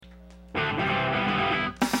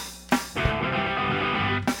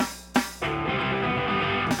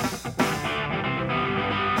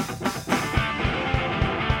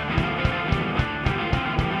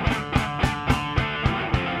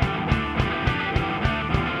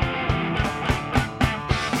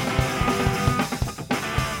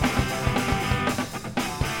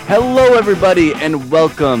Hello, everybody, and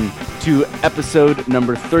welcome to episode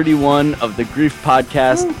number 31 of the Grief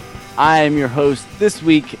Podcast. I am your host this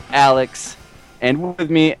week, Alex, and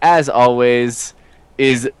with me, as always,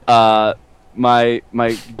 is my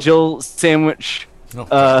Jill sandwich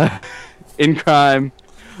in crime,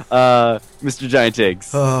 Mr. Giant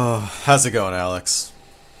Eggs. Oh, how's it going, Alex?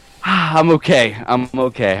 I'm okay.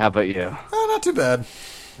 How about you? Oh, not too bad.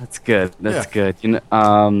 That's good. That's good. You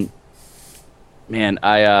know, man,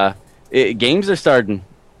 games are starting.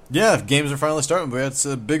 Yeah, games are finally starting, but it's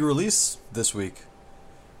a big release this week.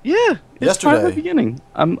 Yeah, it's finally beginning.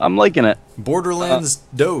 I'm liking it. Borderlands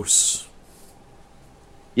DOS.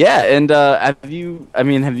 Yeah, and have you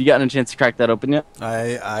gotten a chance to crack that open yet?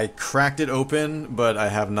 I cracked it open, but I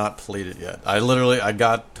have not played it yet. I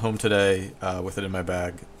got home today with it in my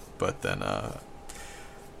bag, but then I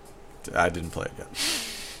didn't play it yet.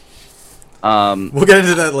 We'll get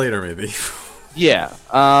into that later, maybe. Yeah.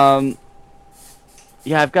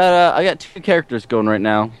 Yeah, I got two characters going right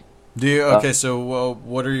now. Do you? Okay, so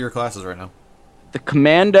what are your classes right now? The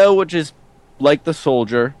Commando, which is like the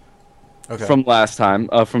soldier from last time,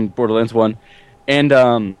 from Borderlands 1, and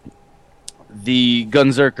the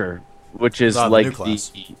Gunzerker, which is like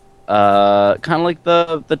the kind of like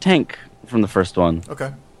the tank from the first one.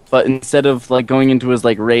 Okay. But instead of like going into his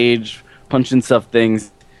like rage, punching stuff things,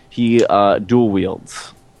 he dual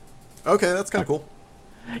wields. Okay, that's kind of cool.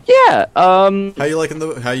 Yeah. How you liking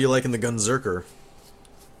the Gunzerker?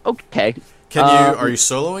 Okay. Are you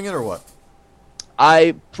soloing it or what?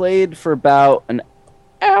 I played for about an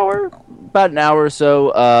hour or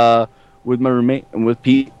so with my roommate and with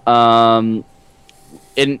Pete. And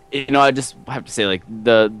you know, I just have to say, like,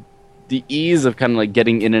 the ease of kind of like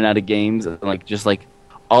getting in and out of games and like just like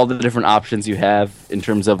all the different options you have in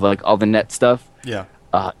terms of like all the net stuff. Yeah.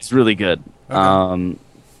 It's really good. Okay.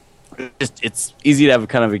 It's easy to have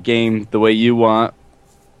kind of a game the way you want.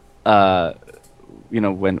 You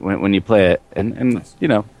know, when you play it, and nice. You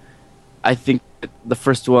know, I think the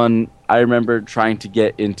first one I remember trying to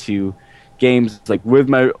get into games like with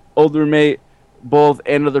my older roommate, both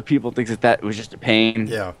and other people, things like that. It was just a pain.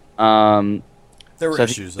 Yeah. There were so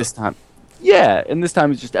issues this time. Yeah, and this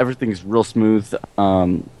time it's just everything's real smooth.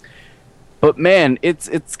 But man,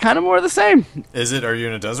 it's kind of more of the same. Is it? Are you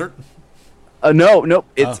in a desert? No.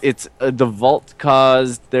 It's the vault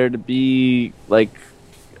caused there to be like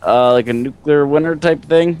a nuclear winter type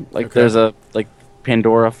thing. Like there's a like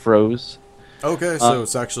Pandora froze. Okay, so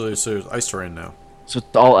it's actually there's ice terrain now. So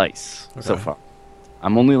it's all ice so far.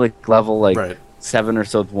 I'm only like level 7 or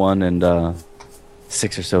so with one and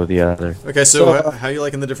 6 or so with the other. Okay, so how are you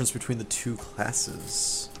liking the difference between the two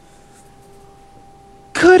classes?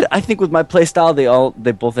 Good. I think with my playstyle,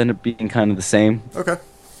 they both end up being kind of the same. Okay.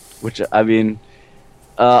 Which I mean,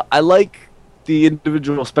 I like the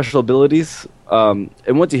individual special abilities. And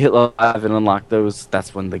once you hit level 5 and unlock those,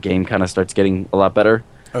 that's when the game kind of starts getting a lot better.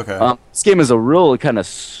 Okay. This game is a real kind of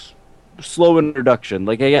slow introduction.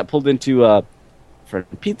 Like I got pulled into for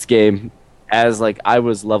Pete's game as like I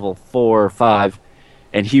was level 4 or 5,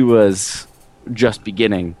 and he was just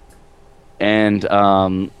beginning. And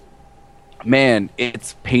man,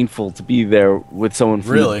 it's painful to be there with someone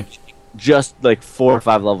from really just like 4 or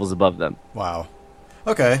 5 levels above them. Wow.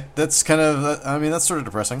 Okay, that's kind of. I mean, that's sort of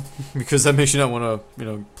depressing because that makes you not want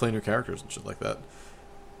to, play new characters and shit like that.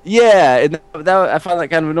 Yeah, and that I found that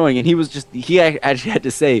kind of annoying. And he actually had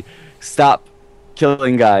to say, "Stop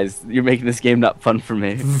killing guys. You're making this game not fun for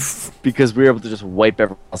me," because we were able to just wipe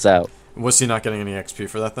everyone else out. Was he not getting any XP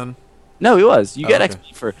for that then? No, he was. You get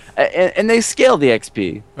XP for, and they scale the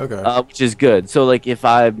XP. Okay. Which is good. So like if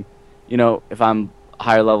I'm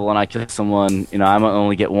higher level and I kill someone, I might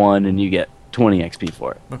only get 1, and you get 20 XP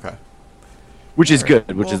for it. Okay. Which is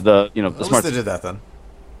good. Which is the the at smart. Least they did that then.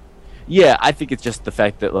 Yeah, I think it's just the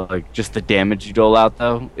fact that like just the damage you dole out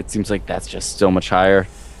though. It seems like that's just so much higher.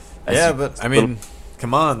 Yeah, but I mean,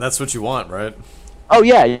 come on, that's what you want, right? Oh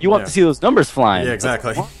yeah, you want to see those numbers flying. Yeah,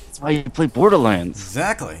 exactly. That's why you play Borderlands.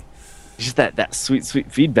 Exactly. Just that sweet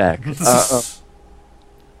feedback.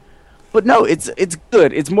 But no, it's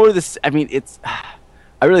good. It's more this. I mean,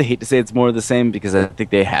 I really hate to say it's more of the same because I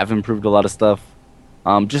think they have improved a lot of stuff.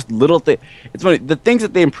 Just little things. It's funny. The things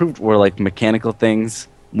that they improved were like mechanical things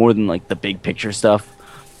more than like the big picture stuff.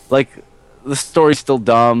 Like the story's still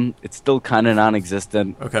dumb. It's still kind of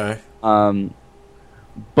non-existent. Okay.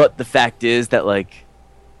 But the fact is that like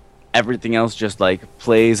everything else just like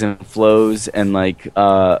plays and flows, and like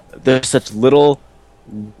there's such less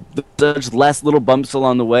little bumps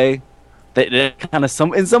along the way that it kind of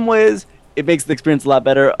in some ways it makes the experience a lot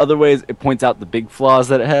better. Other ways it points out the big flaws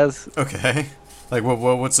that it has. Okay. Like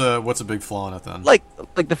what's a big flaw in it then? Like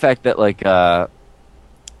the fact that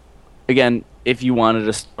again, if you wanted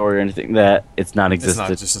a story or anything, that it's not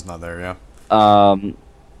existed. It's not there. Yeah.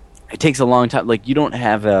 It takes a long time. Like you don't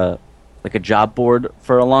have a job board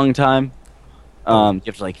for a long time. You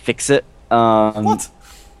have to fix it. What?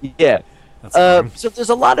 Yeah. That's annoying. So there's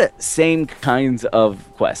a lot of same kinds of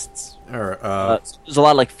quests. All right. So there's a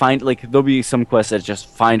lot of there'll be some quests that just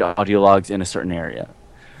find audio logs in a certain area.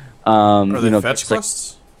 Are they fetch there's,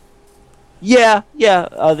 quests? Yeah,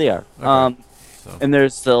 they are. Okay. And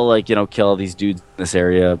there's still kill all these dudes in this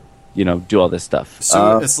area, do all this stuff.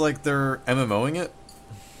 So it's like they're MMOing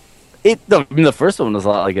it? The first one was a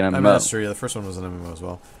lot like an MMO. I mean, that's true. Yeah, the first one was an MMO as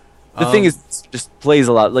well. The thing is, it just plays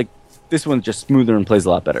a lot. Like, this one's just smoother and plays a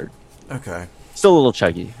lot better. Okay. Still a little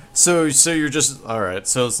chuggy. So you're just... Alright,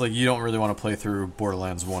 so it's like you don't really want to play through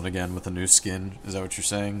Borderlands 1 again with a new skin? Is that what you're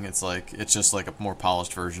saying? It's just like a more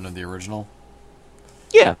polished version of the original?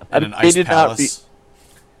 Yeah. And an ice palace?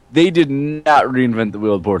 They did not reinvent the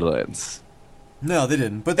wheel of Borderlands. No, they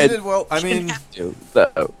didn't. But they did well. I mean... Have to,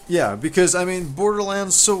 though. Yeah, because, I mean,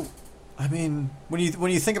 Borderlands... So, I mean, when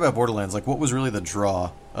you think about Borderlands, what was really the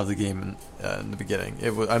draw of the game in the beginning?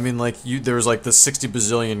 It was, I mean, there was the 60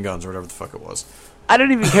 bazillion guns or whatever the fuck it was. I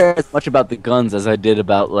don't even care as much about the guns as I did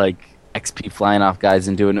about XP flying off guys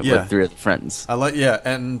and doing it with 3 other friends. I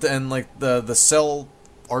and the cell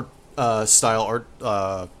art style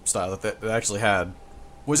that they actually had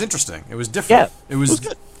was interesting. It was different. Yeah, it was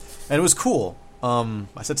good. And it was cool.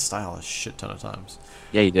 I said style a shit ton of times.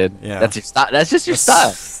 Yeah, you did. Yeah, that's your style. That's just your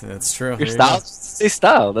style. That's true. Your style. Say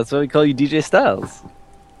style. That's why we call you DJ Styles.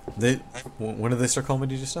 When did they start calling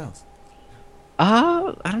me DJ Styles?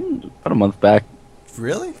 I don't. About a month back.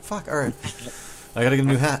 Really? Fuck. All right. I gotta get a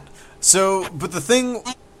new hat. So, but the thing.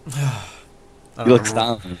 You look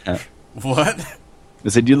styling in a hat. What? I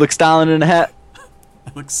said you look styling in a hat.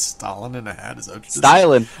 I look Stalin in a hat. Is that what you said?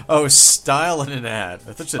 Styling. Oh, styling in a hat.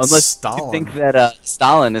 I thought you said Unless Stalin. you think that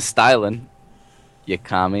Stalin is styling. You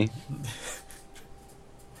commie.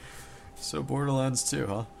 So Borderlands 2,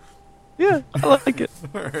 huh? Yeah, I like it.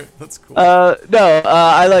 Alright, that's cool.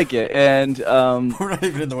 I like it, and we're not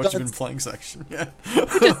even in the what you've been playing section yet.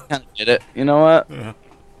 we just kind of get it. You know what? Yeah.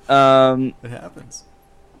 It happens.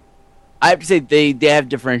 I have to say they have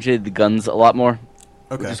differentiated the guns a lot more,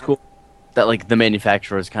 okay, which is cool. That the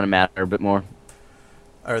manufacturers kind of matter a bit more.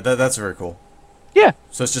 Alright, that's very cool. Yeah.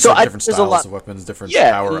 So it's just different styles of weapons, different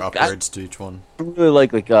power upgrades to each one. I really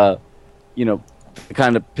like the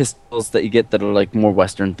kind of pistols that you get that are more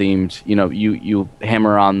Western themed. You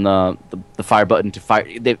hammer on the fire button to fire.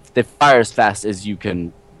 They fire as fast as you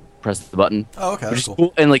can press the button. Oh, okay, which that's is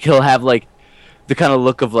cool. And he'll have the kind of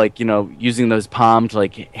look of using those palm to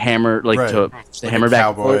hammer to hammer back.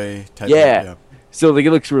 Cowboy type. Yeah. So it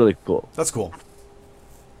looks really cool. That's cool.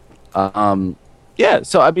 Yeah.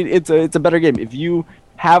 So I mean, it's a better game if you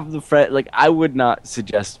have the friend. I would not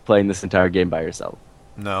suggest playing this entire game by yourself.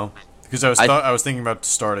 No. Because I was thinking about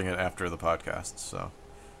starting it after the podcast, so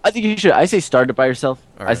I think you should. I say start it by yourself.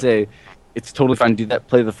 All right. I say it's totally fine to do that.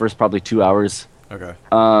 Play the first probably 2 hours. Okay.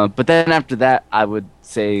 But then after that, I would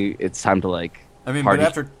say it's time to I mean, party. but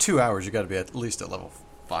after 2 hours, you got to be at least at level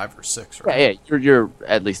 5 or 6, right? Yeah. You're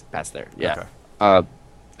at least past there. Yeah. Okay.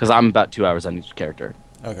 Because I'm about 2 hours on each character.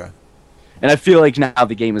 Okay. And I feel like now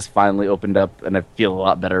the game is finally opened up, and I feel a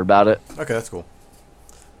lot better about it. Okay, that's cool.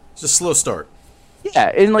 It's a slow start.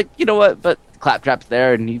 Yeah, and you know what? But Claptrap's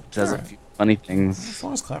there, and he says a few funny things. As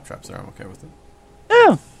long as Claptrap's there, I'm okay with it.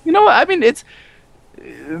 Yeah, you know what? I mean, it's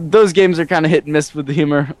those games are kind of hit and miss with the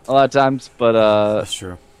humor a lot of times, but that's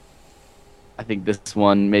true. I think this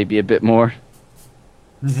one may be a bit more.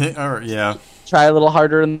 Alright, yeah. Try a little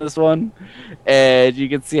harder in this one, and you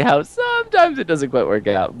can see how sometimes it doesn't quite work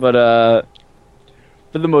out. But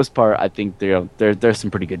for the most part, I think there's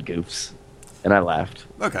some pretty good goofs, and I laughed.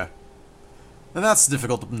 Okay. And that's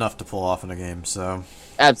difficult enough to pull off in a game, so...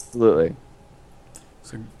 Absolutely.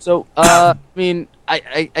 So I mean,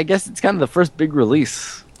 I guess it's kind of the first big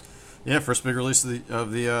release. Yeah, first big release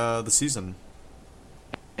of the season.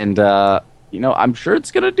 And, I'm sure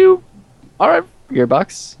it's going to do alright for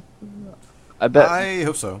Gearbox. I bet. I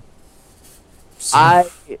hope so.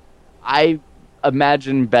 I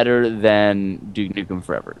imagine better than Duke Nukem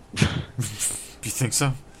Forever. Do you think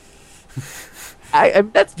so?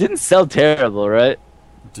 That didn't sell terrible, right?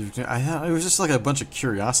 Dude, it was just a bunch of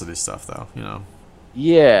curiosity stuff, though,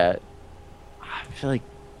 Yeah. I feel like,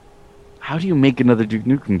 how do you make another Duke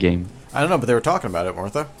Nukem game? I don't know, but they were talking about it,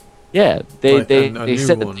 weren't they? Yeah, they new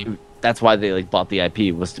said one. that's why they bought the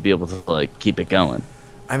IP, was to be able to keep it going.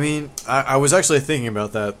 I mean, I was actually thinking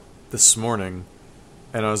about that this morning,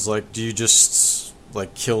 And I was like, do you just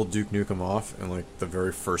like kill Duke Nukem off in like the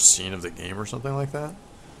very first scene of the game or something like that?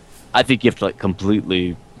 I think you have to like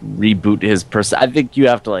completely reboot his person. I think you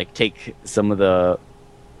have to like take some of the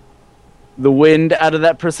wind out of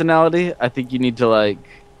that personality. I think you need to like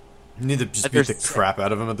You need to just beat the crap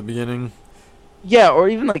out of him at the beginning. Yeah, or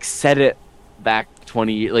even like set it back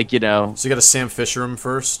 20 years, like, you know. So you got to Sam Fisher him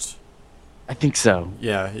first. I think so.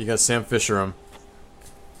 Yeah, you got Sam Fisher him,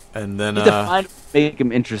 and then you have to make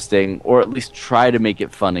him interesting, or at least try to make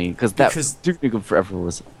it funny, because Duke Nukem Forever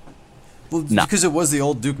was. Well, because it was the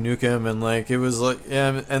old Duke Nukem, and like it was like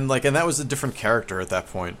and that was a different character at that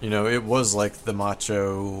point. You know, it was like the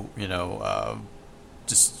macho,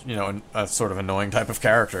 just a sort of annoying type of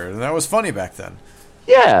character, and that was funny back then.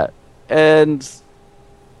 Yeah, and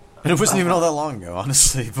it wasn't even all that long ago,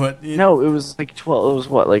 honestly. But no, it was like 12. It was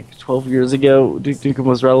what, like 12 years ago. Duke Nukem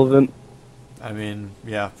was relevant. I mean,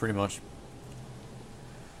 yeah, pretty much.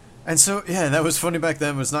 And so, yeah, that was funny back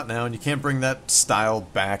then, but it's not now, and you can't bring that style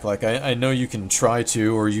back. Like, I know you can try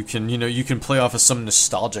to, or you can, you can play off of some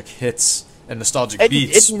nostalgic hits and nostalgic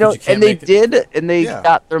beats. And they did, and they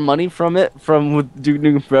got their money from it, with Duke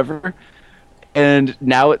Nukem Forever, and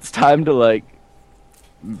now it's time to, like,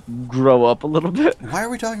 grow up a little bit. Why are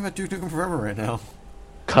we talking about Duke Nukem Forever right now?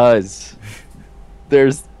 'Cause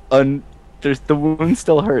the wound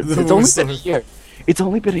still hurts. It's only been a year. It's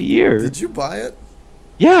only been a year. Did you buy it?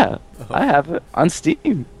 Yeah, I have it on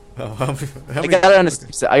Steam. Oh, how I got it on a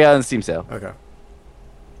Steam sale. I got it on a Steam sale. Okay.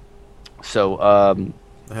 So, I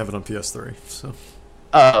have it on PS3. So.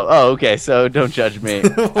 Oh, okay. So don't judge me. I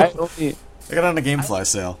got it on a GameFly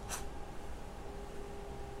sale.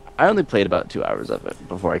 I only played about 2 hours of it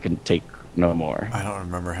before I could take no more. I don't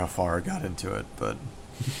remember how far I got into it, but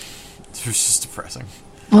it was just depressing.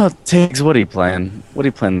 Well, it takes Woody playing.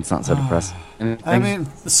 Woody playing that's not so depressing. I mean,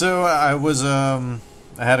 so I was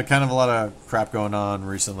I had a lot of crap going on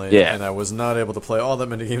recently, and I was not able to play all that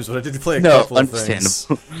many games, but I did play a couple of things.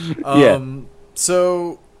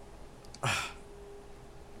 So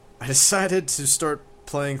I decided to start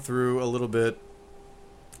playing through a little bit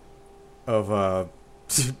of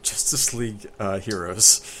Justice League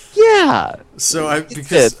Heroes. Yeah. So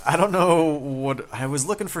because I don't know what I was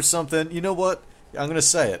looking for something. You know what? I'm gonna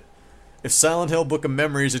say it. If Silent Hill Book of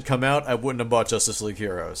Memories had come out, I wouldn't have bought Justice League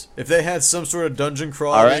Heroes. If they had some sort of dungeon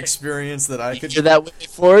crawler experience that I could... Hear that, Whitney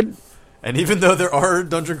Ford? And even though there are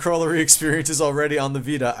dungeon crawlery experiences already on the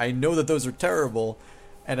Vita, I know that those are terrible,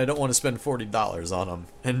 and I don't want to spend $40 on them.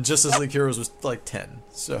 And Justice League Heroes was like $10,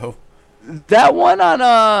 so... That one on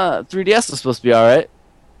 3DS was supposed to be alright.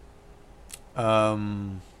 I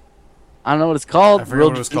don't know what it's called. I forget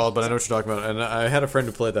what it was called, but I know what you're talking about. And I had a friend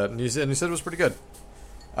who played that, and he said it was pretty good.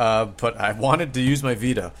 But I wanted to use my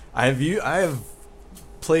Vita. I have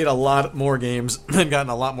played a lot more games and gotten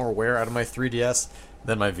a lot more wear out of my 3DS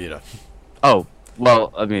than my Vita. Oh,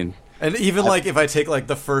 well, I mean... And even, if I take,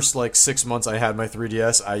 the first, 6 months I had my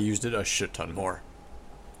 3DS, I used it a shit ton more.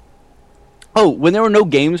 Oh, when there were no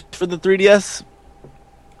games for the 3DS,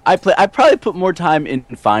 I probably put more time in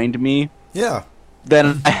Find Me. Yeah.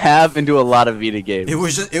 Than I have into a lot of Vita games. It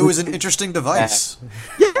was an interesting device.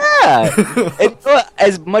 Yeah.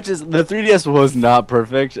 As much as the 3DS was not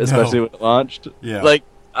perfect, especially when it launched. Yeah.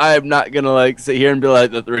 I'm not gonna sit here and be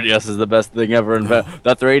like the 3DS is the best thing ever.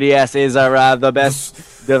 The 3DS is the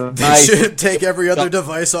best device. They should take every other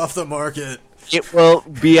device off the market. It will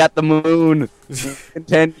be at the moon in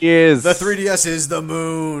 10 years. The 3DS is the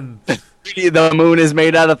moon. The moon is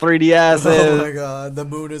made out of 3DSs. Oh my god, the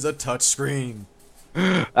moon is a touchscreen.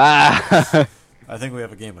 I think we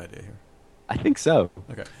have a game idea here. I think so.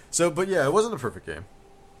 Okay. So, but yeah, it wasn't a perfect game.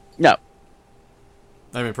 No.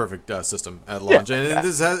 I mean, perfect system at launch, and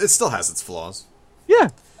it still has its flaws. Yeah,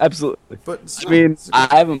 absolutely. But I mean,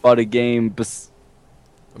 I haven't bought a game.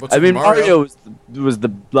 Mario was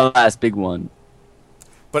the last big one.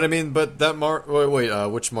 But I mean,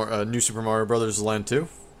 which New Super Mario Brothers Land 2?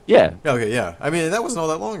 Yeah. Okay, yeah. I mean, that wasn't all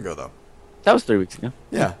that long ago, though. That was 3 weeks ago.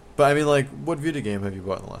 Yeah, but I mean, what Vita game have you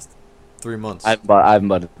bought in the last 3 months? I haven't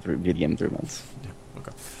bought a Vita game in 3 months. Yeah,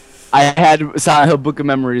 okay. I had Silent Hill Book of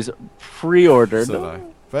Memories pre-ordered. So did I.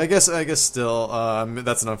 But I guess still,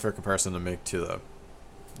 that's an unfair comparison to make to the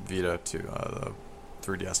Vita to the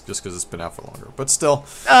 3DS, just because it's been out for longer. But still,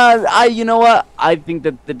 you know what? I think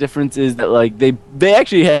that the difference is that they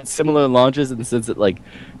actually had similar launches in the sense that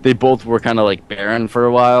they both were kind of barren for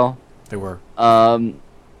a while. They were.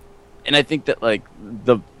 And I think that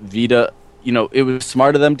the Vita, it was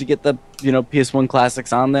smart of them to get the PS1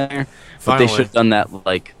 classics on there, but they should have done that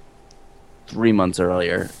 3 months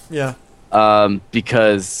earlier. Yeah.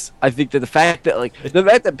 Because I think that the fact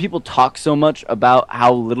that people talk so much about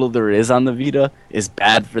how little there is on the Vita is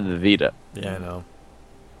bad for the Vita. Yeah, I know.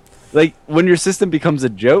 Like, when your system becomes a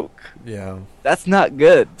joke, Yeah. that's not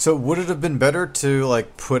good. So would it have been better to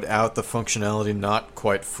like put out the functionality not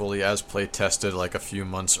quite fully as play tested like a few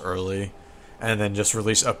months early, and then just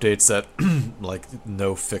release updates that like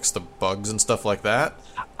fix the bugs and stuff like that?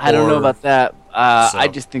 I don't know about that. So- I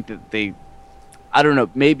just think that I don't know,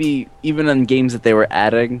 maybe even on games that they were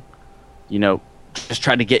adding, just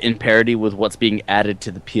try to get in parity with what's being added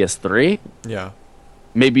to the PS3. Yeah.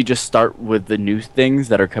 Maybe just start with the new things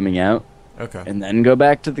that are coming out Okay. and then go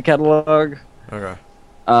back to the catalog. Okay.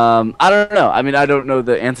 I don't know. I mean, I don't know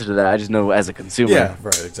the answer to that. I just know as a consumer. Yeah.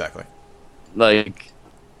 Right. Exactly. Like,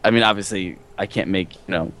 I mean, obviously, I can't make,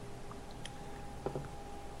 Kaz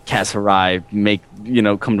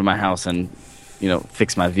Hirai come to my house and,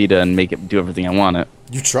 fix my Vita and make it do everything I want it.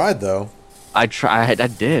 You tried though. I tried. I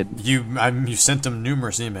did. You sent him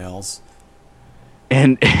numerous emails.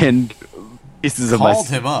 And pieces of my... Called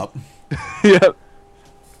him up. Yep.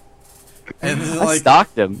 And then, I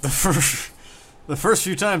stalked him. The first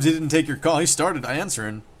few times he didn't take your call, he started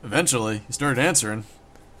answering. Eventually, he started answering.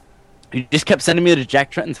 He just kept sending me to Jack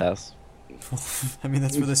Trenton's house. I mean,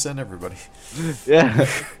 that's where they send everybody. Yeah.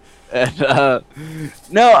 And,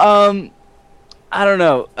 no, I don't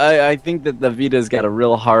know. I think that the Vita's got a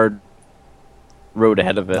real hard road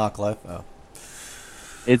ahead of it. Knock life. Oh.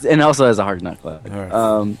 And also has a hard knock life. All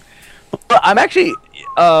right. But I'm actually,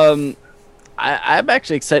 I'm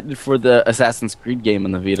actually excited for the Assassin's Creed game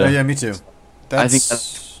on the Vita. Oh yeah, me too. I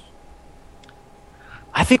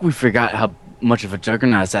think we forgot how much of a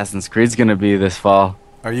juggernaut Assassin's Creed's gonna be this fall.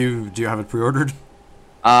 Do you have it pre-ordered?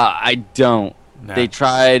 I don't. No. They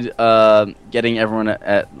tried getting everyone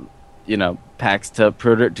at PAX to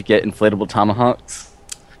pre-order it to get inflatable tomahawks.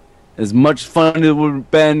 As much fun as it would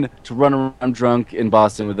have been to run around drunk in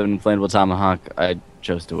Boston with an inflatable tomahawk, I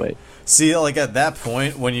chose to wait. See, like at that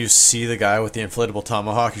point, when you see the guy with the inflatable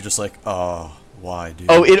tomahawk, you're just like, oh, why, dude?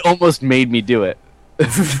 Oh, it almost made me do it.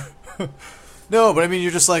 No, but I mean,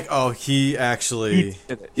 you're just like, oh, he actually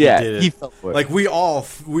did it. He fell for it. Like we all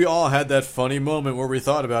had that funny moment where we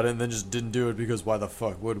thought about it and then just didn't do it because why the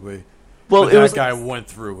fuck would we? Well, but that guy went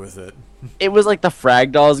through with it. It was like the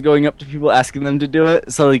frag dolls going up to people asking them to do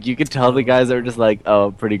it. So like you could tell the guys that were just like, "Oh,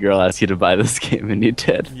 a pretty girl asked you to buy this game and you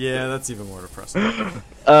did." Yeah, that's even more depressing.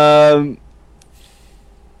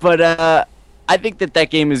 But I think that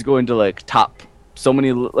game is going to like top so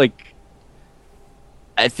many like.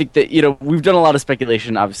 I think that we've done a lot of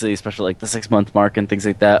speculation, obviously, especially like the 6-month mark and things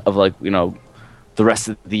like that of like the rest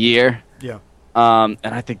of the year. Yeah. And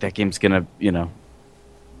I think that game's gonna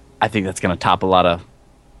I think that's gonna top a lot of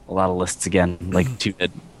lists again, like 2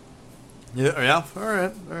 did. Yeah. All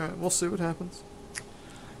right. We'll see what happens.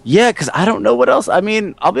 Yeah, because I don't know what else. I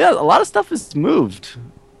mean, I'll be honest, a lot of stuff is moved.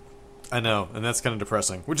 I know, and that's kind of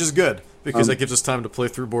depressing, which is good because that gives us time to play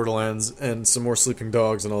through Borderlands and some more Sleeping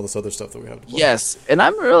Dogs and all this other stuff that we have to play. Yes, and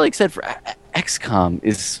I'm really excited for XCOM.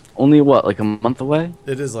 Is only like a month away.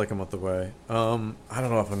 It is like a month away. I don't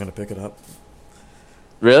know if I'm gonna pick it up.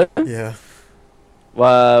 Really? Yeah.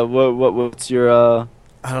 What's your?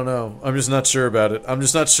 I don't know. I'm just not sure about it. I'm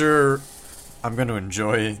just not sure I'm going to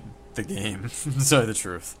enjoy the game, to tell you the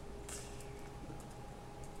truth.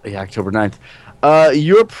 Yeah, October 9th.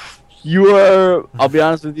 You're. I'll be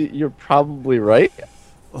honest with you. You're probably right.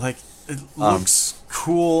 Like, it looks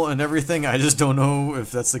cool and everything. I just don't know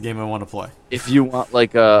if that's the game I want to play. If you want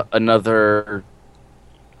like another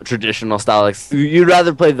traditional style, like you'd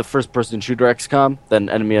rather play the first-person shooter XCOM than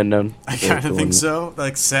Enemy Unknown. I kind of think so.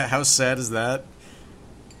 Like, how sad is that?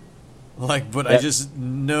 Like, but yeah. I just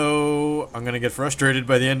know I'm gonna get frustrated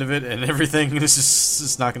by the end of it, and everything is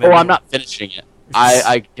just not gonna. Oh, I'm not finishing it.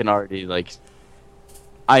 I can already like.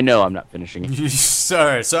 I know I'm not finishing it.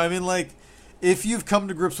 Sorry. So I mean, like, if you've come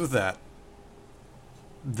to grips with that,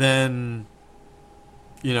 then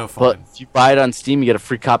fine. But if you buy it on Steam, you get a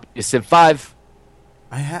free copy of Civ 5.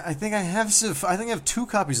 I think I have Civ. I think I have 2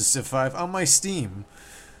 copies of Civ 5 on my Steam.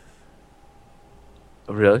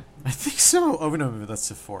 Oh, really? I think so. Oh no, that's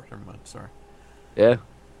Civ 4. Never mind. Sorry. Yeah,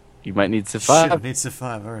 you might need Civ 5. Shit, I need Civ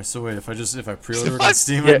 5. All right. So wait, if I pre-order it on Civ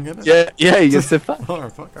Steam, yeah, I can get it. Yeah, you get Civ 5. Oh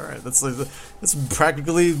fuck! All right, that's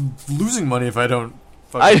practically losing money if I don't.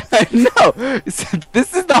 I know.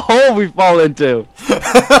 This is the hole we fall into.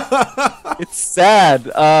 It's sad.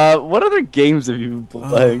 What other games have you been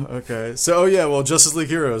playing? Okay. So well, Justice League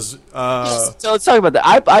Heroes. So let's talk about that.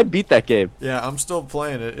 I beat that game. Yeah, I'm still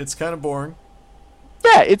playing it. It's kind of boring.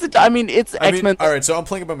 Yeah, it's X-Men. All right, so I'm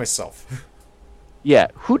playing it by myself. Yeah,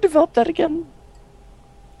 who developed that again?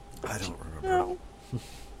 I don't remember. remember.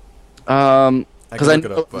 Because I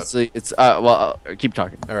know it's well, keep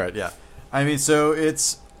talking. All right, yeah. I mean, so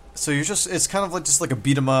it's kind of like just like a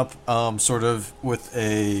beat 'em up, sort of with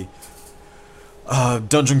a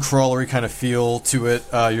dungeon crawlery kind of feel to it.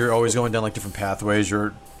 You're always going down like different pathways.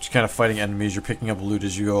 You're kind of fighting enemies. You're picking up loot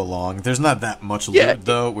as you go along. There's not that much loot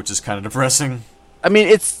though, which is kind of depressing. I mean,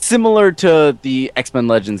 it's similar to the X-Men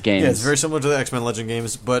Legends games. Yeah, it's very similar to the X-Men Legend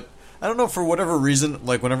games, but I don't know, for whatever reason,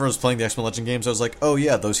 like whenever I was playing the X-Men Legend games, I was like, oh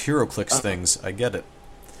yeah, those hero clicks things, I get it.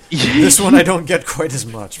 This one I don't get quite as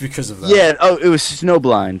much because of that. Yeah, it was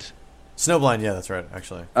Snowblind. Snowblind, yeah, that's right,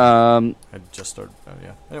 actually. I just started,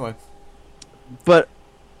 yeah. Anyway. But,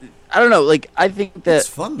 I don't know, like, I think that... It's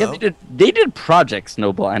fun, though. Yeah, they did Project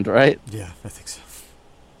Snowblind, right? Yeah, I think so.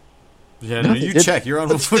 Yeah, no, you check. You're on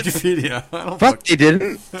Wikipedia. I don't Fuck, they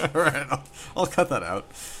didn't. Alright, I'll cut that out.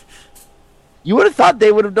 You would have thought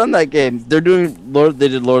they would have done that game. They did Lord of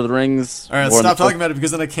the Rings. Alright, stop talking about it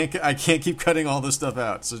because then I can't keep cutting all this stuff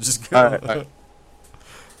out. So just go. All right.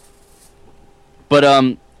 But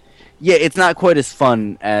yeah, it's not quite as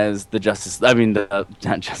fun as the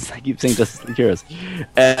I keep saying Justice League Heroes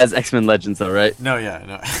as X-Men Legends, though, right? No,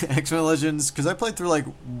 X-Men Legends, because I played through like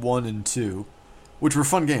 1 and 2, which were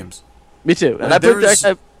fun games. Me too. And I played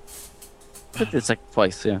this like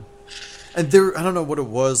twice, yeah. And I don't know what it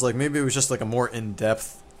was. Like maybe it was just like a more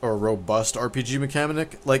in-depth or robust RPG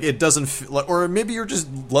mechanic. Like it doesn't feel like, or maybe you're just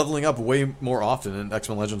leveling up way more often in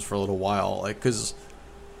X-Men Legends for a little while. Like because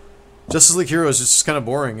Justice League Heroes is just kind of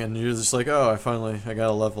boring, and you're just like, oh, I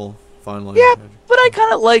got a level finally. Yeah, but I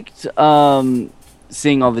kind of liked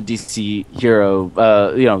seeing all the DC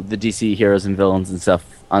the DC heroes and villains and stuff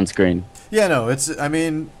on screen. Yeah, no,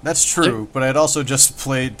 that's true, but I'd also just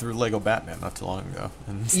played through Lego Batman not too long ago.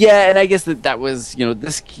 Yeah, and I guess that was,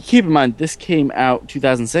 this, keep in mind, this came out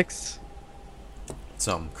 2006?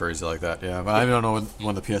 Something crazy like that, yeah. But I don't know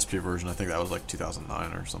when the PSP version, I think that was like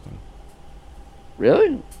 2009 or something.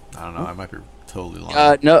 Really? I don't know, I might be totally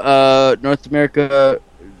lying. No, North America,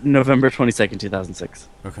 November 22nd, 2006.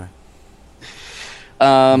 Okay.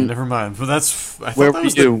 Never mind, but that's... Where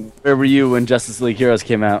were you when Justice League Heroes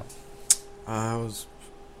came out? I was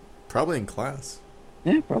probably in class.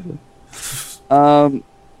 Yeah, probably. Probably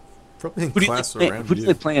in class around who do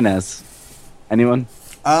they playing as? Anyone?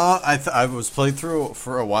 I was played through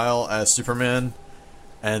for a while as Superman,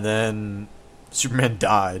 and then Superman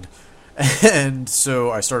died, and so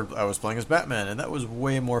I was playing as Batman, and that was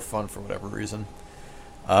way more fun for whatever reason.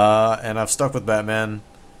 And I've stuck with Batman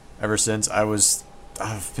ever since. I've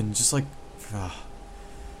been just like,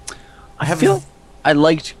 I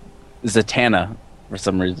liked Zatanna for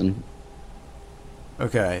some reason.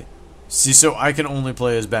 Okay. See, so I can only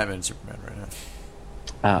play as Batman and Superman right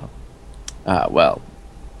now. Well.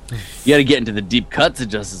 You gotta get into the deep cuts of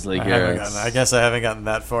Justice League here. I guess I haven't gotten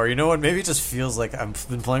that far. You know what? Maybe it just feels like I've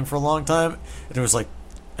been playing for a long time, and it was like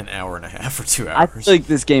an hour and a half or 2 hours. I feel like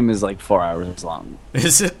this game is like 4 hours long.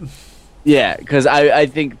 Is it? Yeah, because I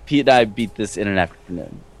think Pete and I beat this in an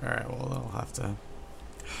afternoon. Alright, well, I'll have to...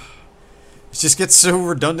 It just gets so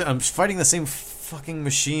redundant. I'm fighting the same fucking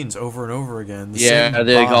machines over and over again. Are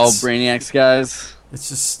they like all Brainiacs guys? It's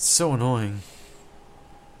just so annoying.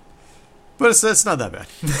 But it's not that bad.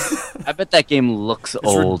 I bet that game looks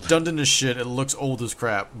old. It's redundant as shit. It looks old as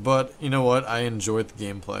crap. But you know what? I enjoyed the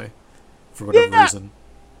gameplay. For whatever reason.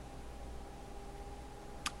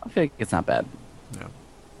 I think it's not bad. Yeah.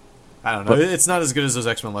 I don't know. It's not as good as those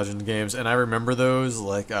X-Men Legend games, and I remember those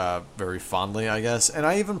like very fondly, I guess. And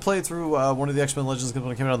I even played through one of the X-Men Legends games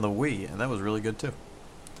when it came out on the Wii, and that was really good too.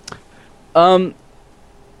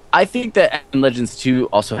 I think that X-Men Legends 2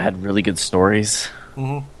 also had really good stories.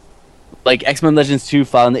 Mm-hmm. Like X-Men Legends 2,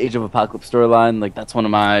 following the Age of Apocalypse storyline, like that's one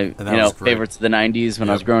of my favorites of the '90s when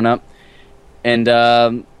I was growing up. And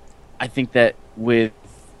I think that with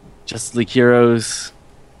Justice League Heroes,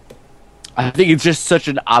 I think it's just such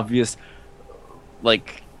an obvious,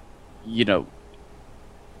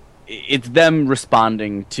 it's them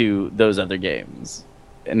responding to those other games,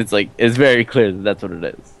 and it's very clear that that's what it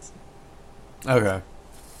is. Okay.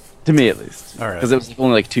 To me, at least. All right. Because it was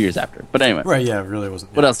only like 2 years after. But anyway. Right. Yeah. It really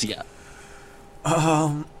wasn't. What else you got?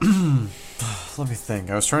 Let me think.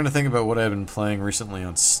 I was trying to think about what I've been playing recently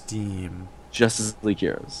on Steam. Justice League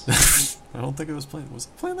Heroes. I don't think it was playing. Was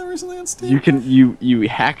it playing that recently on Steam? You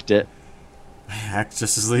hacked it. I hacked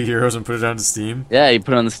Justice League Heroes and put it onto Steam? Yeah, you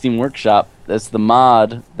put it on the Steam Workshop. That's the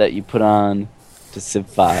mod that you put on to Civ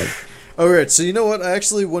 5. Alright, so you know what? I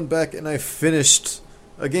actually went back and I finished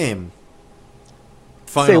a game.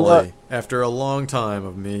 Finally. After a long time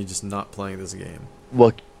of me just not playing this game.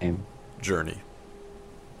 What game? Journey.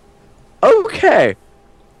 Okay.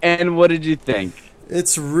 And what did you think?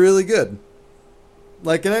 It's really good.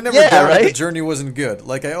 Like, and I never Yeah, doubted right? the Journey wasn't good.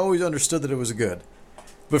 Like, I always understood that it was good.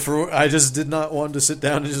 But I just did not want to sit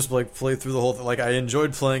down and just, like, play through the whole thing. Like, I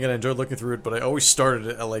enjoyed playing it, I enjoyed looking through it, but I always started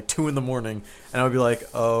it at, like, 2 in the morning, and I would be like,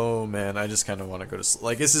 oh, man, I just kind of want to go to sleep.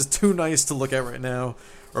 Like, this is too nice to look at right now,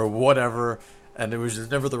 or whatever, and it was just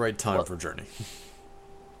never the right time for Journey.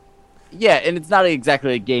 Yeah, and it's not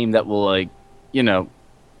exactly a game that will, like, you know,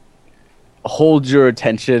 hold your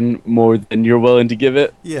attention more than you're willing to give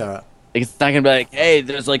it. Yeah. Like, it's not gonna be like, hey,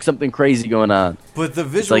 there's like something crazy going on. But the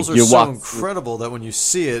visuals like are so incredible that when you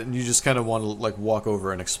see it, and you just kind of want to like walk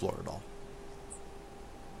over and explore it all.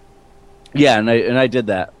 Yeah, and I did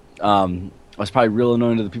that. I was probably real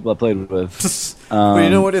annoying to the people I played with. But you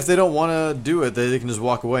know what? If they don't want to do it, they can just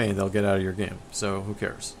walk away and they'll get out of your game. So who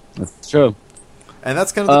cares? That's true. And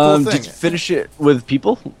that's kind of the cool thing. Did you finish it with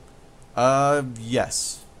people?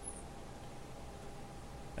 Yes.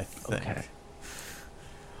 I think. Okay.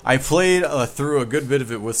 I played through a good bit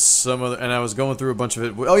of it with some other, and I was going through a bunch of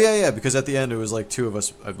it. Oh yeah, because at the end it was like 2 of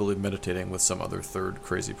us, I believe, meditating with some other third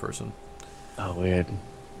crazy person. Oh, weird.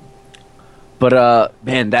 But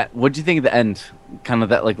man, what'd you think of the end? Kind of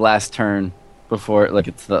that like last turn before like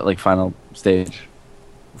it's the like final stage.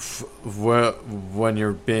 When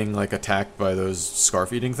you're being like attacked by those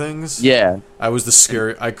scarf eating things. Yeah, I was the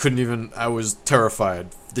scary. I couldn't even. I was terrified.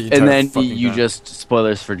 The entire and then fucking you time. just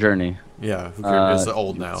spoilers for Journey. Yeah, who cares? It's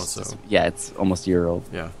old now, so yeah, it's almost a year old.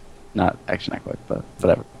 yeah. Not actually not quite, but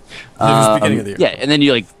whatever. It was beginning of the year. Yeah, and then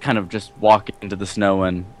you like kind of just walk into the snow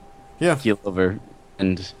and Yeah. keel over,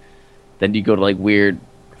 and then you go to like weird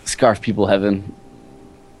scarf people heaven.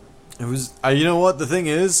 It was. You know what the thing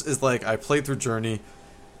is like I played through Journey,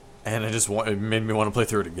 and it made me want to play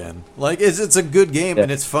through it again. Like it's a good game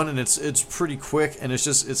and it's fun and it's pretty quick and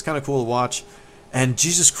it's kind of cool to watch. And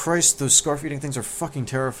Jesus Christ, those scarf eating things are fucking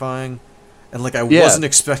terrifying. And like I wasn't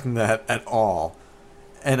expecting that at all.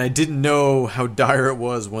 And I didn't know how dire it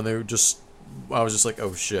was when they were just. I was just like,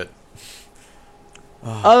 oh shit.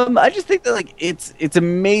 I just think that like it's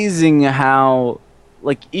amazing how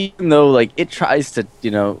like even though like it tries to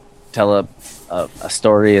tell a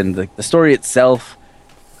story and the story itself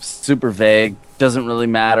super vague, doesn't really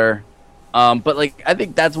matter. But like I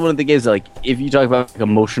think that's one of the games that, like if you talk about like,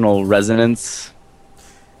 emotional resonance,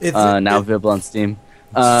 now available on Steam.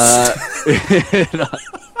 It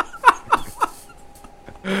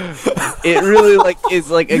really like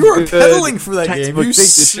is like a you were good peddling for that game. You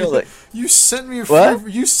sent me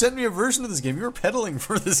you sent me a version of this game. You were peddling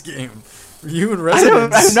for this game. You and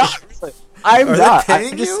Resident. I'm not. Really. I'm Are not. They I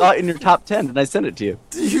paying just you? saw it in your top 10 and I sent it to you.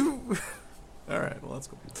 Do you? All right. Well, that's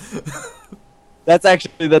cool. That's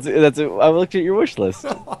actually I looked at your wish list.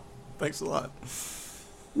 Thanks a lot.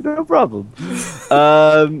 No problem.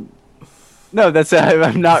 No,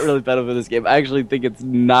 I'm not really better for this game. I actually think it's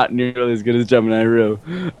not nearly as good as Gemini Rue.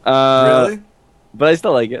 Really? But I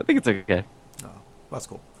still like it. I think it's okay. Oh, that's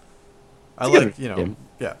cool. It's a good game.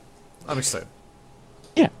 Yeah. I'm excited.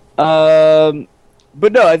 Yeah.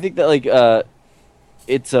 But no, I think that like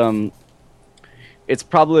it's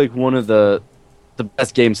probably like one of the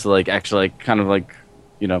best games to like actually like kind of like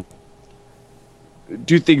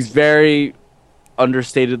do things very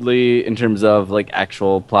understatedly in terms of like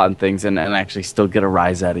actual plot and things and actually still get a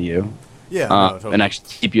rise out of you. Yeah. No, totally. And actually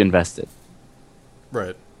keep you invested.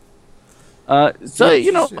 Right. So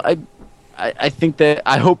Yeah. I think that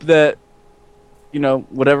I hope that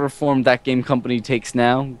whatever form that game company takes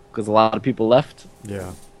now, because a lot of people left.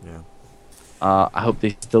 Yeah. Yeah. I hope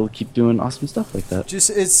they still keep doing awesome stuff like that.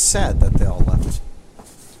 Just it's sad that they all left.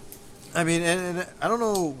 I mean, and I don't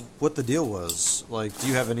know what the deal was. Like, do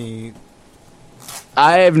you have any?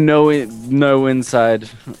 I have no inside.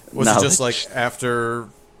 Was knowledge. it just like after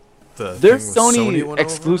the their thing with Sony went over?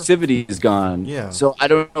 exclusivity is gone? Yeah. So I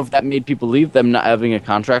don't know if that made people leave them not having a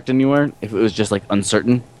contract anywhere. If it was just like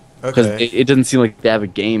uncertain, because Okay. it doesn't seem like they have a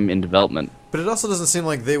game in development. But it also doesn't seem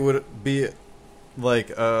like they would be like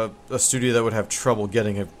a studio that would have trouble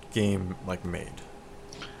getting a game like made.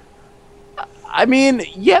 I mean,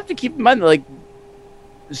 you have to keep in mind that, like,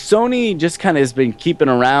 Sony just kind of has been keeping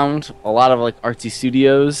around a lot of like artsy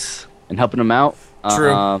studios and helping them out.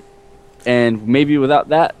 True. And maybe without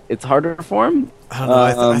that, it's harder for them. I don't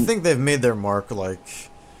know. I think they've made their mark. Like,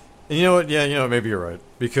 and you know what? Yeah, maybe you're right.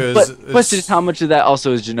 Because But the question is, how much of that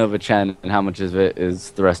also is Genova Chen, and how much of it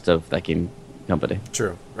is the rest of that game company?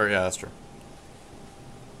 True. Or yeah, that's true.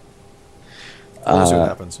 We'll see what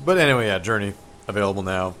happens. But anyway, yeah, Journey available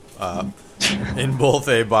now. in both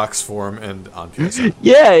a box form and on PSN.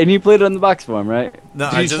 Yeah, and you played it on the box form, right? No,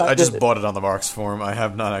 I just bought it on the box form. I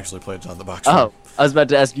have not actually played it on the box form. Oh, I was about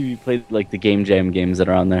to ask you if you played like the Game Jam games that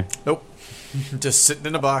are on there. Nope. Just sitting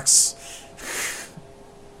in a box.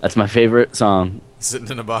 That's my favorite song. Sitting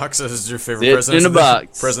in a box. This is your favorite Sitting in a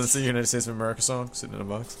box. Presidency of the United States of America song. Sitting in a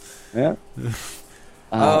box. Yeah.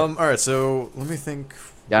 All right. So let me think.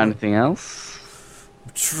 Got anything else?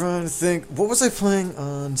 I'm trying to think. What was I playing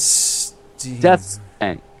on Steam?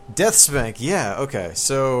 Deathspank. Deathspank. Yeah. Okay.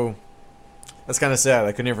 So that's kind of sad.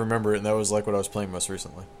 I couldn't even remember it, and that was like what I was playing most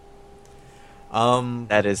recently.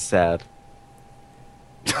 That is sad.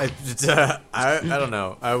 I don't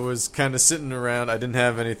know. I was kind of sitting around. I didn't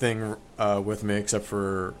have anything with me except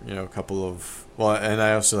for a couple of and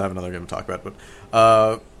I also have another game to talk about,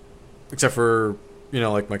 but except for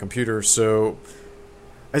like my computer. So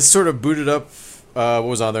I sort of booted up what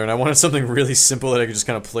was on there, and I wanted something really simple that I could just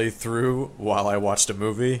kind of play through while I watched a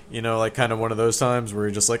movie. Like kind of one of those times where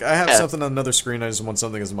you're just like, I have something on another screen. I just want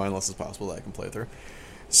something as mindless as possible that I can play through.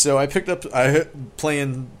 So I picked up,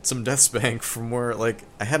 playing some Deathspank from where, like,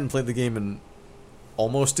 I hadn't played the game in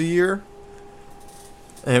almost a year,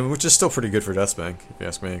 and which is still pretty good for Deathspank, if you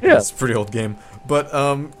ask me. Yeah. It's a pretty old game. But,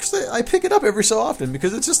 because I pick it up every so often,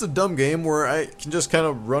 because it's just a dumb game where I can just kind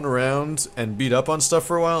of run around and beat up on stuff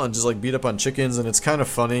for a while, and just, like, beat up on chickens, and it's kind of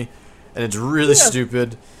funny, and it's really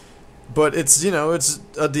stupid. But it's, it's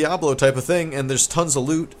a Diablo type of thing, and there's tons of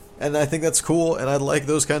loot. And I think that's cool, and I like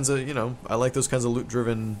those kinds of,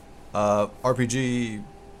 loot-driven RPG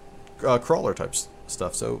crawler type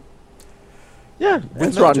stuff. So yeah,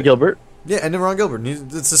 it's Ron Gilbert. Yeah, and then Ron Gilbert.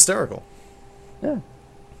 It's hysterical. Yeah.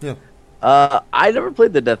 Yeah. I never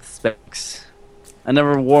played the Deathspanks. I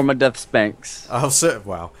never wore my Deathspanks. I'll say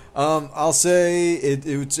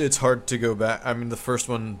it's hard to go back. I mean, the first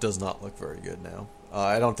one does not look very good now.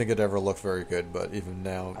 I don't think it ever looked very good, but even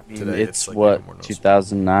now, today, it's like what,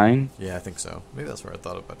 2009? Yeah, I think so. Maybe that's where I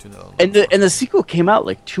thought about 2009. And the sequel came out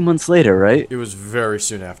like 2 months later, right? It was very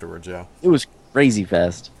soon afterwards, yeah. It was crazy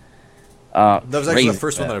fast. That was actually the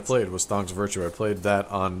first one that I played, was Thongs of Virtue. I played that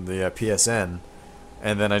on the PSN,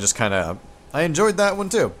 and then I just I enjoyed that one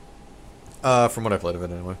too. From what I played of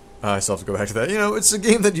it anyway. I still have to go back to that. It's a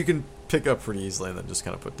game that you can pick up pretty easily and then just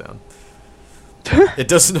kind of put down. It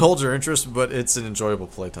doesn't hold your interest, but it's an enjoyable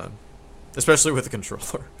playtime, especially with a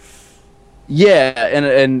controller. Yeah,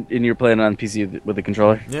 and you're playing on PC with a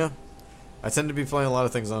controller? Yeah. I tend to be playing a lot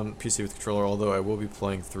of things on PC with controller, although I will be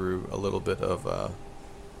playing through a little bit of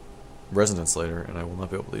Resonance later, and I will not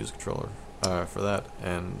be able to use a controller for that.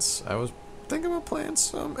 And I was thinking about playing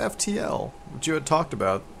some FTL, which you had talked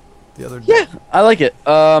about the other day. Yeah, I like it.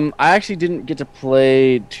 I actually didn't get to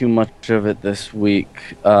play too much of it this week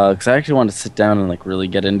because I actually wanted to sit down and like really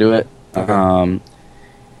get into it. Okay.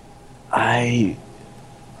 I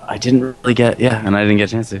didn't really and I didn't get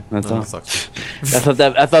a chance to. That's all.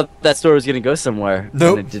 I thought that story was gonna go somewhere.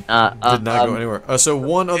 Nope, and it did not. Did not go anywhere. So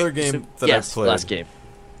one other game that I played, last game,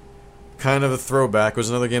 kind of a throwback, was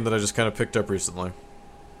another game that I just kind of picked up recently.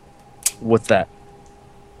 What's that?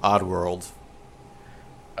 Oddworld.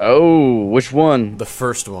 Oh, which one? The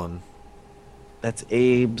first one. That's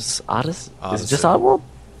Abe's Odyssey. Is it just Oddworld?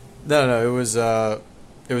 No, it was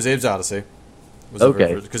Abe's Odyssey.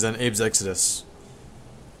 Okay. Because then Abe's Exodus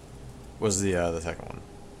was the second one.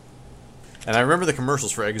 And I remember the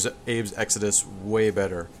commercials for Abe's Exodus way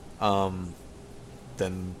better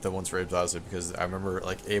than the ones for Abe's Odyssey, because I remember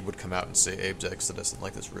like Abe would come out and say Abe's Exodus in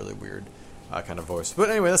like this really weird kind of voice. But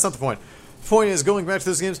anyway, that's not the point. The point is, going back to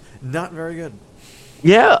those games, not very good.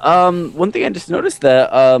 Yeah, one thing I just noticed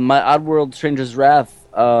that my Oddworld Stranger's Wrath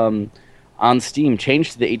on Steam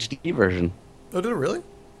changed to the HD version. Oh, did it really?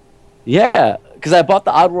 Yeah, because I bought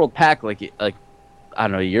the Oddworld pack like I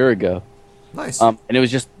don't know, a year ago. Nice. And it was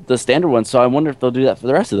just the standard one, so I wonder if they'll do that for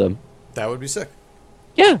the rest of them. That would be sick.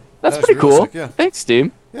 Yeah, that's pretty really cool. Sick, yeah. Thanks,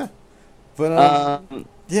 Steam. Yeah. But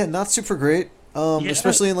yeah, not super great.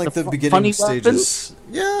 Especially in like the beginning stages. Weapons?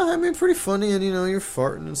 Yeah, I mean, pretty funny, and you're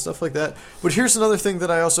farting and stuff like that. But here's another thing that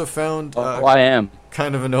I also found I am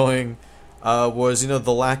kind of annoying was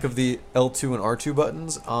the lack of the L2 and R2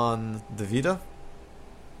 buttons on the Vita.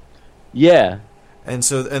 Yeah. And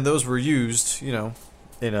those were used, in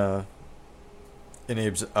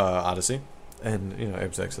Abe's Odyssey and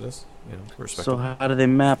Abe's Exodus, respectively. So how do they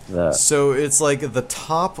map that? So it's like the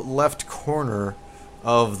top left corner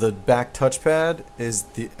of the back touchpad is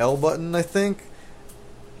the L button, I think,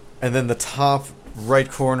 and then the top right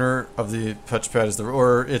corner of the touchpad is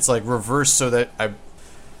or it's like reversed, so that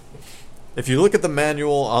if you look at the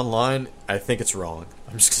manual online, I think it's wrong.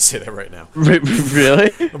 I'm just gonna say that right now.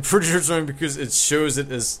 Really? I'm pretty sure it's wrong because it shows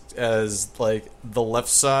it as like the left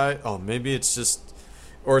side. Oh, maybe it's just,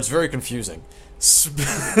 or it's very confusing.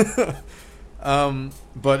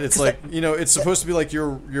 But it's like, it's supposed to be like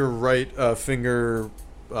your right finger,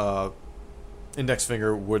 index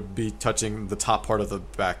finger would be touching the top part of the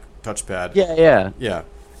back touchpad. Yeah. Yeah, and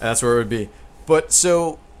that's where it would be. But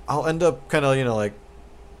so I'll end up kind of, like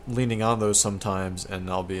leaning on those sometimes, and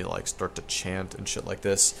I'll be like start to chant and shit like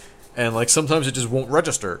this. And like sometimes it just won't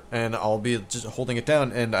register, and I'll be just holding it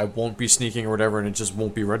down, and I won't be sneaking or whatever, and it just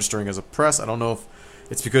won't be registering as a press. I don't know if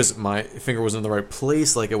it's because my finger wasn't in the right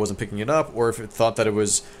place, like it wasn't picking it up, or if it thought that it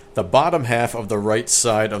was the bottom half of the right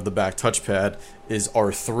side of the back touchpad is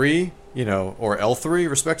R3, or L3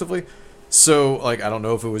 respectively. So like I don't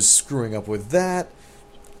know if it was screwing up with that.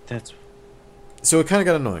 So it kind of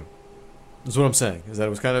got annoying. That's what I'm saying. Is that it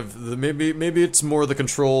was kind of maybe it's more the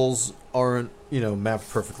controls aren't mapped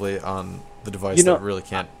perfectly on the device that really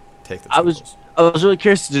can't take the controls. I was really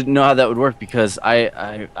curious to know how that would work because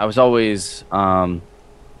I was always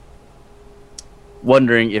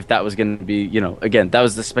wondering if that was going to be again that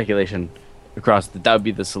was the speculation across that would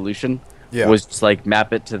be the solution. Yeah. Was just like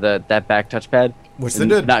map it to that back touchpad. Which they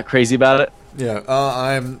did. Not crazy about it. Yeah.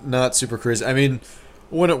 I'm not super crazy. I mean,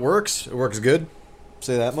 when it works good.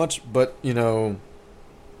 Say that much, but it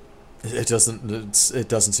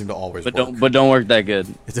doesn't seem to always work. Don't work that good.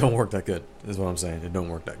 It don't work that good is what I'm saying. It don't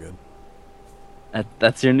work that good.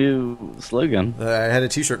 That's your new slogan. I had a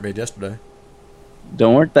t-shirt made yesterday.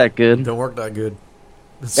 Don't work that good. Don't work that good.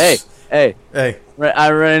 Hey. I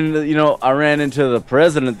ran into the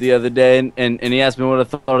president the other day and he asked me what I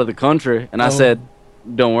thought of the country and I said,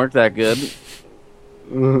 don't work that good.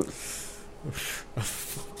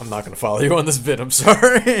 I'm not going to follow you on this bit. I'm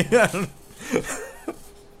sorry.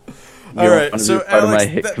 All right, so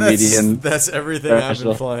Alex, that's everything I've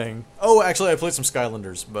been playing. Oh, actually, I played some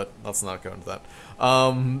Skylanders, but let's not go into that.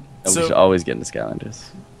 We should always get into Skylanders.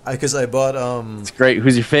 Because I bought. It's great.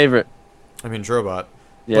 Who's your favorite? I mean, Drobot.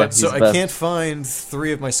 Yeah, but so I can't find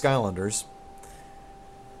 3 of my Skylanders.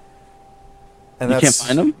 And you can't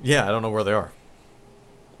find them? Yeah, I don't know where they are.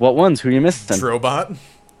 What ones? Who are you missing? Drobot.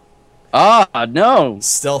 Ah, no.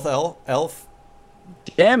 Stealth Elf.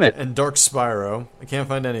 Damn it. And Dark Spyro. I can't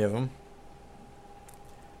find any of them.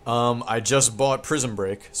 I just bought Prison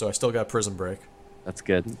Break, so I still got Prison Break. That's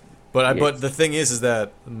good. But but the thing is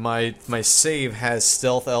that my save has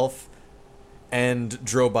Stealth Elf and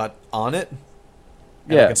Drobot on it.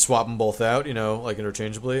 And I can swap them both out, like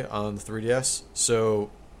interchangeably on the 3DS. So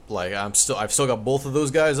like I've still got both of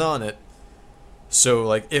those guys on it. So,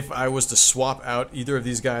 like, if I was to swap out either of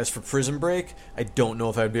these guys for Prison Break, I don't know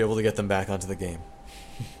if I'd be able to get them back onto the game.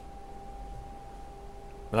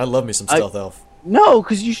 And I love me some Stealth Elf. No,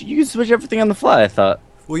 because you can switch everything on the fly, I thought.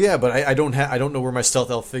 Well, yeah, but I don't know where my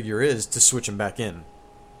Stealth Elf figure is to switch him back in.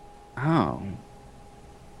 Oh.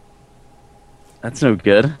 That's no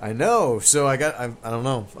good. I know, so I don't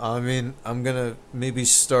know. I mean, I'm gonna maybe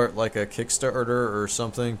start, like, a Kickstarter or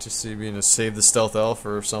something to see, save the Stealth Elf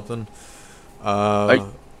or something.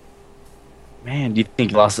 Man, do you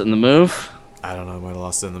think you lost it in the move? I don't know. I might have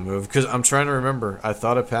lost it in the move because I'm trying to remember. I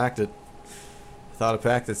thought I packed it.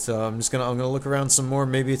 So I'm gonna look around some more.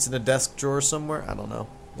 Maybe it's in a desk drawer somewhere. I don't know.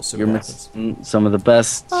 We'll see what happens. Missing some of the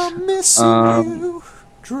best. I'm missing you,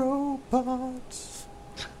 Drobot.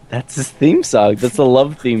 That's his theme song. That's a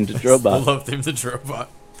love theme to Drobot. The love theme to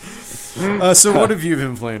Drobot. So what have you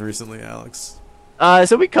been playing recently, Alex?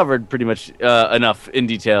 So we covered pretty much enough in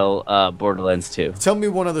detail Borderlands 2. Tell me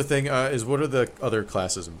one other thing. What are the other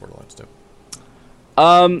classes in Borderlands 2?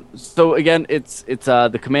 So again, it's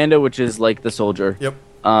the Commando, which is like the soldier. Yep.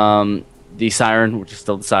 The Siren, which is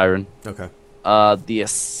still the Siren. Okay. The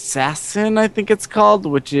Assassin, I think it's called,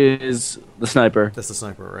 which is the Sniper. That's the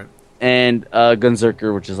Sniper, right? And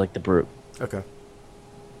Gunzerker, which is like the Brute. Okay.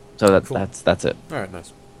 So Cool. that's it. All right,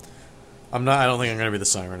 nice. I don't think I'm gonna be the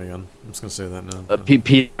Siren again. I'm just gonna say that now.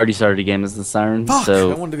 Pete already started a game as the Siren. Fuck! So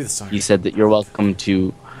I wanted to be the Siren. he said that you're welcome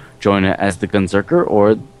to join it as the Gunzerker,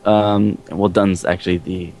 or Dunn's actually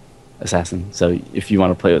the Assassin. So if you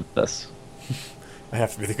want to play with us, I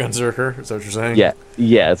have to be the Gunzerker. Is that what you're saying? Yeah,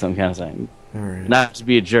 that's what I'm kind of saying. All right. Not to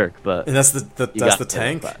be a jerk, but and that's the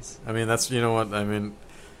tank. I mean, that's what I mean.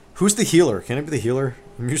 Who's the healer? Can I be the healer?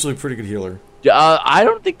 I'm usually a pretty good healer. I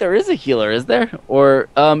don't think there is a healer, is there? Or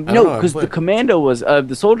no, because the Commando was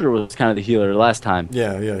the soldier was kind of the healer last time.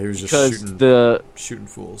 Yeah, he was just shooting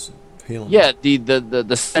fools, healing. Yeah,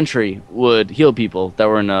 the sentry would heal people that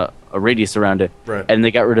were in a radius around it, right? And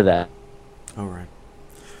they got rid of that. All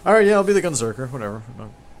right, yeah, I'll be the Gunzerker.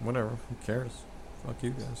 Whatever. Who cares? Fuck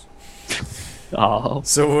you guys. Oh.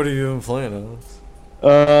 So what have you been playing, Alex?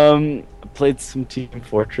 I played some Team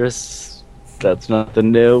Fortress. That's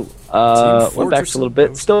nothing new. Team Went back Fortress a little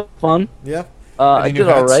bit. Still fun. Yeah. I Any new did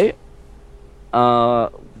all hats? right.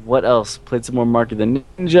 What else? Played some more Mark of the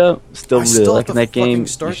Ninja. Still I really still have liking to that game. fucking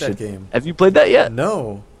start You that should- game. Have you played that yet?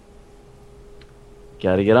 No.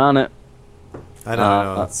 Gotta get on it. I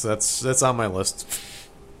know. That's on my list.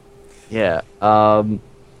 Yeah.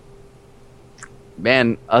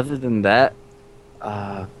 Man, other than that,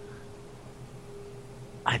 I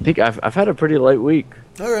think I've had a pretty light week.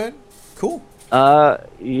 All right. Cool. Yeah.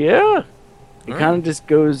 It Alright. kind of just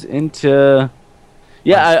goes into.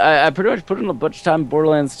 Yeah, I pretty much put in a bunch of time in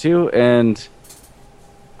Borderlands 2, and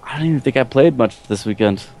I don't even think I played much this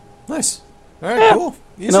weekend. Nice. All right. Yeah. Cool.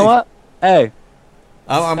 Easy. You know what? Hey,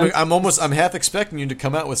 I'm half expecting you to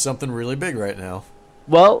come out with something really big right now.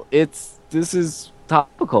 well, this is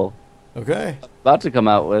topical. Okay. About to come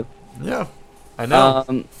out with. Yeah. I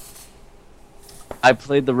know. I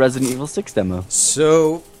played the Resident Evil 6 demo.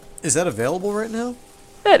 So, is that available right now?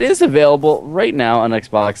 That is available right now on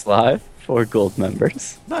Xbox Live for gold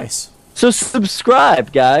members. Nice. So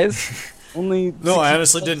subscribe, guys. Only No, I 60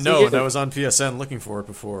 honestly didn't bucks a know, year. and I was on PSN looking for it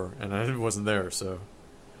before, and I wasn't there. So.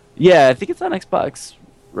 Yeah, I think it's on Xbox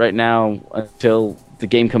right now until the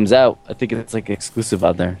game comes out. I think it's like exclusive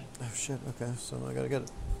out there. Oh shit. Okay. So I gotta get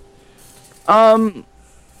it.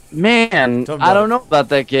 Man, Tell me I about don't it. know about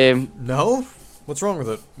that game. No. What's wrong with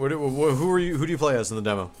it? Who are you? Who do you play as in the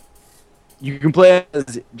demo? You can play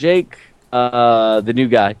as Jake, the new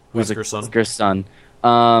guy, who's Wesker's son. Wesker's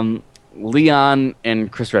son, Leon,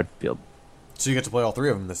 and Chris Redfield. So you get to play all three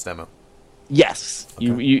of them in this demo. Yes,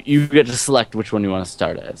 Okay. you get to select which one you want to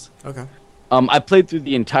start as. Okay. I played through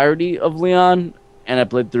the entirety of Leon, and I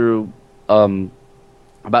played through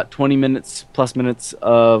about 20 minutes plus minutes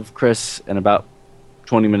of Chris, and about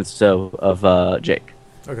 20 minutes or so of Jake.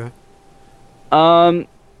 Okay.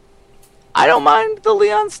 I don't mind the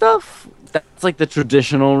Leon stuff. That's like the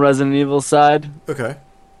traditional Resident Evil side. Okay.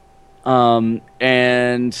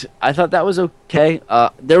 And I thought that was okay.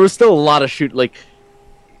 There was still a lot of like,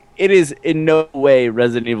 it is in no way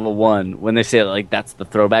Resident Evil 1 when they say like that's the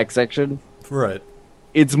throwback section. Right.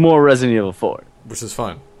 It's more Resident Evil 4. Which is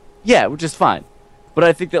fine. Yeah, which is fine. But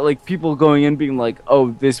I think that like people going in being like,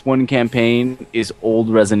 oh, this one campaign is old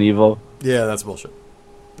Resident Evil. Yeah, that's bullshit.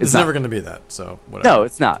 It's not. never going to be that. So whatever. No,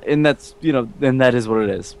 it's not. And that's, then that is what it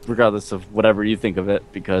is, regardless of whatever you think of it,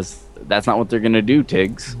 because that's not what they're going to do,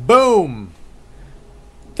 Tiggs. Boom.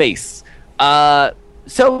 Face.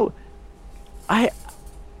 So I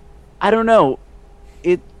don't know.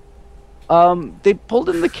 They pulled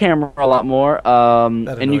in the camera a lot more. And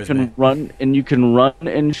you annoys can me. run and you can run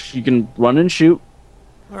and shoot.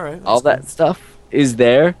 All right. All that stuff is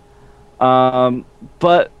there.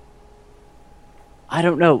 But I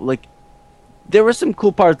don't know, like there were some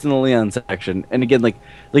cool parts in the Leon section, and again, like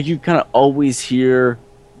you kind of always hear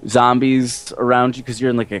zombies around you because you're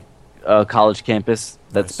in like a college campus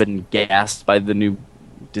that's Nice. been gassed by the new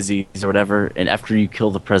disease or whatever, and after you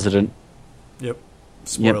kill the president, Yep.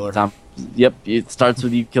 Spoiler. Yep, it starts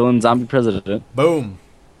with you killing zombie president. Boom.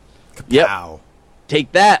 Yep. Kapow.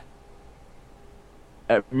 Take that.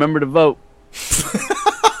 Remember to vote.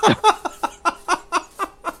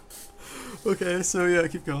 Okay, so yeah,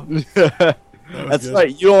 keep going. That's good. right.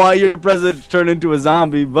 You don't want your president to turn into a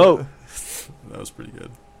zombie. Vote. That was pretty good.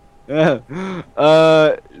 Yeah.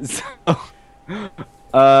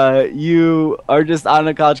 You are just on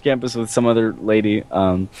a college campus with some other lady,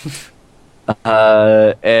 and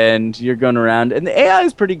you're going around, and the AI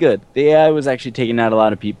is pretty good. The AI was actually taking out a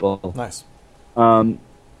lot of people. Nice.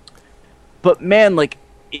 But man, like,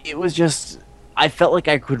 it was just, I felt like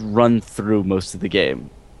I could run through most of the game,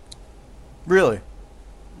 Really?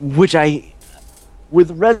 which with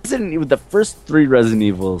the first 3 Resident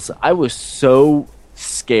Evils, I was so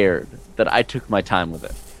scared that I took my time with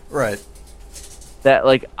it. Right. That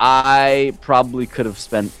like I probably could have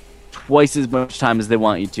spent twice as much time as they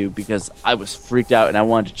want you to, because I was freaked out and I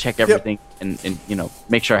wanted to check everything and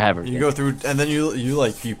make sure I have everything. You go through, and then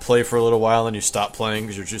you play for a little while, and you stop playing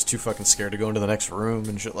because you're just too fucking scared to go into the next room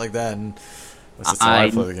and shit like that. And that's how I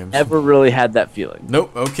play the game. never really had that feeling.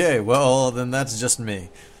 Nope. Okay. Well, then that's just me.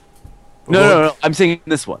 No. I'm saying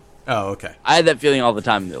this one. Oh, okay. I had that feeling all the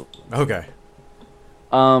time though. Okay.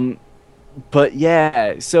 But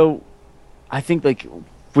yeah, so I think like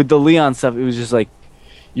with the Leon stuff, it was just like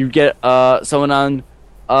you get someone on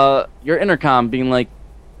your intercom being like,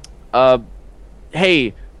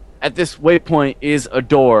 hey, at this waypoint is a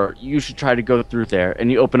door. You should try to go through there.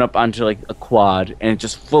 And you open up onto like a quad, and it's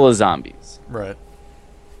just full of zombies. Right.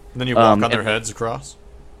 And then you walk on their and- heads across.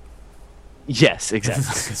 Yes, exactly.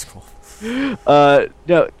 That's cool.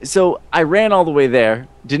 No, so I ran all the way there.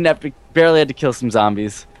 Didn't have to, barely had to kill some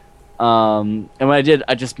zombies. And when I did,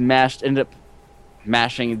 I just ended up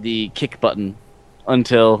mashing the kick button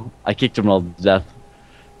until I kicked them all to death.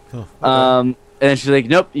 Huh, okay. And then she's like,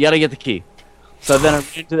 "Nope, you gotta get the key." So then I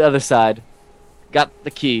ran to the other side, got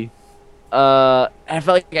the key. And I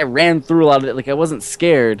felt like I ran through a lot of it. Like I wasn't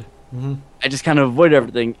scared. Mm-hmm. I just kind of avoided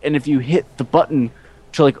everything. And if you hit the button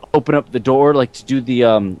to like open up the door, like to do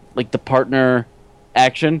the like the partner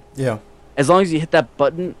action, Yeah. as long as you hit that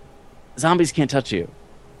button, zombies can't touch you.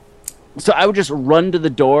 So I would just run to the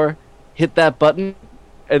door, hit that button,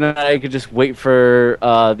 and then I could just wait for the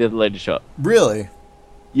other lady to show up. Really?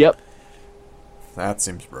 Yep. That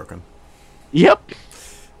seems broken. Yep.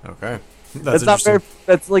 Okay. That's not very.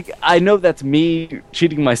 That's like I know that's me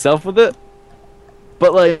cheating myself with it,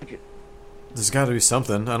 but like There's got to be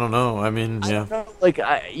something. I don't know. I mean, I yeah. don't know, like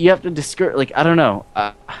you have to discourage. Like I don't know.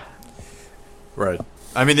 Right.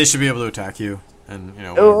 I mean, they should be able to attack you, and you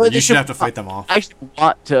know, Oh, whatever. they You should should- have to fight them off. I actually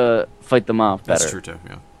want to fight them off better. That's true too.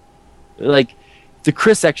 Yeah. Like the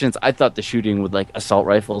Chris sections, I thought the shooting with like assault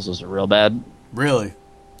rifles was real bad. Really?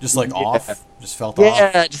 Just like Yeah. off? Just felt off?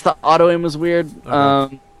 Yeah, just the auto aim was weird.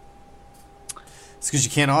 It's because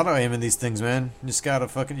you can't auto aim in these things, man. You just gotta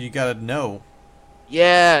you gotta know.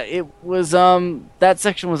 Yeah, it was that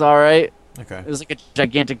section was alright. Okay. It was like a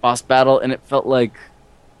gigantic boss battle, and it felt like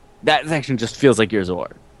that section just feels like Gears of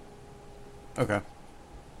War. Okay.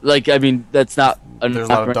 Like, I mean, that's not. There's a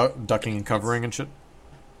lot of ducking and covering and shit.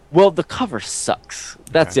 Well, the cover sucks.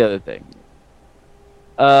 That's Okay. the other thing.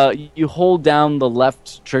 You hold down the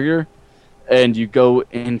left trigger, and you go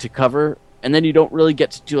into cover, and then you don't really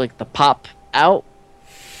get to do like the pop out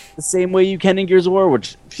the same way you can in Gears of War,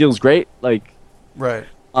 which feels great. Like, Right.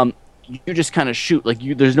 you just kind of shoot. Like,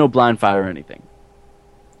 there's no blind fire or anything.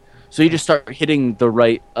 So you just start hitting the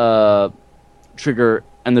right trigger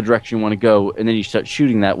and the direction you want to go, and then you start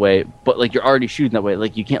shooting that way. But like you're already shooting that way.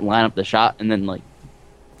 Like you can't line up the shot and then like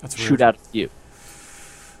That's shoot weird. out at you.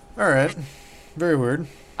 All right. Very weird.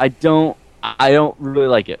 I don't really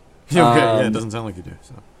like it. Okay. Yeah, it Um, doesn't sound like you do.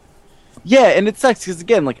 So. Yeah, and it sucks because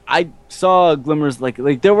again, like I saw glimmers,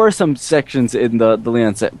 like there were some sections in the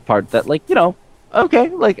Leon part that, like, you know, okay,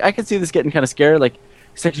 like I could see this getting kind of scary, like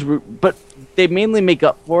sections, but they mainly make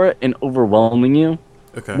up for it in overwhelming you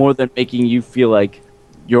Okay. more than making you feel like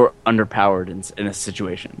you're underpowered in a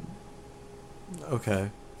situation.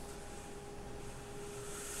 Okay.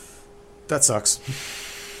 That sucks.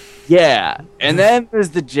 Yeah, and then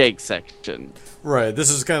there's the Jake section, Right. This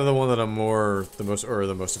is kind of the one that I'm the most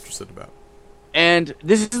interested about. and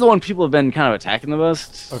this is the one people have been kind of attacking the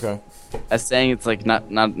most. Okay. As saying it's like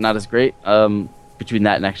not as great. Between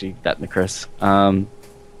that and actually that and the Chris.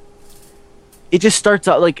 It just starts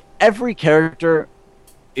out like every character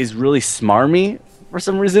is really smarmy for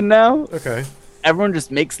some reason now. Okay. Everyone just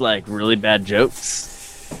makes like really bad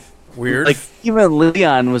jokes. Weird. Like even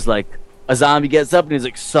Leon was like, a zombie gets up and he's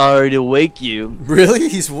like, "Sorry to wake you." Really?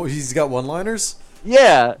 He's got one-liners?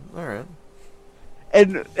 Yeah, All right.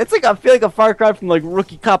 and it's like I feel like a far cry from like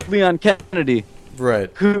rookie cop Leon Kennedy, Right.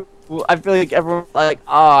 who I feel like everyone like,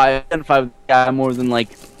 I identify with the guy more than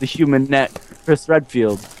like the human net Chris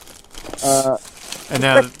Redfield. And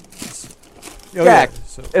now Jack.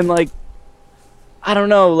 So, And like, I don't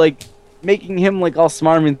know, like making him like all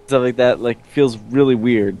smarmy and stuff like that like feels really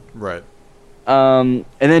weird. right. And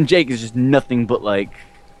then Jake is just nothing but like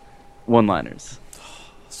one-liners.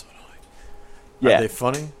 So annoying. Yeah, Are they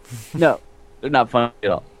funny? no, they're not funny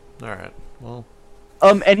at all. All right. Well.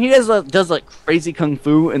 And he does like crazy kung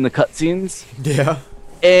fu in the cutscenes, Yeah.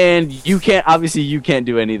 and you can't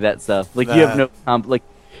do any of that stuff. Like you have no like,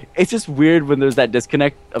 it's just weird when there's that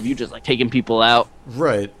disconnect of you just like taking people out,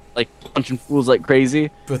 Right. like punching fools like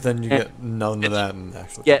crazy. But then you And get none of that in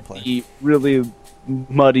actual Get gameplay. the really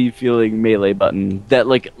muddy feeling melee button that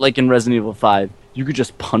like in Resident Evil 5 you could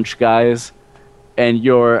just punch guys and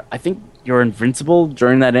I think you're invincible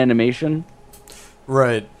during that animation,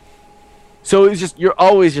 Right. so it's just you're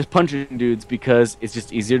always just punching dudes because it's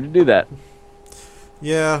just easier to do that.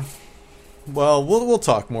 Yeah. Well, we'll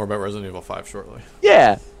talk more about Resident Evil 5 shortly.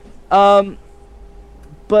 Yeah,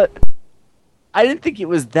 but I didn't think it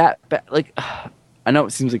was that bad. Like, I know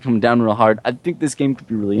it seems like coming down real hard. I think this game could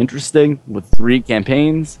be really interesting with 3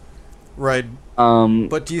 campaigns. Right. But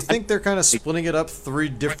But do you think they're kind of splitting it up 3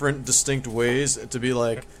 different distinct ways to be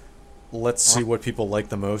like, let's see what people like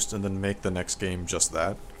the most and then make the next game just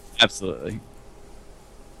that? absolutely,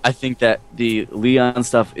 I think that the Leon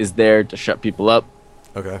stuff is there to shut people up.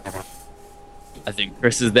 Okay. I think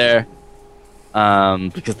Chris is there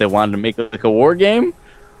because they wanted to make like a war game.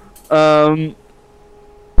 And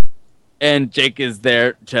Jake is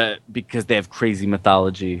there because they have crazy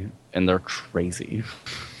mythology and they're crazy.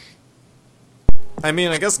 I mean,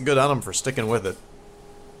 I guess good on them for sticking with it.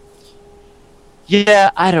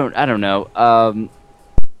 Yeah, I don't know.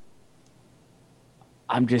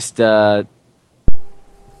 I'm just I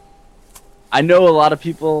know a lot of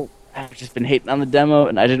people have just been hating on the demo,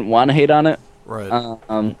 and I didn't want to hate on it. Right.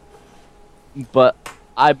 But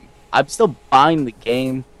I'm still buying the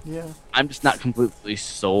game. Yeah. I'm just not completely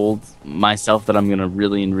sold myself that I'm gonna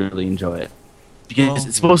really enjoy it because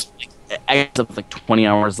it's supposed to be like 20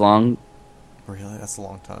 hours long. Really, that's a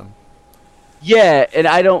long time. Yeah, and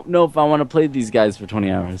I don't know if I want to play these guys for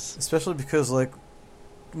 20 hours. Especially because, like,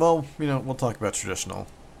 well, you know, we'll talk about traditional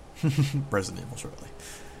Resident Evil shortly.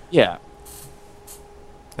 Yeah.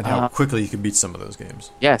 And how quickly you can beat some of those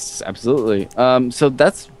games. Yes, absolutely. So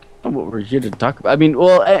that's what we're here to talk about.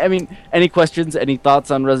 I mean, any questions, any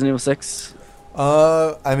thoughts on Resident Evil 6?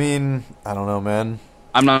 I mean, I don't know, man.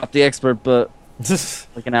 I'm not the expert, but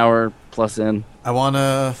like an hour plus in. I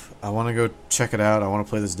wanna go check it out. I wanna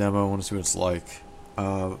play this demo. I wanna see what it's like.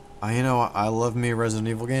 I love me a Resident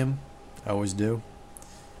Evil game. I always do.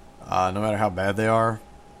 No matter how bad they are.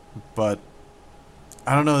 But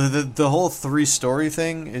I don't know. The whole 3 story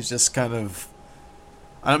thing is just kind of.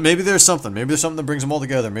 Maybe there's something. Maybe there's something that brings them all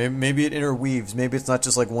together. Maybe it interweaves. Maybe it's not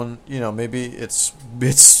just like one. You know, maybe it's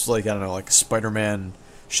like, I don't know, like Spider-Man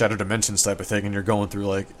Shadow Dimensions type of thing, and you're going through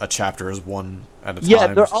like a chapter as one at a time.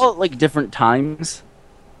 Yeah, they're all at like different times.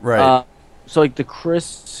 Right. So like the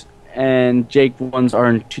Chris and Jake ones are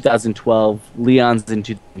in 2012. Leon's in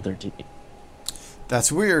 2013.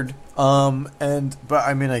 That's weird. But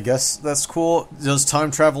I mean, I guess that's cool. Does time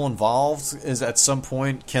travel involved? Is at some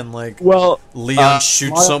point can Leon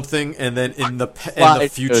shoot something and then in the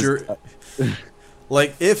future,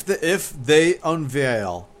 like if they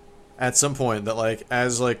unveil at some point that like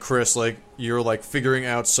as like Chris like you're like figuring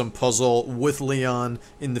out some puzzle with Leon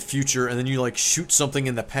in the future and then you like shoot something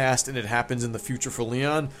in the past and it happens in the future for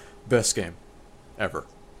Leon, best game ever.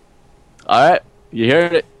 All right, you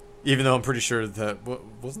heard it. Even though I'm pretty sure that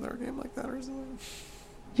wasn't there a game like that or something?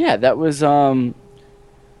 Yeah, that was God,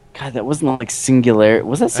 that wasn't like Singularity.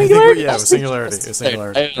 Was that Singularity? It was Singularity. It was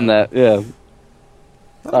Singularity. I own that. Yeah.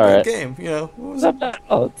 Not a bad game, you know. What was it?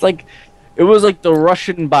 Oh, it's like it was like the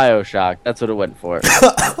Russian BioShock. That's what it went for.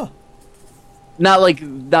 not like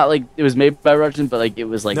it was made by Russian, but like it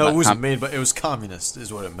was like no, it wasn't made, but it was communist,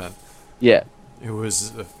 is what it meant. Yeah. It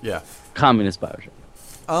was yeah. Communist BioShock.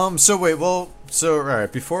 So wait, all right.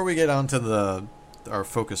 Before we get on to our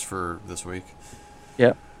focus for this week,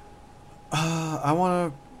 yeah. I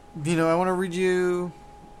want to read you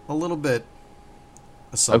a little bit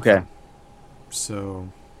of something. Okay. So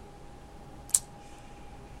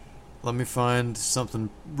let me find something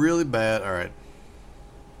really bad. All right.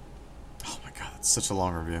 Oh my god, it's such a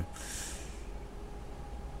long review.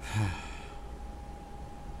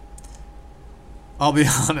 I'll be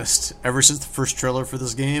honest, ever since the first trailer for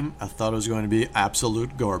this game, I thought it was going to be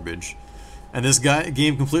absolute garbage. And this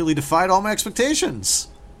game completely defied all my expectations.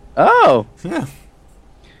 Oh. Yeah.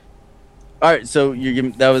 All right, so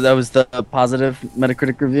that was the positive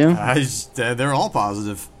Metacritic review? They're all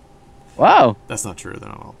positive. Wow. That's not true, they're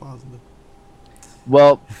not all positive.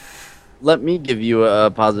 Well, let me give you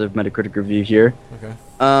a positive Metacritic review here. Okay.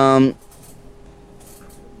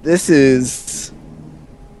 This is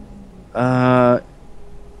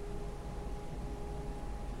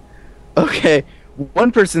okay,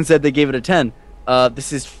 one person said they gave it a 10.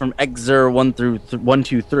 This is from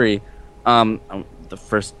Xer123. The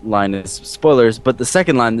first line is spoilers, but the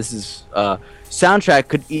second line, this is soundtrack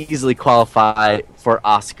could easily qualify for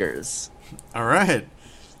Oscars. All right.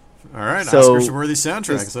 So, Oscars-worthy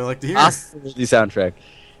soundtracks. I like to hear. Oscars-worthy soundtrack.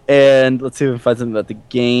 And let's see if we can find something about the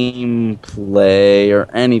gameplay or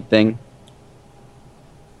anything.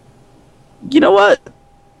 You know what?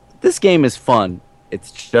 This game is fun.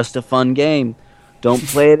 It's just a fun game. Don't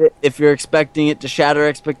play it if you're expecting it to shatter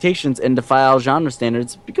expectations and defy all genre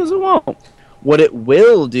standards, because it won't. What it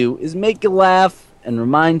will do is make you laugh and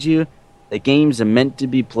remind you that games are meant to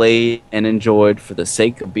be played and enjoyed for the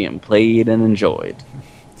sake of being played and enjoyed.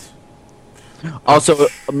 Also,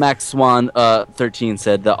 Max Swan 13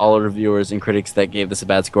 said that all reviewers and critics that gave this a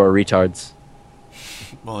bad score are retards.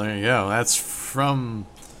 Well, there you go. That's from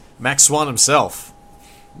Max Swan himself.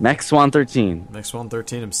 Max Swan 13. Max Swan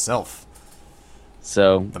 13 himself.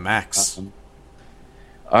 So the Max.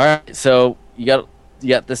 All right, so you got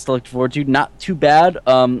this to look forward to. Not too bad.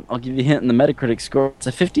 I'll give you a hint in the Metacritic score. It's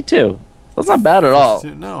a 52. That's not bad at all.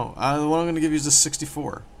 No, what I'm going to give you is a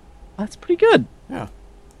 64. That's pretty good. Yeah.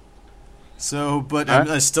 So, but Huh?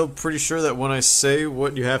 I'm still pretty sure that when I say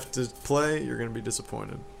what you have to play, you're gonna be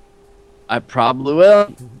disappointed. I probably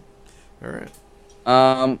will. All right.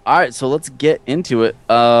 All right, so let's get into it.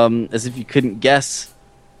 As if you couldn't guess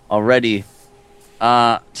already,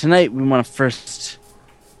 tonight we want to first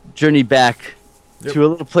journey back to a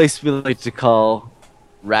little place we like to call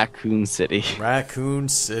Raccoon City, Raccoon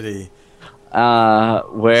City.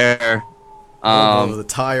 where The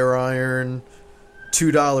tire iron,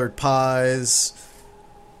 $2 pies,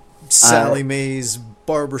 Sally Mae's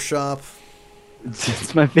barbershop.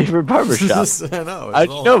 it's my favorite barbershop. I know. How'd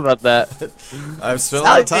you know about that? I've spent a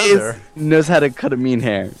lot of time Sally there. knows how to cut a mean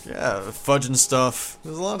hair. Yeah, fudge and stuff.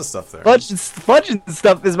 There's a lot of stuff there. Fudge and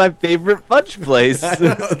stuff is my favorite fudge place. I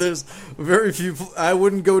know, there's very few. I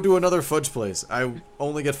wouldn't go to another fudge place. I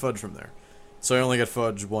only get fudge from there, so I only get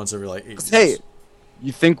fudge once every like 8 years. Hey,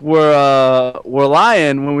 you think we're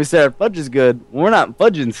lying when we say our fudge is good? We're not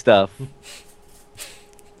fudging stuff.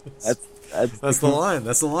 That's the line.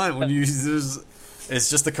 That's the line. When you it's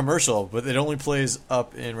just the commercial, but it only plays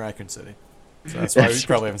up in Raccoon City, so that's why you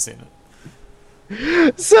probably haven't seen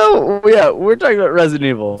it. So yeah, we're talking about Resident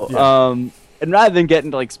Evil. Yeah. And rather than get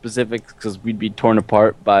into like specifics, because we'd be torn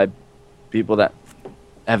apart by people that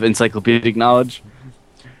have encyclopedic knowledge,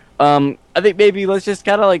 I think maybe let's just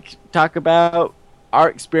kind of like talk about our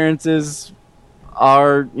experiences,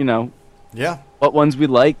 our Yeah. what ones we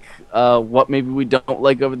like, what maybe we don't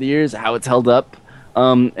like over the years, how it's held up,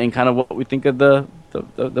 and kind of what we think of the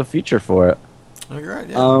future for it. Oh, you're right.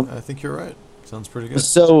 Yeah, I think you're right. Sounds pretty good.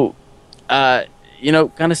 So, kind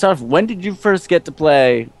of start off. When did you first get to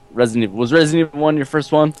play Resident Evil? Was Resident Evil 1 your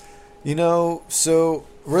first one? So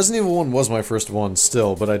Resident Evil 1 was my first one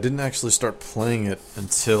still, but I didn't actually start playing it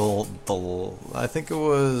until I think it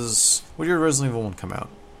was... What year did Resident Evil 1 come out?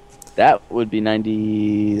 That would be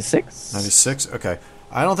 96. 96? Okay.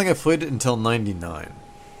 I don't think I played it until 99.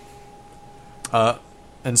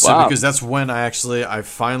 And so Wow. because that's when I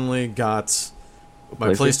finally got my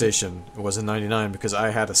PlayStation. It was in 99 because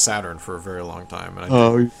I had a Saturn for a very long time. And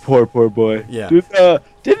You poor boy. Yeah. Didn't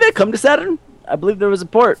it come to Saturn? I believe there was a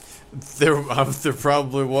port. There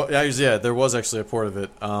probably was. Yeah, there was actually a port of it.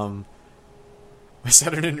 My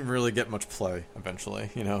Saturn didn't really get much play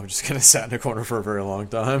eventually. Just kind of sat in a corner for a very long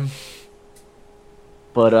time.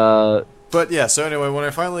 But yeah. So anyway, when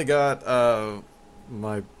I finally got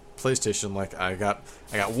my PlayStation, like I got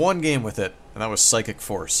one game with it, and that was Psychic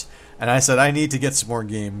Force. And I said I need to get some more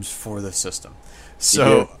games for this system.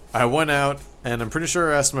 So I went out, and I'm pretty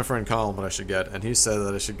sure I asked my friend Colin what I should get, and he said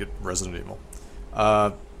that I should get Resident Evil.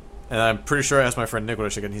 And I'm pretty sure I asked my friend Nick what I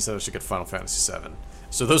should get, and he said I should get Final Fantasy VII.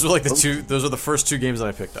 So those were like those are the first two games that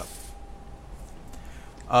I picked up.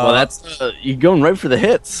 well, that's you're going right for the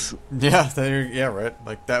hits. Yeah, right.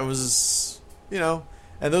 Like that was, and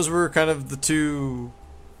those were kind of the two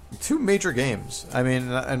major games. I mean,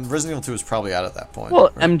 and Resident Evil 2 was probably out at that point.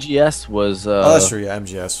 Well, right? MGS was. Oh, that's true. Yeah,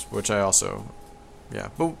 MGS, which I also, yeah.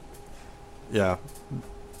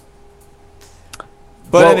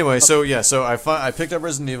 But anyway, so I picked up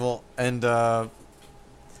Resident Evil, and I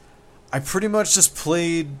pretty much just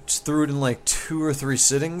played through it in like 2 or 3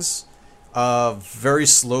 sittings, very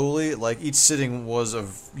slowly. Like each sitting was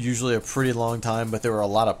usually a pretty long time, but there were a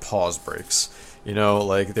lot of pause breaks.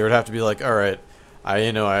 Like there would have to be like, all right,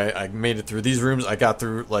 I made it through these rooms. I got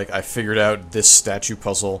through, like, I figured out this statue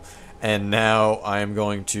puzzle, and now I am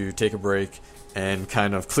going to take a break and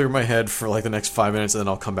kind of clear my head for like the next 5 minutes, and then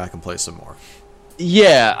I'll come back and play some more.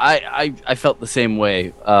 Yeah, I felt the same way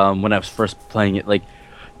when I was first playing it. Like,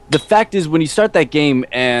 the fact is, when you start that game,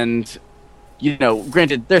 and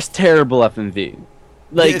granted, there's terrible FMV.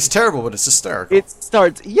 Like, Yeah, it's terrible, but it's hysterical. it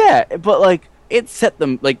starts, but like it set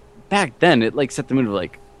them like back then. It like set them into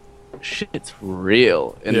like shit's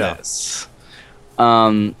real in this,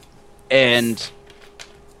 and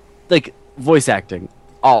like voice acting,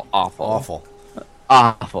 all awful.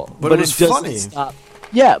 But it was doesn't funny. Stop.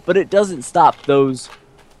 Yeah, but it doesn't stop those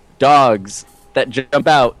dogs that jump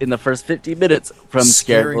out in the first 15 minutes from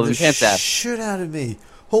scared Scaring the pants ass. shit out of me.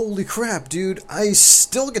 Holy crap, dude! I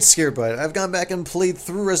still get scared by it. I've gone back and played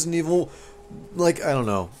through Resident Evil, like I don't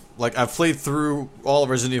know, like I've played through all of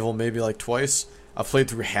Resident Evil maybe like twice. I've played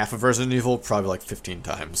through half of Resident Evil probably like 15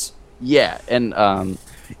 times. Yeah, and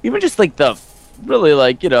even just like the really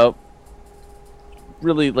like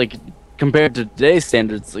really like compared to today's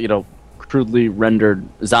standards, crudely rendered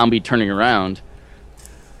zombie turning around.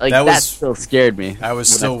 Like that still scared me. That was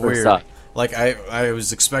when still I first weird. saw it. Like I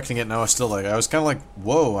was expecting it, and I was still like I was kind of like,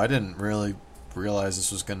 whoa! I didn't really realize this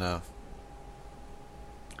was gonna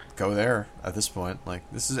go there at this point. Like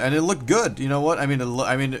this is, and it looked good. You know what? I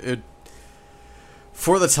mean, it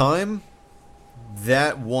for the time,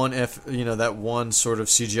 that one sort of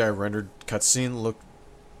CGI rendered cutscene looked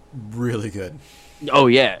really good. Oh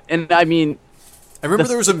yeah, and I mean, I remember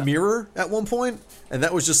there was a mirror at one point, and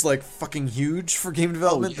that was just like fucking huge for game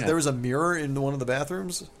development. yeah. There was a mirror in one of the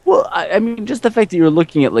bathrooms. well, I mean, just the fact that you're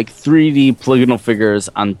looking at like 3D polygonal figures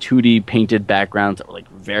on 2D painted backgrounds that were like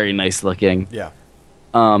very nice looking. Yeah,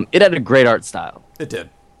 It had a great art style. it did.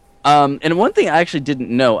 And one thing I actually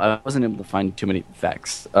didn't know, I wasn't able to find too many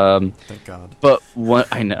facts. Thank God. But what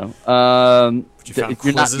I know, But you found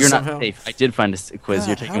you're not quizzes somehow? safe. I did find a quiz.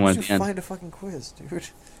 You're taking one at the end. Find a fucking quiz, dude?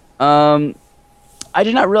 I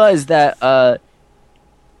did not realize that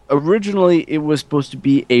originally it was supposed to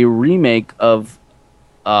be a remake of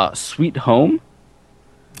Sweet Home,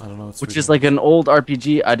 I don't know. which is like an old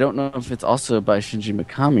RPG. I don't know if it's also by Shinji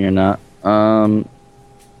Mikami or not.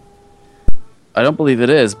 I don't believe it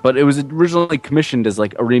is, but it was originally commissioned as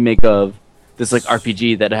like a remake of this like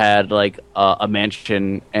RPG that had like a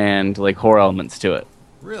mansion and like horror elements to it.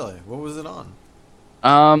 Really? What was it on?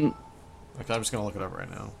 Okay, I'm just gonna look it up right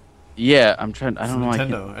now. Yeah, I'm trying. I don't know.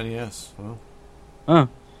 Nintendo NES. Well, Huh.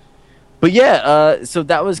 But yeah, so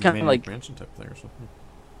that was kind of like mansion type thing or something.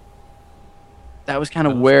 that was kind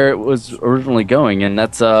of where it was originally going, and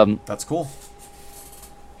that's That's cool.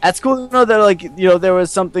 cool to know that like there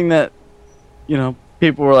was something that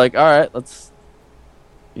people were like, all right, let's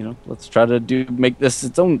try to make this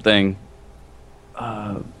its own thing.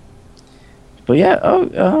 But yeah,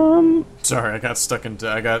 Sorry, I got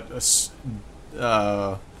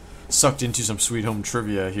sucked into some Sweet Home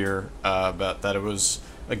trivia here about that it was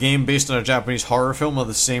a game based on a Japanese horror film of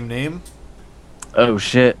the same name. oh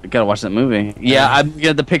shit, I gotta watch that movie. Yeah, I'm looking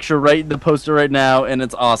at the poster right now, and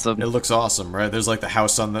it's awesome. It looks awesome, right? There's like the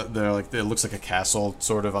house on there, like it looks like a castle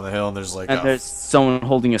sort of on the hill, and there's like There's someone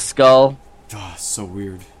holding a skull. so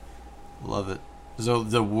weird. Love it.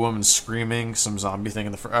 There's the woman screaming, some zombie thing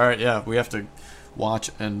in the front. All right, yeah, we have to watch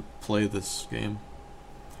and play this game.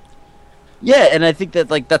 Yeah, and I think that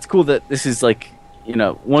like that's cool that this is like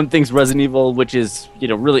one thing's Resident Evil, which is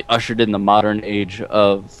really ushered in the modern age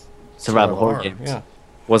of survival horror games. Yeah.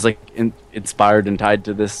 Was like inspired and tied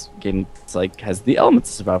to this game. It's like has the elements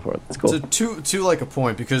of survival horror. That's cool. So to like a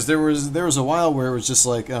point, because there was a while where it was just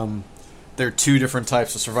like there are two different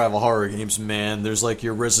types of survival horror games. Man, there's like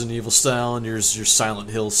your Resident Evil style and there's your Silent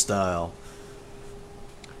Hill style.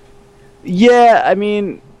 Yeah, I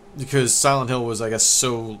mean Because Silent Hill was, I guess,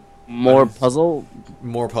 so more puzzle.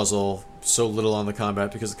 so little on the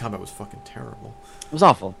combat because the combat was fucking terrible. It was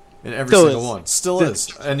awful. In every Still single is. one. Still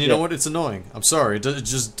is. And you know what? It's annoying. I'm sorry. I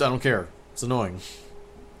don't care. It's annoying.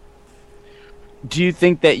 Do you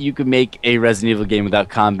think that you could make a Resident Evil game without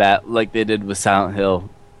combat like they did with Silent Hill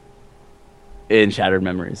in Shattered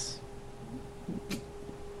Memories?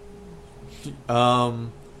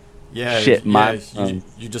 Yeah. Shit,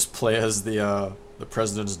 you just play as the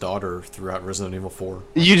president's daughter throughout Resident Evil 4.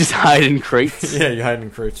 You just hide in crates? Yeah, you hide in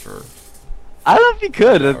crates for... I don't know if you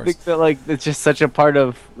could. I hours. think that like it's just such a part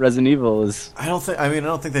of Resident Evil is. I don't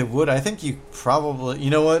think they would. I think you probably...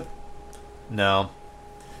 You know what? No.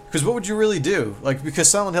 Because what would you really do? Like, because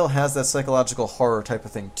Silent Hill has that psychological horror type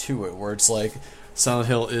of thing to it, where it's like Silent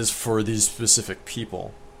Hill is for these specific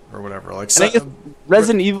people or whatever. Like, And I guess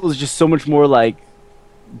Resident Evil is just so much more like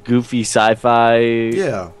goofy sci-fi,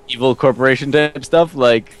 yeah, evil corporation type stuff.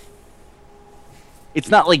 Like, it's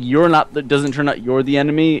not like that doesn't turn out you're the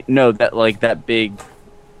enemy. No, that big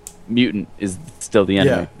mutant is still the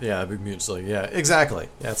enemy. yeah, big mutant's like, yeah, exactly.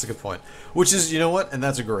 Yeah, that's a good point. Which is, you know what, and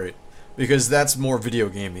that's a great. Because that's more video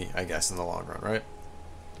gamey, I guess, in the long run, right?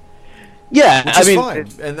 Yeah, Which is fine,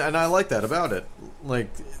 and I like that about it. Like,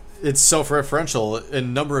 it's self-referential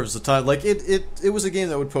in numbers of times. Like, it was a game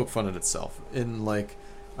that would poke fun at itself. In like,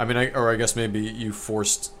 I guess maybe you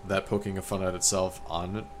forced that poking of fun at itself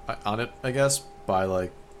on it, I guess, by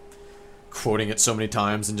like quoting it so many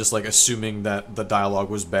times and just like assuming that the dialogue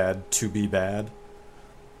was bad to be bad.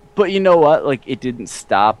 But you know what? Like, it didn't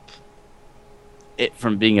stop it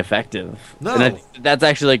from being effective. No. And I think that's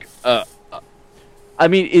actually like I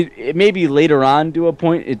mean it maybe later on to a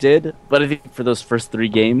point it did, but I think for those first 3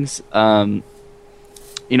 games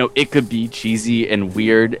it could be cheesy and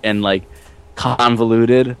weird and like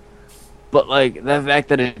convoluted, but like the fact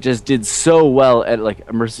that it just did so well at like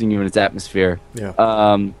immersing you in its atmosphere, it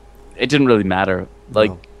didn't really matter.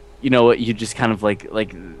 Like, you know what, you just kind of like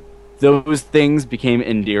those things became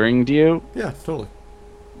endearing to you. Yeah, totally.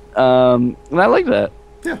 And I like that.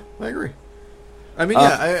 Yeah, I agree. I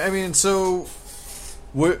mean, so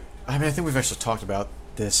I think we've actually talked about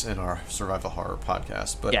this in our survival horror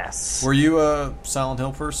podcast. But yes, were you a Silent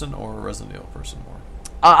Hill person or a Resident Evil person more?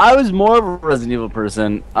 I was more of a Resident Evil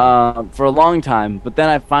person for a long time, but then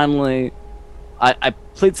I finally I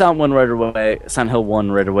played Silent 1 right away, Silent Hill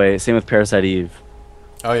 1 right away. Same with Parasite Eve.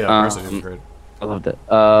 Oh yeah, Parasite Eve was great. I loved it.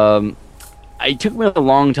 It took me a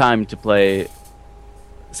long time to play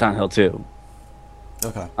Silent Hill 2.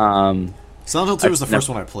 Okay. Silent Hill 2 was the first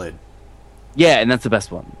one I played. Yeah, and that's the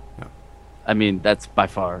best one. Yeah. I mean, that's by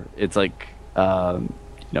far. It's like,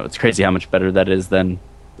 it's crazy how much better that is than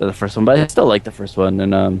the first one. But I still like the first one,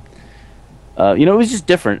 and it was just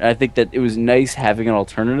different. I think that it was nice having an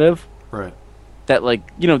alternative. Right. That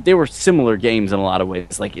they were similar games in a lot of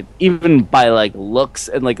ways. Like even by like looks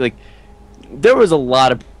and like there was a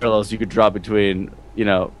lot of parallels you could draw between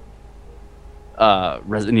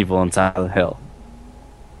Resident Evil and Silent Hill.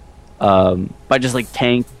 By just like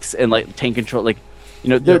tanks and like tank control,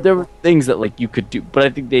 there were things that like you could do, but I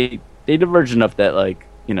think they diverged enough that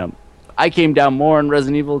I came down more on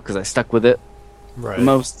Resident Evil because I stuck with it the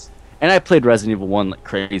most, and I played Resident Evil 1 like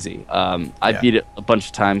crazy. I beat it a bunch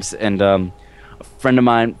of times, and a friend of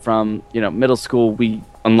mine from middle school, we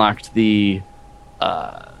unlocked the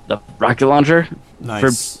rocket launcher for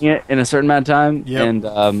beating it in a certain amount of time,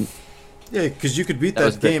 and yeah, because you could beat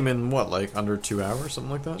that game in what, like under 2 hours,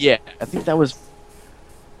 something like that. Yeah, I think that was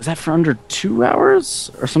that for under 2 hours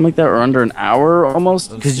or something like that, or under an hour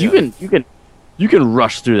almost. Because you can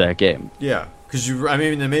rush through that game. Yeah, because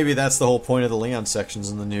maybe that's the whole point of the Leon sections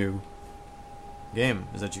in the new game,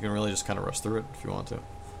 is that you can really just kind of rush through it if you want to.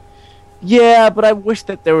 Yeah, but I wish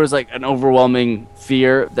that there was like an overwhelming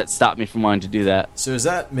fear that stopped me from wanting to do that. So is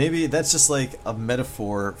that maybe that's just like a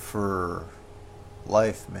metaphor for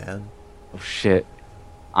life, man? Oh shit,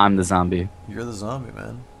 I'm the zombie. You're the zombie,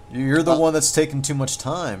 man. You're the one that's taking too much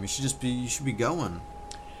time. You should be going.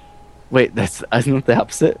 Wait, isn't that the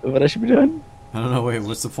opposite of what I should be doing? I don't know. Wait,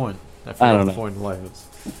 what's the point? I don't know. What the point of life is.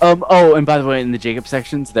 Oh, and by the way, in the Jacob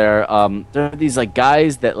sections, there are these like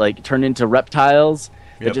guys that like turn into reptiles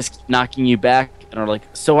that just keep knocking you back and are like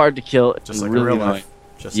so hard to kill. Just like really in real life.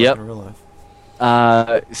 Just like in real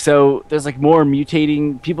life. So there's like more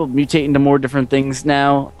people mutating to more different things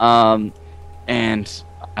now. And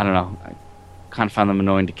I don't know. I kind of found them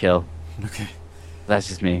annoying to kill. Okay. That's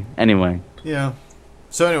just me. Anyway. Yeah.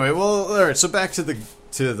 So anyway, well, all right. So back to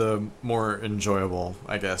the more enjoyable,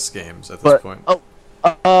 I guess, games at this point.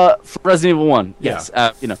 For Resident Evil 1, yes.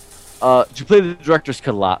 Yeah. Did you play the director's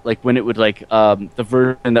cut a lot? Like when it would like the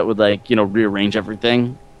version that would like rearrange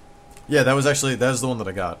everything. Yeah, that was the one that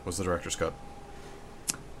I got, was the director's cut.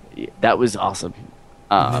 Yeah, that was awesome.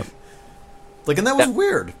 And that was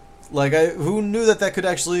weird. Like, who knew that could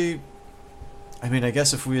actually... I mean, I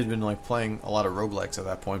guess if we had been, like, playing a lot of roguelikes at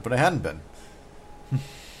that point, but I hadn't been.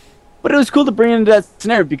 But it was cool to bring into that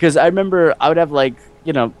scenario, because I remember I would have, like,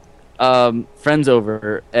 friends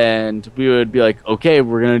over, and we would be like, okay,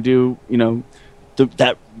 we're going to do,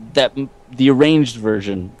 the arranged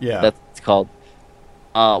version. Yeah. That's what it's called.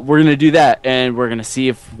 We're going to do that, and we're going to see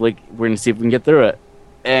if we can get through it.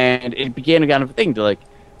 And it became a kind of thing to, like,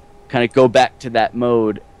 kind of go back to that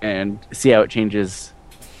mode and see how it changes,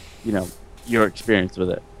 your experience with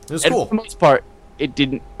it. It was cool. For the most part,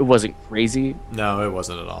 it wasn't crazy. No, it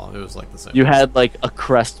wasn't at all. It was like the same. You had like a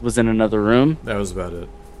crest was in another room. That was about it.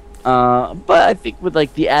 But I think with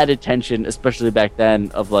like the added tension, especially back then,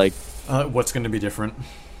 of like what's going to be different.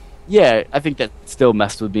 Yeah, I think that still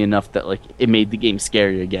messed with me enough that like it made the game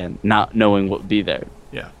scary again, not knowing what would be there.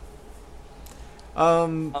 Yeah.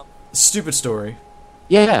 Stupid story.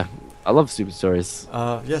 Yeah, I love stupid stories.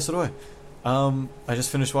 Yeah, so do I. I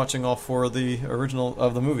just finished watching all 4 of the original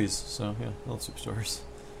of the movies, so yeah, I love stupid stories.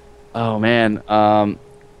 Oh man,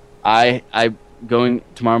 I going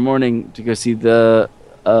tomorrow morning to go see the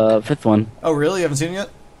 5th one. Oh really? You haven't seen it yet?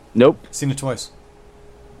 Nope. Seen it twice.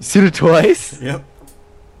 You seen it twice? Yep.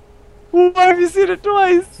 Why have you seen it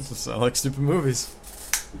twice? I like stupid movies.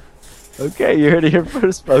 Okay, you heard it here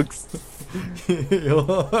first, folks.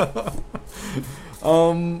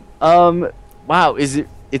 Wow,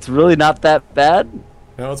 it's really not that bad?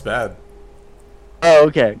 No, it's bad. Oh,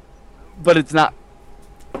 okay. But it's not.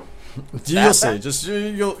 You'll see. Just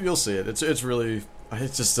you'll see it. It's really.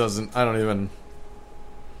 It just doesn't. I don't even.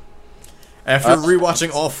 After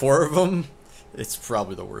rewatching all 4 of them, it's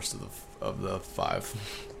probably the worst of the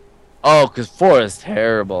 5. Oh, because 4 is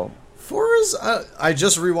terrible. 4 is. I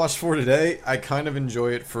just rewatched 4 today. I kind of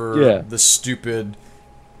enjoy it for the stupid.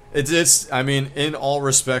 It's. I mean, in all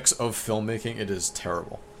respects of filmmaking, it is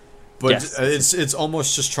terrible. But yes. It's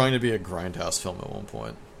almost just trying to be a grindhouse film at one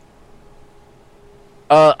point.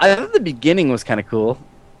 I thought the beginning was kind of cool.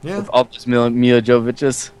 Yeah. With all those Mila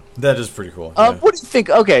Jovoviches. That is pretty cool. What do you think?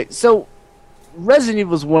 Okay, so Resident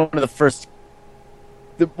Evil was one of the first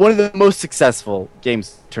one of the most successful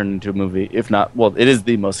games turned into a movie, if not, well, it is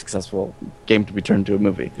the most successful game to be turned into a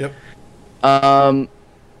movie. Yep.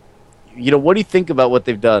 What do you think about what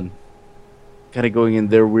they've done? Kind of going in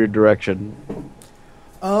their weird direction.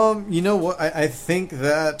 You know what? I think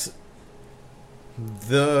that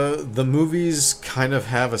the movies kind of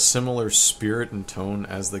have a similar spirit and tone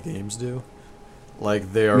as the games do.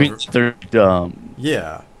 Like they are. I mean, they're dumb.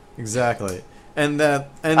 Yeah, exactly. I mean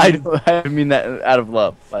that out of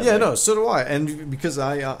love. Yeah, no, so do I. And because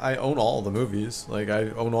I own all the movies, like I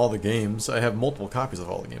own all the games. I have multiple copies of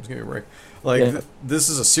all the games. Give me a break. Like this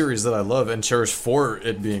is a series that I love and cherish for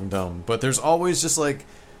it being dumb. But there's always just like,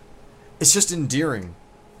 it's just endearing,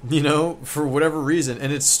 for whatever reason.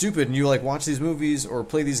 And it's stupid. And you like watch these movies or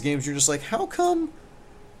play these games. You're just like, how come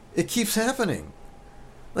it keeps happening?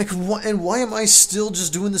 Like, why am I still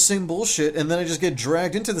just doing the same bullshit? And then I just get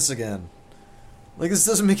dragged into this again. Like, this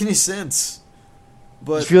doesn't make any sense.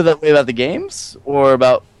 But you feel that way about the games or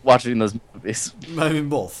about watching those movies? I mean,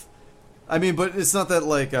 both. I mean, but it's not that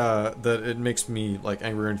like that it makes me like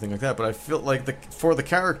angry or anything like that. But I feel like for the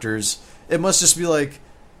characters, it must just be like,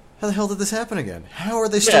 how the hell did this happen again? How are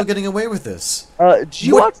they still getting away with this?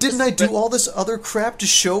 Didn't I do all this other crap to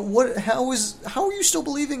show what? How are you still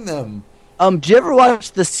believing them? Did you ever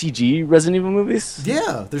watch the CG Resident Evil movies?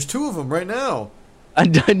 Yeah, there's 2 of them right now. One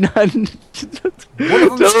of them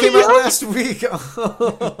just came out last week.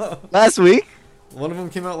 Last week? One of them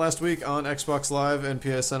came out last week on Xbox Live and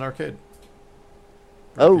PSN Arcade.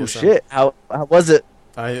 Oh PSN. Shit! How was it?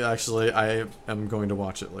 I am going to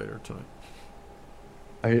watch it later tonight.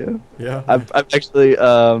 Are you? Yeah. I'm actually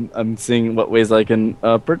I'm seeing what ways I can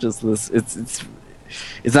purchase this. It's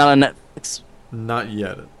not on Netflix. Not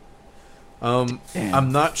yet. I'm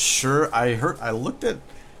not sure. I looked at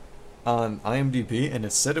on IMDb and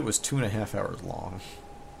it said it was 2.5 hours long.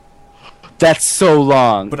 That's so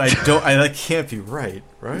long. But that can't be right?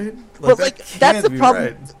 But that's the problem.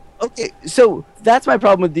 Right. Okay, so that's my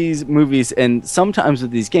problem with these movies and sometimes with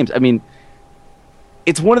these games. I mean,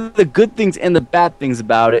 it's one of the good things and the bad things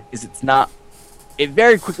about it is it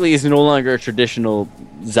very quickly is no longer a traditional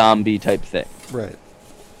zombie type thing. Right.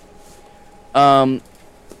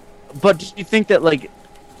 But do you think that like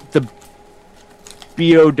the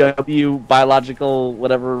BOW biological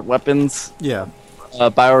whatever weapons? Yeah.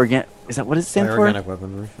 Bioorganic, is that what it stands for? Bioorganic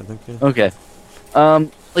weaponry, I think. Yeah. Okay.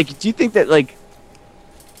 Like, do you think that like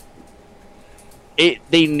they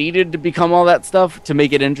needed to become all that stuff to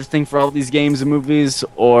make it interesting for all these games and movies,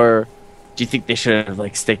 or do you think they should have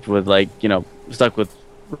like stuck with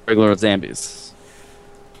regular zombies?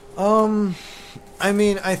 I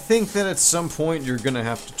mean, I think that at some point you're gonna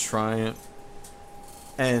have to try it,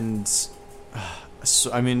 and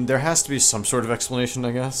so I mean, there has to be some sort of explanation,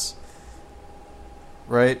 I guess.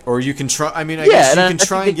 Right? Or you can try. I mean, I guess you can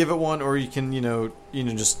try and give it one, or you can,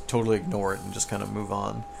 just totally ignore it and just kind of move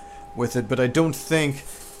on with it. But I don't think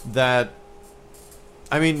that.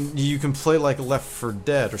 I mean, you can play like Left 4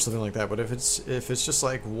 Dead or something like that. But if it's just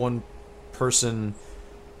like one person,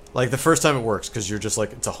 like the first time it works because you're just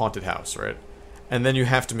like it's a haunted house, right? And then you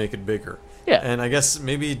have to make it bigger. Yeah. And I guess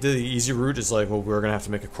maybe the easy route is like, well, we're going to have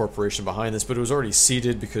to make a corporation behind this, but it was already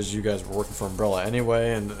seeded because you guys were working for Umbrella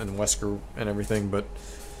anyway and Wesker and everything, but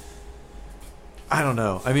I don't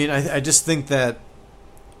know. I mean, I just think that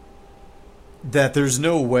there's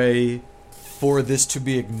no way for this to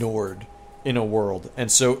be ignored in a world.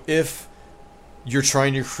 And so if you're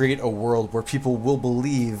trying to create a world where people will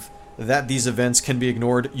believe that these events can be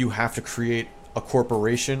ignored, you have to create a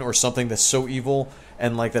corporation or something that's so evil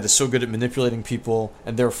and like that is so good at manipulating people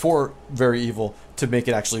and therefore very evil to make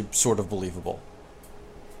it actually sort of believable.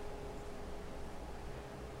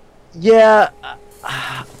 Yeah,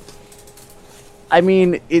 I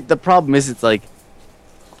mean, the problem is it's like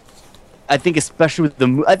I think especially with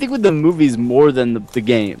the movies more than the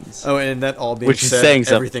games. Oh, and that all being which said, is saying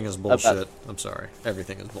everything is bullshit. I'm sorry,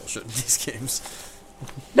 everything is bullshit in these games.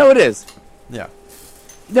 No, it is. Yeah.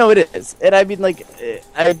 No, it is. And I mean, like,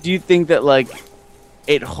 I do think that, like,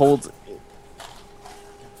 it holds...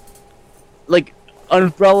 Like,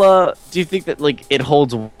 Umbrella, do you think that, like, it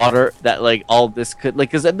holds water that, like, all this could...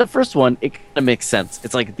 Like, because in the first one, it kind of makes sense.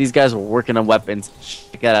 It's like, these guys were working on weapons,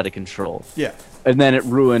 shit got out of control. Yeah. And then it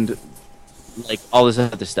ruined, like, all this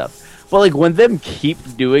other stuff. But, like, when them keep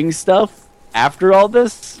doing stuff after all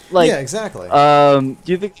this, like, yeah, exactly.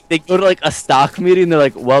 Do you think they go to like a stock meeting and they're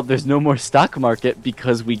like, well, there's no more stock market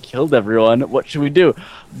because we killed everyone, what should we do?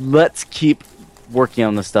 Let's keep working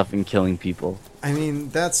on the stuff and killing people. I mean,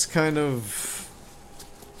 that's kind of,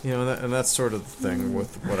 and that's sort of the thing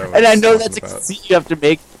with what I was and I know talking that's about. a conceit you have to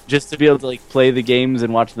make just to be able to like play the games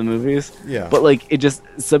and watch the movies. Yeah. But like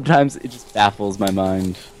sometimes it just baffles my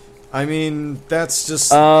mind. I mean, that's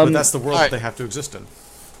just but that's the world alright. that they have to exist in.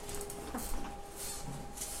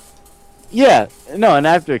 Yeah, no, and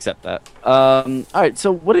I have to accept that. All right,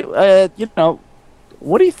 so what do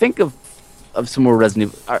what do you think of some more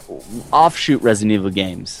Resident Evil offshoot Resident Evil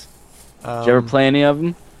games? Did you ever play any of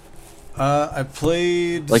them? I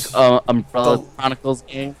played Like Umbrella Chronicles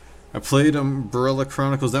game. I played Umbrella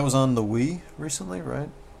Chronicles. That was on the Wii recently, right?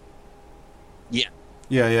 Yeah.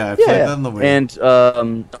 Yeah. I played that on the Wii. And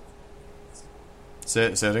say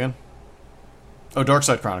it again. Oh,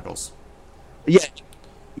 Darkside Chronicles. yeah.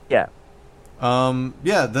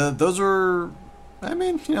 Those were. I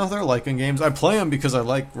mean, they're Lycan games. I play them because I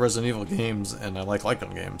like Resident Evil games and I like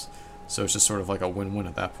Lycan games, so it's just sort of like a win-win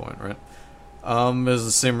at that point, right? Is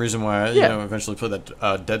the same reason why I eventually played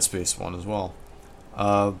that Dead Space one as well.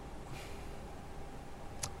 I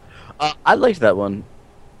liked that one.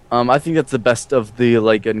 I think that's the best of the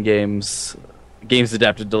Lycan games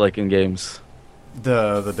adapted to Lycan games.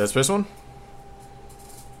 The Dead Space one.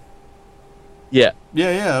 Yeah.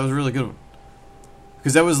 Yeah, that was a really good one.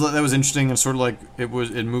 Because that was interesting and sort of like it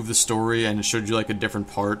moved the story and it showed you like a different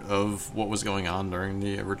part of what was going on during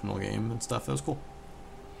the original game and stuff. That was cool.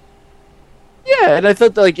 Yeah, and I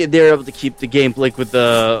thought like they were able to keep the game like with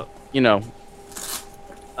the the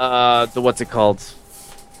what's it called?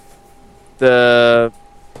 The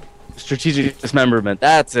strategic dismemberment.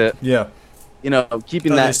 That's it. Yeah.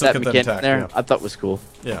 Keeping they that still kept that mechanic intact, there, yeah. I thought was cool.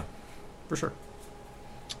 Yeah, for sure.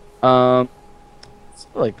 Something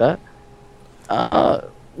like that.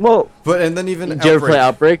 Well, and then even did you ever play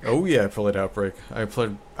Outbreak? Oh yeah, I played Outbreak. I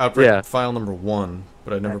played Outbreak Yeah. File number 1,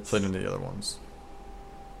 but I never played any of the other ones.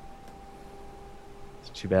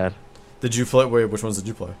 It's too bad. Did you play? Wait, which ones did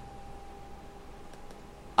you play?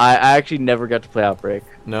 I actually never got to play Outbreak.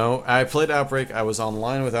 No, I played Outbreak. I was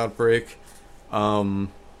online with Outbreak. I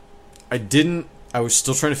was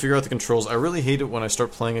still trying to figure out the controls. I really hate it when I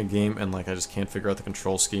start playing a game and like I just can't figure out the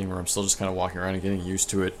control scheme, or I'm still just kind of walking around and getting used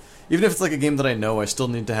to it. Even if it's like a game that I know, I still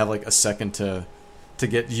need to have like a second to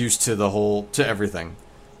get used to to everything.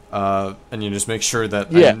 And just make sure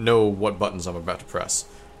that I know what buttons I'm about to press.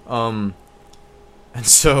 And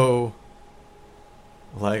so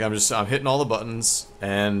like I'm hitting all the buttons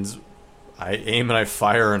and I aim and I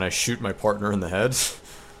fire and I shoot my partner in the head.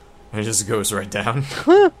 And it just goes right down.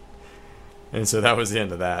 And so that was the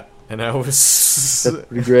end of that. And I was That's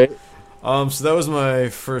pretty great. so that was my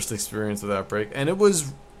first experience with Outbreak, and it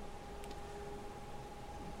was.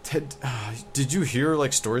 Did you hear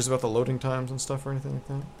like stories about the loading times and stuff or anything like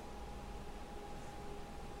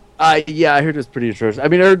that? Yeah, I heard it was pretty atrocious. I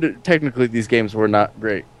mean, I heard technically these games were not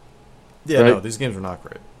great. Yeah, right? No, these games were not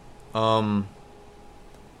great.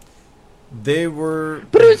 They were,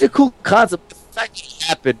 but it was a cool concept. The fact it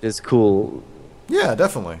happened is cool. Yeah,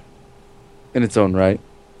 definitely. In its own right.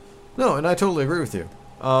 No, and I totally agree with you.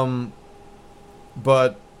 But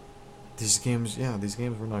these games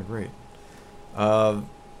were not great.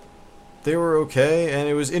 They were okay, and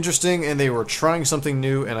it was interesting, and they were trying something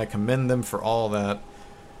new, and I commend them for all that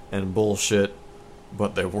and bullshit,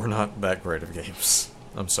 but they were not that great of games.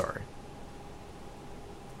 I'm sorry.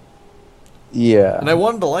 Yeah. And I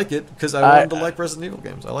wanted to like it, because I wanted to like Resident Evil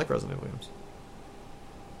games. I like Resident Evil games.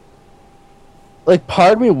 Like,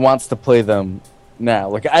 part of me wants to play them now.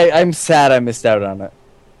 Like, I'm sad I missed out on it.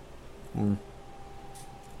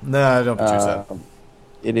 Nah, don't be too sad.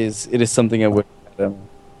 It is something I would.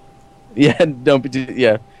 Yeah, don't be too.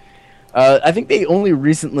 Yeah, I think they only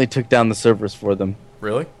recently took down the servers for them.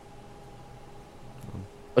 Really?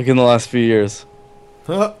 Like in the last few years.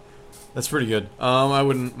 That's pretty good. I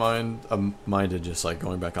wouldn't minded just like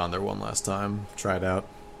going back on there one last time, try it out.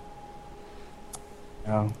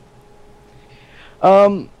 Yeah.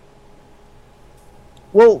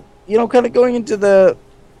 Well, kind of going into the,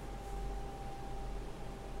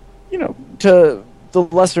 to the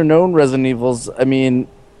lesser known Resident Evils. I mean,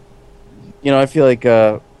 I feel like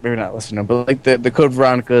maybe not lesser known, but like the Code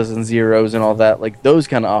Veronicas and Zeros and all that, like those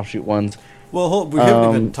kind of offshoot ones. Well, we haven't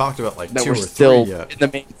even talked about like that 2 were or 3 still yet. in the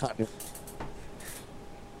main continuity.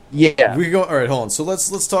 Yeah. We go. All right, hold on. So let's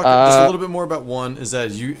talk just a little bit more about one. Is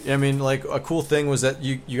that like a cool thing was that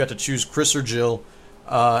you got to choose Chris or Jill,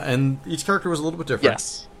 and each character was a little bit different.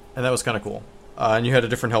 Yes. And that was kind of cool. And you had a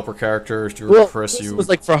different helper character. If you were Chris, this was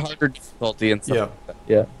like for harder difficulty and stuff. Yeah. Like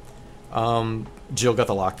that. Yeah. Jill got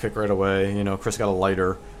the lockpick right away. Chris got a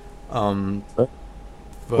lighter. But,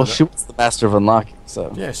 well, she was the master of unlocking.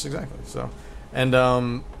 So. Yes, exactly. So, and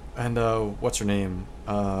what's her name?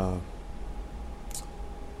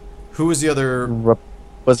 Who was the other?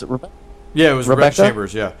 Was it Rebecca? Yeah, it was Rebecca Rebecca?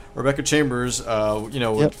 Chambers. Yeah, Rebecca Chambers.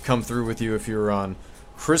 Would come through with you if you were on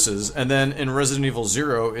Chris's, and then in Resident Evil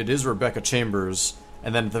Zero, it is Rebecca Chambers,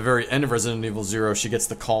 and then at the very end of Resident Evil Zero, she gets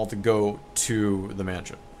the call to go to the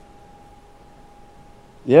mansion.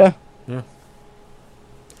 Yeah. Yeah.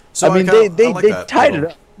 So I mean, I they like that tied little-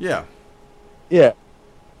 it up. Yeah. Yeah.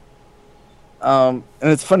 And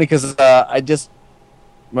it's funny because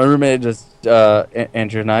my roommate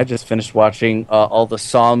Andrew and I just finished watching all the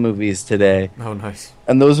Saw movies today. Oh, nice.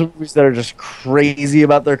 And those are movies that are just crazy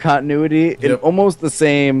about their continuity in Yep. almost the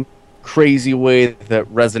same crazy way that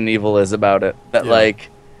Resident Evil is about it. That, Yeah. like,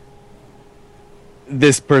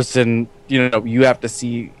 this person, you have to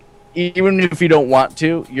see, even if you don't want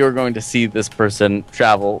to, you're going to see this person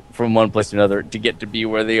travel from one place to another to get to be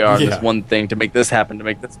where they are, Yeah. this one thing, to make this happen,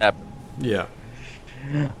 Yeah.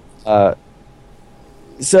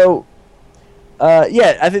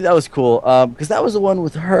 Yeah, I think that was cool. Because that was the one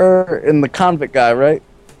with her and the convict guy, right?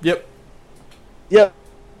 Yep. Yep.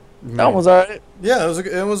 That one was alright. Yeah,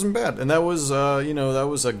 it wasn't bad, and that was that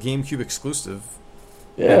was a GameCube exclusive.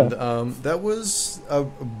 Yeah. And that was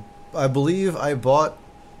I believe I bought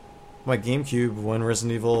my GameCube when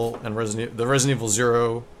Resident Evil and the Resident Evil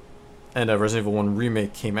 0 and Resident Evil 1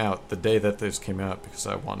 remake came out, the day that those came out, because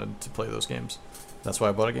I wanted to play those games. That's why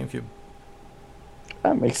I bought a GameCube.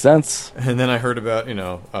 That makes sense. And then I heard about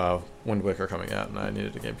Wind Waker coming out, and I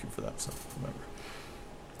needed a GameCube for that. So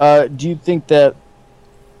whatever. Do you think that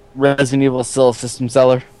Resident Evil is still a system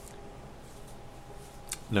seller?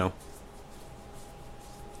 No.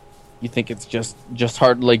 You think it's just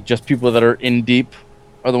hard, like just people that are in deep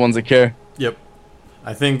are the ones that care? Yep.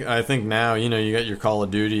 I think now, you got your Call of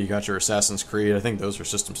Duty, you got your Assassin's Creed. I think those are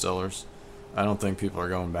system sellers. I don't think people are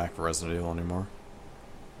going back for Resident Evil anymore.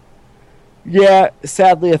 Yeah,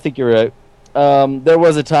 sadly, I think you're right. There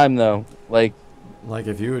was a time though, like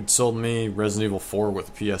if you had sold me Resident Evil 4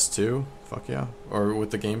 with PS2, fuck yeah. Or with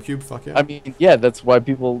the GameCube, fuck yeah. I mean, yeah, that's why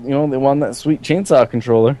people, they want that sweet chainsaw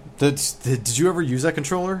controller. Did you ever use that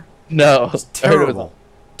controller? No, It was terrible.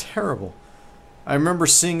 Terrible. I remember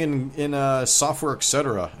seeing in Software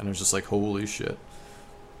Etc. and it was just like, holy shit.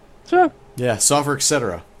 Sure. Yeah, Software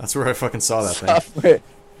Etc. That's where I fucking saw that thing. Software.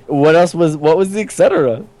 What was the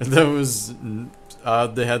etc.? That was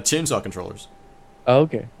they had chainsaw controllers. Oh,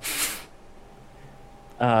 okay.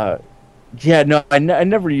 Yeah, no, I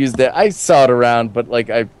never used it. I saw it around, but like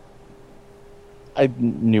I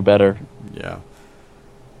knew better. Yeah.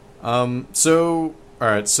 So all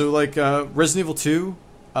right. So like Resident Evil 2,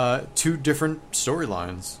 two different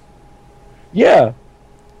storylines. Yeah.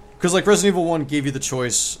 Because like Resident Evil 1 gave you the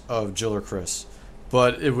choice of Jill or Chris,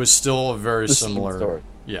 but it was still a very The same similar. story.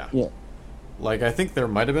 Yeah. Yeah. Like I think there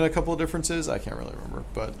might have been a couple of differences. I can't really remember,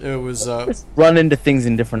 but it was. Run into things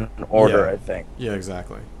in different order, Yeah. I think. Yeah,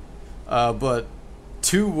 exactly. But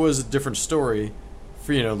 2 was a different story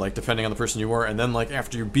for, like, depending on the person you were, and then, like,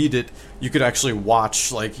 after you beat it, you could actually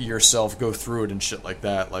watch, like, yourself go through it and shit like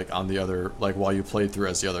that, like, on the other, like, while you played through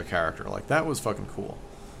as the other character. Like, that was fucking cool.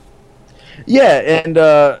 Yeah, and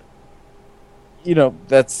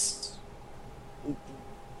that's.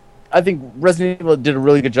 I think Resident Evil did a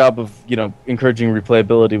really good job of encouraging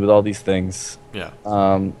replayability with all these things. Yeah.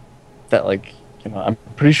 That like I'm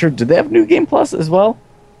pretty sure. Did they have New Game Plus as well?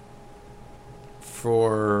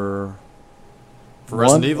 For One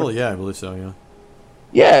Resident or- Evil, yeah, I believe so, yeah.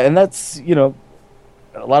 Yeah, and that's a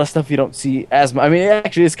lot of stuff you don't see as much. I mean, it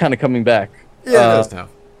actually is kind of coming back. Yeah, it is now.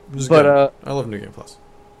 Which is but, good. I love New Game Plus.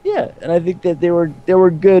 Yeah, and I think that they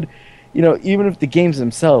were good. Even if the games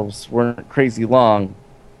themselves weren't crazy long.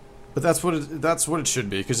 But that's what it should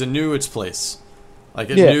be, because it knew its place. Like,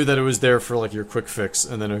 it Yeah. knew that it was there for, like, your quick fix,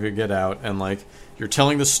 and then it could get out, and, like, you're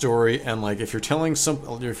telling the story, and, like, if you're telling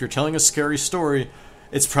a scary story,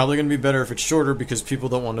 it's probably going to be better if it's shorter, because people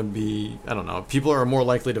don't want to be, I don't know, people are more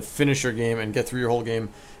likely to finish your game and get through your whole game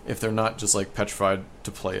if they're not just, like, petrified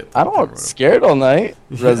to play it. I don't want scared all night.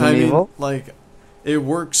 Resident Evil. Like, it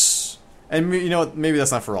works, and, maybe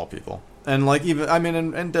that's not for all people. And, like, even,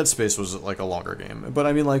 and Dead Space was, like, a longer game.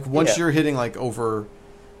 But, like, once you're hitting, like, over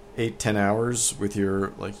 8-10 hours with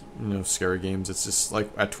your, like, scary games, it's just,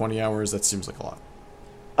 like, at 20 hours, that seems like a lot.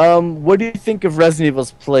 What do you think of Resident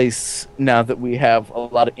Evil's place now that we have a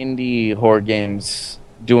lot of indie horror games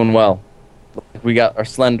doing well? Like, we got our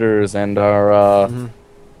Slenders and our,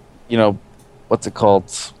 what's it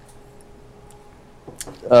called?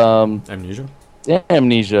 Amnesia? Yeah,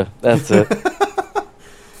 Amnesia. That's it.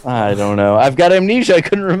 I don't know. I've got amnesia. I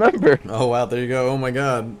couldn't remember. Oh, wow, there you go. Oh, my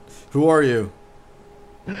God. Who are you?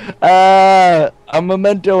 I'm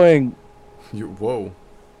mementoing. Whoa.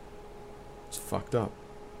 It's fucked up.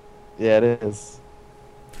 Yeah, it is.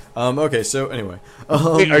 Okay, so anyway,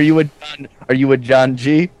 Wait, are you a John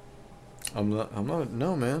G? I'm not.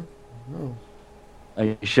 No, man. No. Are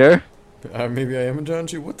you sure? Maybe I am a John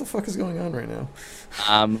G. What the fuck is going on right now?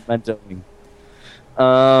 I'm mentoing.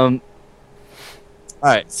 All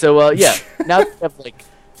right, so yeah, now that we have like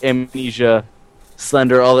Amnesia,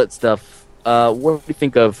 Slender, all that stuff. What do you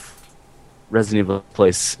think of Resident Evil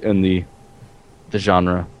place in the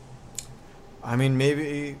genre? I mean,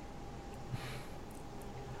 maybe.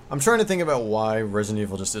 I'm trying to think about why Resident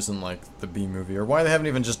Evil just isn't like the B movie, or why they haven't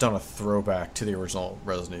even just done a throwback to the original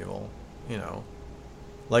Resident Evil. You know,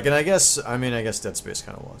 like, and I guess Dead Space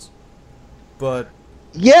kind of was, but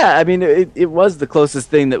Yeah, I mean it was the closest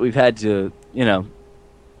thing that we've had to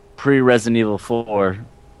pre-Resident Evil 4.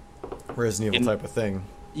 Resident Evil type of thing.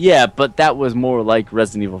 Yeah, but that was more like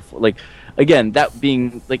Resident Evil 4. Like, again, that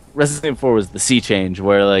being like Resident Evil 4 was the sea change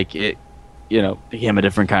where like it became a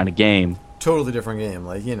different kind of game. Totally different game.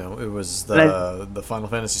 Like, it was the Final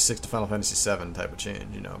Fantasy 6 to Final Fantasy 7 type of change,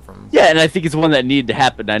 from... Yeah, and I think it's one that needed to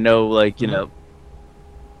happen. I know, like,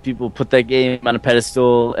 people put that game on a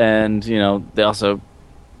pedestal, and, they also,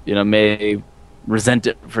 may resent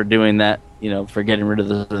it for doing that, for getting rid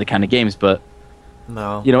of the kind of games. But,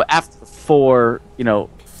 no. After 4,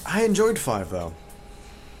 I enjoyed 5, though.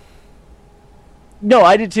 No,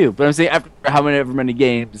 I did too. But I'm saying after however many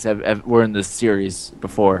games were in this series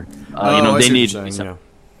before, they need. Yeah.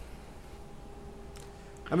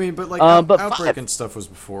 I mean, but like but Outbreak 5. and stuff was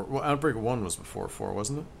before. Well, Outbreak 1 was before 4,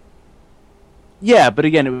 wasn't it? Yeah, but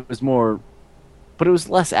again, it was more, but it was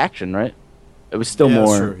less action, right? It was still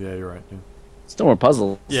more. That's true. Yeah, you're right. Yeah. Still more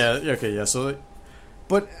puzzles. Yeah. Okay. Yeah. So,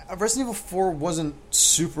 but Resident Evil 4 wasn't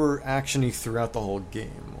super actiony throughout the whole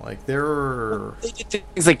game. Like there were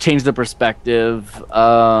things like change the perspective.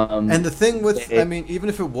 And the thing with, I mean, even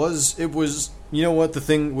if it was, you know what the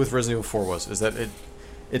thing with Resident Evil 4 is that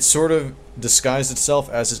it sort of disguised itself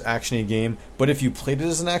as this actiony game. But if you played it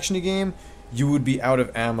as an actiony game, you would be out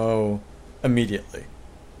of ammo immediately,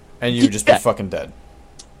 and you would just be fucking dead.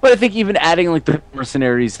 But I think even adding like the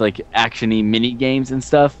mercenaries, like actiony mini games and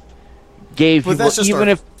stuff, gave people, even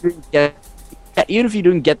if you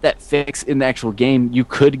didn't get that fix in the actual game, you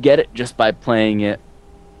could get it just by playing it,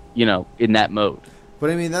 in that mode. But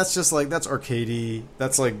I mean, that's just like that's arcadey.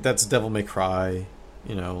 That's Devil May Cry.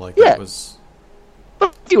 That was. But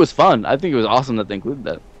I think it was fun. I think it was awesome that they included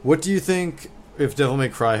that. What do you think if Devil May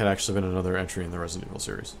Cry had actually been another entry in the Resident Evil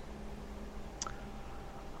series?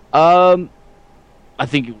 I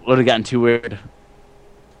think it would have gotten too weird,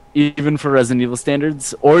 even for Resident Evil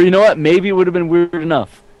standards. Or you know what? Maybe it would have been weird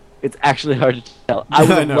enough. It's actually hard to tell. I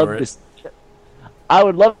would love to. I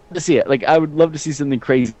would love to see it. Like, I would love to see something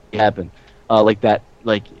crazy happen, like that.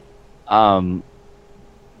 Like, but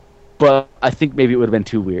I think maybe it would have been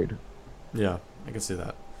too weird. Yeah, I can see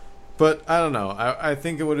that. But I don't know. I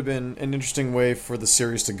think it would have been an interesting way for the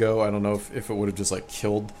series to go. I don't know if it would have just like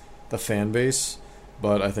killed the fan base,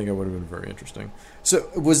 but I think it would have been very interesting. So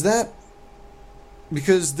was that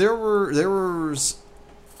because there was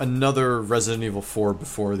another Resident Evil 4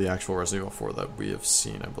 before the actual Resident Evil 4 that we have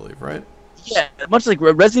seen, I believe, right? Yeah, much like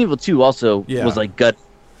Resident Evil 2 also was like gut,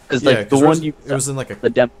 because like the one it was in like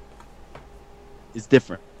the demo is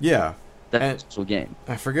different. Yeah, that's the actual game.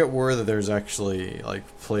 I forget where there's actually like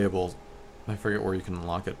playable. I forget where you can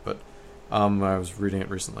unlock it, but I was reading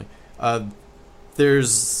it recently.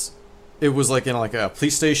 It was like in like a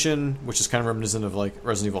police station, which is kind of reminiscent of like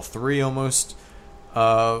Resident Evil 3 almost.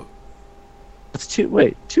 It's 2.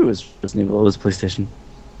 Wait, 2 is Resident Evil. It was PlayStation,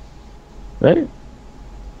 right?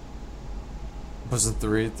 Wasn't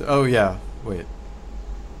 3? Oh yeah. Wait.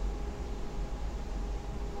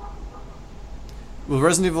 Well,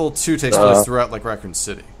 Resident Evil 2 takes place throughout like Raccoon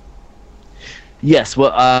City. Yes.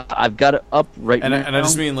 Well, I've got it up right now. And I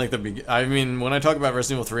just mean like I mean when I talk about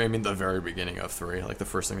Resident Evil 3, I mean the very beginning of 3, like the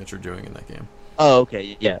first thing that you're doing in that game. Oh,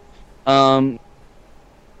 okay. Yeah. But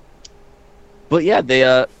yeah, they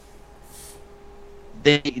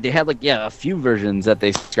had like a few versions that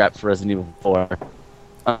they scrapped for Resident Evil 4.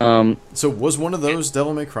 So was one of those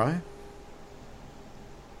Devil May Cry?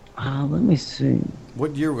 Let me see.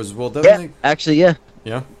 What year was Devil May? Actually, yeah.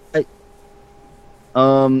 Yeah. It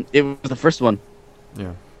was the first one.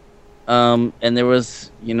 Yeah. And there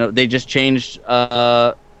was, they just changed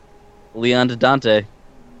Leon to Dante.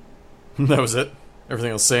 That was it.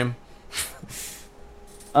 Everything else same.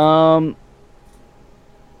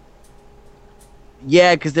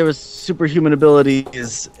 Yeah, because there was superhuman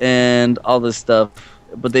abilities and all this stuff,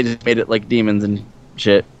 but they just made it like demons and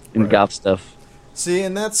shit and goth stuff. See,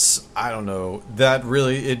 and that's, I don't know, that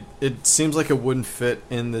really, it seems like it wouldn't fit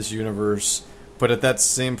in this universe, But at that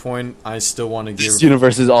same point, I still want to give. This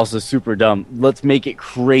universe is also super dumb. Let's make it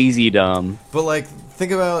crazy dumb. But like,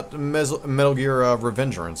 think about Metal Gear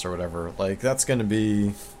Revengeance or whatever. Like, that's going to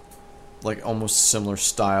be like almost similar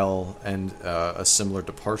style and a similar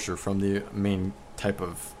departure from the main type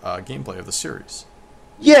of gameplay of the series.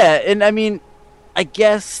 Yeah, and I mean, I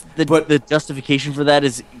guess the justification for that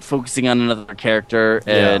is focusing on another character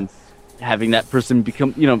and having that person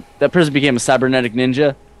become, that person became a cybernetic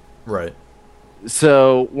ninja. Right.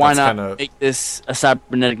 So why not make this a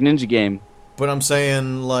cybernetic ninja game? But I'm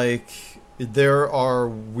saying, like, there are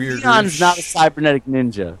weird. Leon's not a cybernetic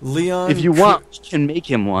ninja. Leon, if you want, you can make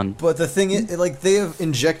him one. But the thing is, like, they have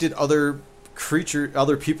injected other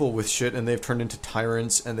people with shit, and they've turned into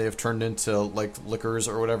tyrants, and they have turned into like lickers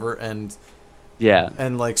or whatever, and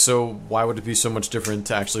like, so why would it be so much different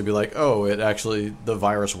to actually be like, oh, the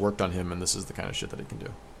virus worked on him, and this is the kind of shit that he can do.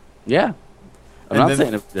 Yeah, I'm not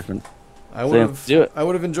saying it's different. I would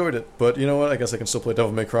have enjoyed it, but you know what? I guess I can still play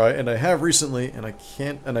Devil May Cry, and I have recently, and I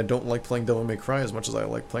don't like playing Devil May Cry as much as I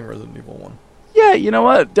like playing Resident Evil 1. Yeah, you know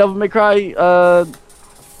what? Devil May Cry,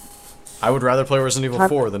 I would rather play Resident Evil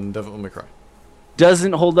 4 than Devil May Cry.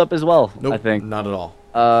 Doesn't hold up as well, nope, I think. Not at all.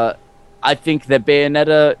 I think that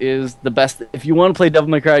Bayonetta is the best. If you want to play Devil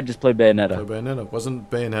May Cry, just play Bayonetta. Play Bayonetta. Wasn't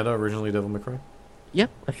Bayonetta originally Devil May Cry? Yep,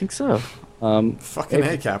 I think so. Fucking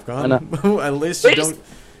hey, Capcom. At least you don't...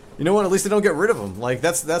 You know what? At least they don't get rid of them. Like,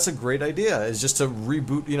 that's a great idea. Is just to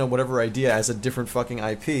reboot, whatever idea as a different fucking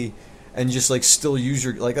IP, and just like still use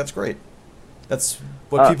your that's great. That's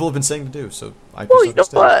what people have been saying to do. So IP you know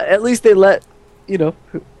what? At least they let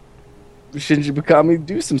Shinji Mikami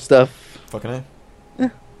do some stuff. Fucking A. Yeah.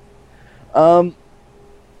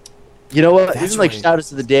 You know what? That's Even like right.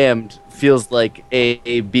 Shadows of the Damned feels like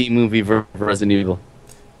a B movie for Resident Evil.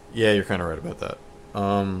 Yeah, you're kind of right about that.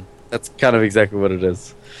 That's kind of exactly what it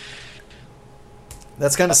is.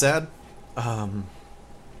 That's kind of sad.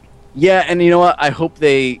 Yeah, and you know what? I hope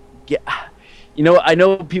they get. I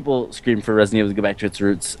know people scream for Resident Evil to go back to its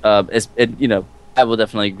roots. I will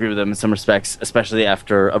definitely agree with them in some respects, especially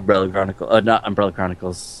after not Umbrella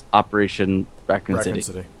Chronicles, Operation Raccoon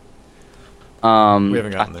City. We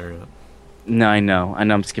haven't gotten there yet. No, I know.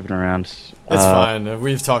 I'm skipping around. It's fine.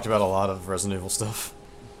 We've talked about a lot of Resident Evil stuff.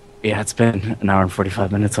 Yeah, it's been an hour and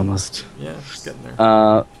 45 minutes almost. Yeah, it's getting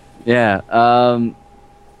there. Yeah. Hour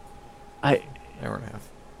and a half.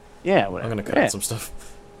 Yeah, whatever. I'm gonna cut out some stuff.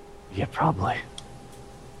 Yeah, probably.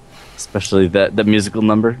 Especially the musical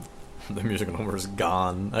number. The musical number is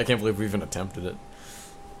gone. I can't believe we even attempted it.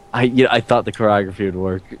 I thought the choreography would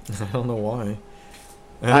work. I don't know why.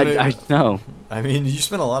 I know. I mean, you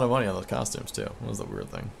spent a lot of money on those costumes too. That was the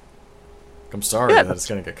weird thing. I'm sorry that it's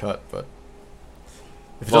gonna get cut, but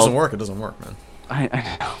if it doesn't work, it doesn't work, man. I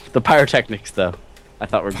know. The pyrotechnics, though, I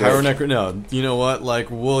thought were great. No, you know what?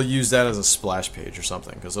 Like, we'll use that as a splash page or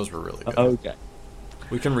something, because those were really good. Okay.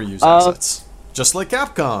 We can reuse assets. Just like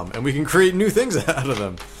Capcom, and we can create new things out of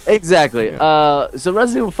them. Exactly. Yeah. So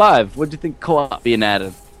Resident Evil 5, what do you think co-op being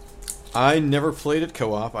added? I never played it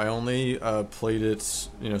co-op. I only played it,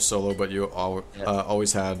 solo, but you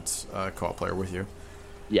always had a co-op player with you.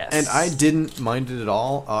 Yes. And I didn't mind it at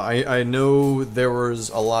all. I know there was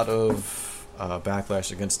a lot of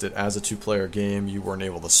backlash against it. As a two-player game, you weren't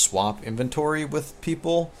able to swap inventory with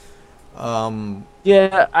people.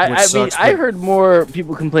 Yeah, I heard more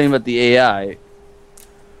people complain about the AI.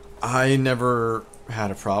 I never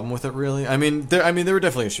had a problem with it, really. I mean, there were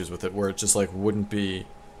definitely issues with it where it just wouldn't be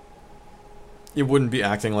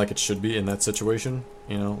acting like it should be in that situation.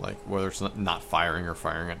 Like whether it's not firing or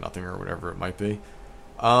firing at nothing or whatever it might be.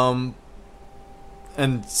 But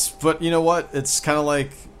you know what? It's kind of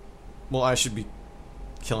like, well, I should be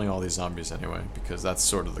killing all these zombies anyway, because that's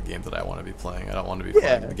sort of the game that I want to be playing. I don't want to be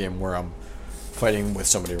playing the game where I'm fighting with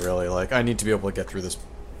somebody, really. Like, I need to be able to get through this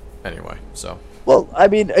anyway, so. Well, I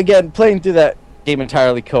mean, again, playing through that game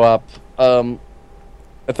entirely co-op, I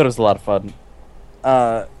thought it was a lot of fun.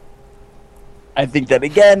 I think that,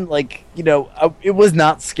 again, it was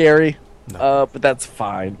not scary, but that's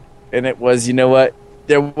fine. And it was, you know what?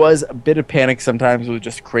 There was a bit of panic sometimes with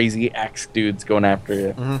just crazy axe dudes going after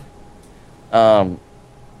you. Mm-hmm.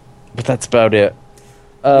 But that's about it.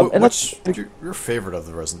 What's your favorite of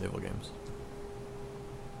the Resident Evil games?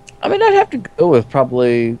 I mean, I'd have to go with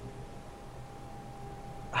probably...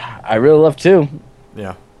 I really love 2.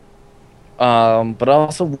 Yeah. But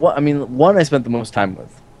also, one I spent the most time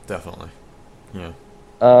with. Definitely. Yeah.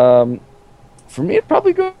 For me, it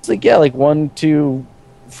probably goes 1, 2,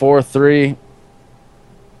 4, 3,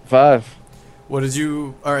 5. What did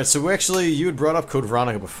you... Alright, so you had brought up Code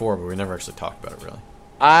Veronica before, but we never actually talked about it, really.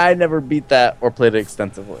 I never beat that or played it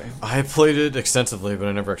extensively. I played it extensively, but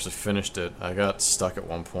I never actually finished it. I got stuck at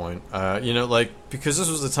one point. Because this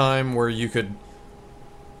was the time where you could...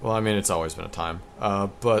 Well, I mean, it's always been a time.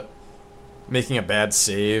 But making a bad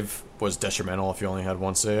save was detrimental if you only had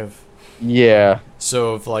one save. Yeah.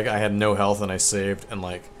 So if, I had no health and I saved, and,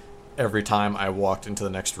 every time I walked into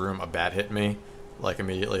the next room, a bat hit me,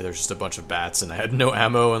 immediately there's just a bunch of bats, and I had no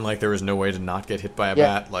ammo, and, there was no way to not get hit by a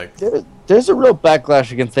bat. There's a real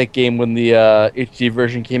backlash against that game when the HD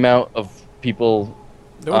version came out of people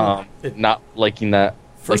not liking that.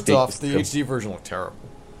 First off, the HD version looked terrible.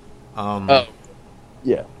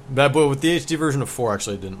 Yeah. But with the HD version of 4,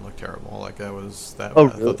 actually, it didn't look terrible. I thought that was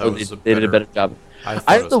they did a better job. I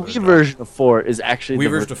think the Wii version of 4 is actually...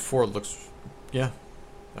 Wii version of 4 looks... Yeah.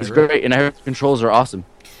 It's great, and I heard the controls are awesome.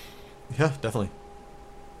 Yeah, definitely.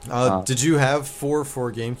 Did you have 4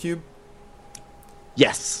 for GameCube?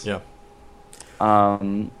 Yes. Yeah.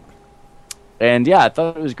 And yeah, I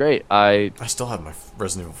thought it was great. I still have my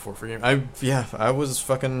Resident Evil 4 for game. I was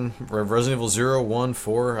fucking Resident Evil 0, 1,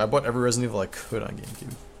 4. I bought every Resident Evil I could on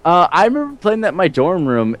GameCube. I remember playing that in my dorm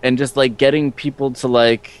room and just getting people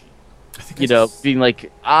to being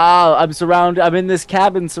like, I'm in this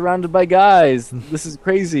cabin surrounded by guys. This is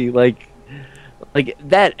crazy. Like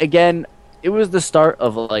that again. It was the start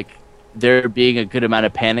of there being a good amount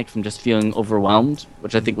of panic from just feeling overwhelmed,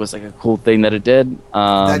 which I think was a cool thing that it did.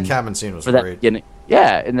 That cabin scene was great.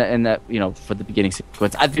 Yeah, and that for the beginning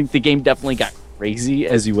sequence, I think the game definitely got crazy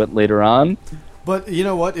as you went later on. But you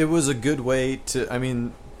know what? It was a good way to. I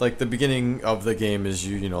mean, the beginning of the game is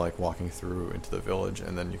you walking through into the village,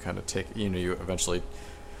 and then you kind of take you eventually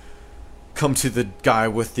come to the guy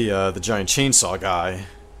with the giant chainsaw guy.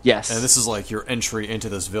 Yes. And this is your entry into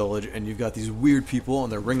this village, and you've got these weird people,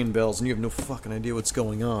 and they're ringing bells, and you have no fucking idea what's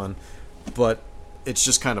going on. But it's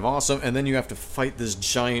just kind of awesome, and then you have to fight this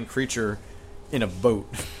giant creature in a boat.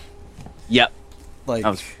 Yep.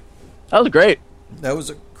 That was great. That was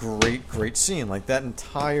a great scene. That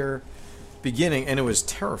entire beginning, and it was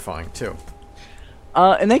terrifying, too.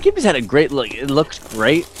 And that game has had a great look. It looks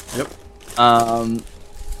great. Yep.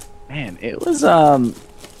 Man, it was...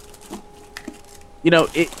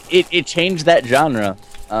 it changed that genre,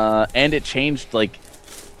 and it changed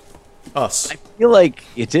us. I feel like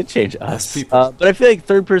it did change us, but I feel like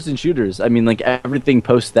third-person shooters. I mean, everything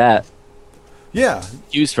post that. Yeah.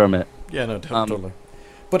 Used from it. Yeah, no, totally.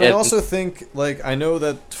 But I also think I know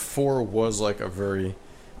that 4 was a very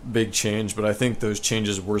big change, but I think those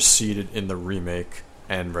changes were seeded in the remake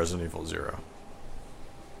and Resident Evil 0.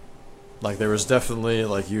 There was definitely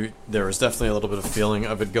there was definitely a little bit of feeling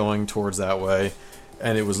of it going towards that way,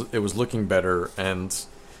 and it was looking better, and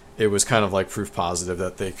it was kind of proof positive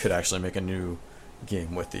that they could actually make a new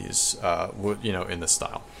game with these, in this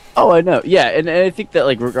style. Oh, I know. Yeah, and I think that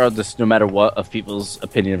regardless, no matter what of people's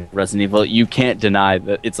opinion of Resident Evil, you can't deny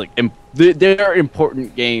that it's they're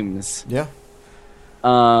important games. Yeah.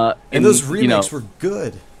 And those remakes were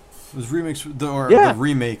good. Those remakes,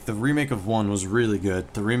 the remake of 1 was really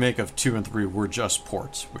good. The remake of 2 and 3 were just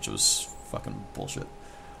ports, which was fucking bullshit.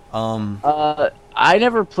 I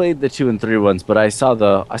never played the 2 and 3 ones, but I saw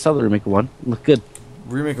the remake of 1. It looked good.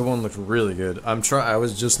 Remake of 1 looked really good. I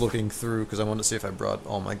was just looking through because I wanted to see if I brought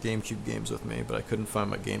all my GameCube games with me, but I couldn't find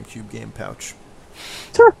my GameCube game pouch.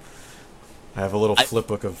 Sure. I have a little flip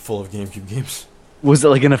book full of GameCube games. Was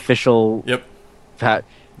it an official? Yep.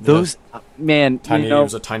 Those man, tiny. It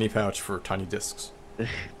was a tiny pouch for tiny discs.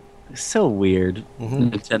 So weird,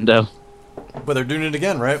 Nintendo. But they're doing it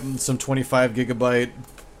again, right? Some 25 gigabyte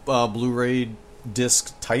Blu-ray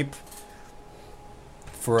disc type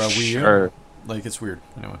for a Wii U. Sure. It's weird.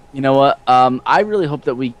 Anyway. You know what? I really hope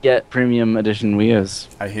that we get premium edition Wii U's.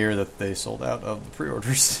 I hear that they sold out of the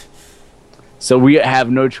pre-orders. So we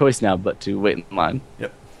have no choice now but to wait in line.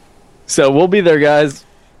 Yep. So we'll be there, guys.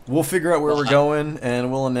 We'll figure out where we're going,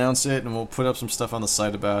 and we'll announce it, and we'll put up some stuff on the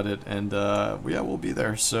site about it, and we'll be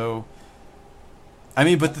there. So, I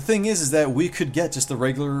mean, but the thing is that we could get just the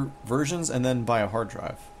regular versions and then buy a hard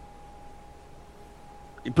drive.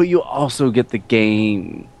 But you also get the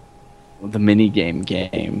game, the mini game. I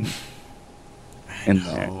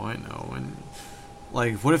know. And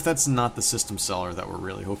what if that's not the system seller that we're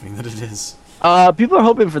really hoping that it is? People are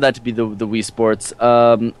hoping for that to be the Wii Sports.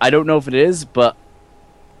 I don't know if it is, but.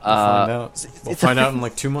 We'll find out. We'll find out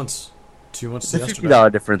in 2 months. 2 months to yesterday.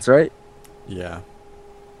 $50 difference, right? Yeah.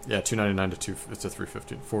 Yeah, $299 to it's a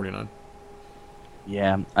 $350, $49.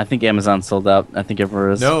 Yeah, I think Amazon sold out. I think everywhere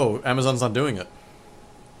is. No, Amazon's not doing it.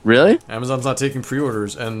 Really? Amazon's not taking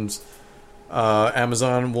pre-orders, and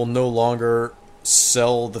Amazon will no longer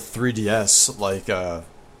sell the 3DS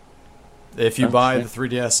If you buy the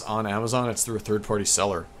 3DS on Amazon, it's through a third-party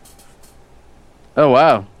seller. Oh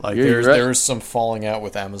wow! Like You're right. there's some falling out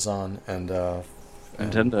with Amazon and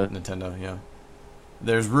Nintendo, yeah.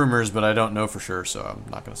 There's rumors, but I don't know for sure, so I'm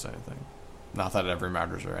not going to say anything. Not that it ever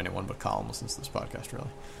matters or anyone but Colin listens to this podcast, really.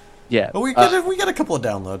 Yeah. But we got a couple of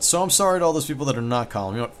downloads, so I'm sorry to all those people that are not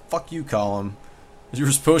Colin. You know what? Fuck you, Colin. You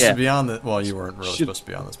were supposed to be on this. Well, you weren't really supposed to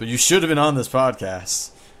be on this, but you should have been on this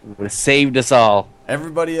podcast. Would have saved us all.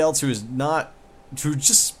 Everybody else who is not, who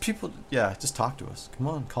just people, just talk to us. Come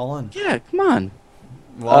on, call in. Yeah, come on.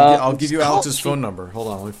 Well, I'll give you Alex's phone number. Hold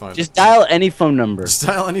on, let me find it. Just dial any phone number. Just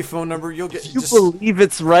dial any phone number. You'll get. If you believe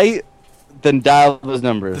it's right, then dial those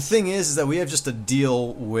numbers. The thing is that we have just a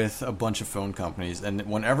deal with a bunch of phone companies, and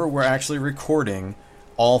whenever we're actually recording,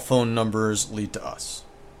 all phone numbers lead to us.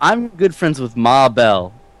 I'm good friends with Ma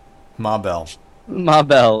Bell. Ma Bell. Ma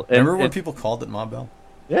Bell. Remember when people called it Ma Bell?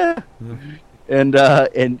 Yeah. And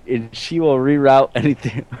she will reroute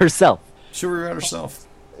anything herself. She'll reroute herself.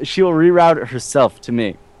 She will reroute it herself to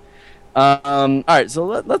me. All right, so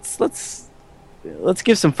let's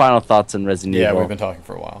give some final thoughts on Resident Evil. Yeah, we've been talking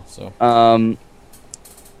for a while, so.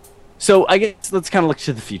 So I guess let's kind of look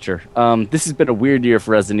to the future. This has been a weird year for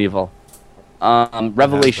Resident Evil.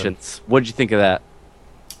 Revelations. What did you think of that?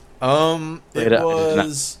 It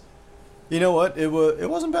was. You know what? It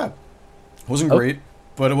wasn't bad. It wasn't great,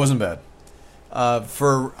 but it wasn't bad.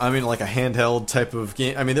 Like a handheld type of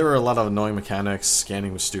game. I mean, there were a lot of annoying mechanics.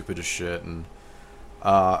 Scanning was stupid as shit, and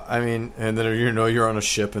and then you're on a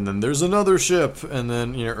ship, and then there's another ship, and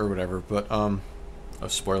then or whatever. But a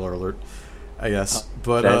spoiler alert, I guess.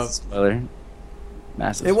 But spoiler.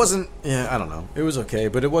 Massive. It wasn't. Yeah, I don't know. It was okay,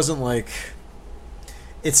 but it wasn't like.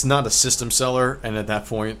 It's not a system seller, and at that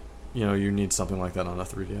point, you need something like that on a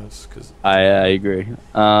 3DS. Cause I agree.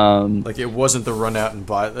 Like, it wasn't the run out and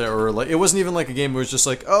buy, or like, it wasn't even like a game where it's just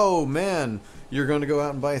like, oh man, you're going to go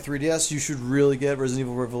out and buy a 3DS, you should really get Resident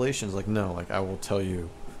Evil Revelations. Like, no, like, I will tell you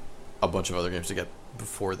a bunch of other games to get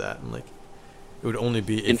before that, and like, it would only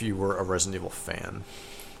be if you were a Resident Evil fan.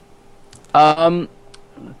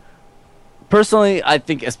 Personally, I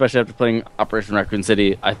think, especially after playing Operation Raccoon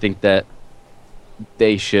City, I think that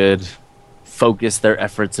they should focus their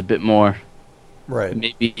efforts a bit more. Right.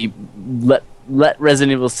 Maybe let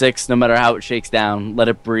Resident Evil 6, no matter how it shakes down, let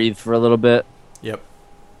it breathe for a little bit. Yep.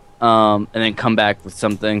 And then come back with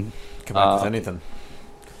something. Come back with anything.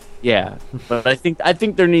 Yeah, but I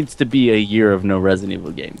think there needs to be a year of no Resident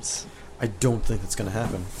Evil games. I don't think that's going to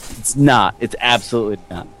happen. It's not. It's absolutely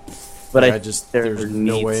not. But there's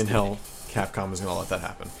no way in hell Capcom is going to let that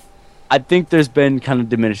happen. I think there's been kind of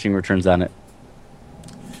diminishing returns on it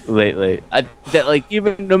lately.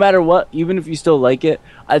 Even no matter what, even if you still like it,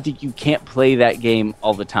 I think you can't play that game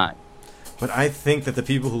all the time. But I think that the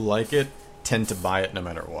people who like it tend to buy it no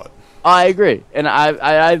matter what. I agree, and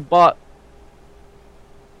I've bought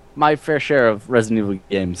my fair share of Resident Evil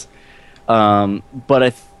games, but I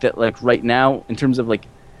think that right now, in terms of like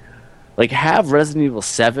have Resident Evil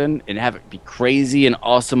 7 and have it be crazy and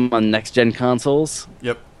awesome on next gen consoles.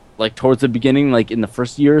 Yep. Like towards the beginning, like in the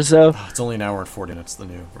first year or so. It's only an hour and 40 minutes. The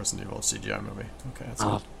new Resident Evil CGI movie. Okay,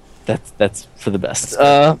 that's for the best.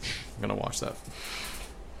 I'm gonna watch that.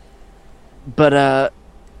 But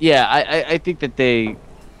yeah, I think that they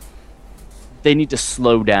need to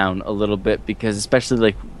slow down a little bit, because especially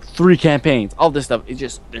like 3 campaigns, all this stuff. It's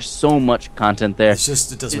just there's so much content there. It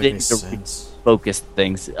doesn't make any sense. Focus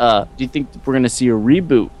things. Do you think we're gonna see a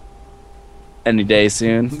reboot any day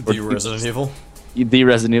soon? The Resident Evil. The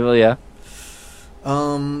Resident Evil, yeah.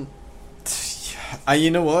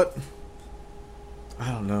 You know what?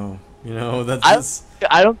 I don't know. That's.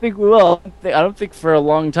 I don't think we will. I don't think for a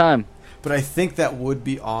long time. But I think that would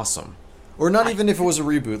be awesome. Or not even if it was a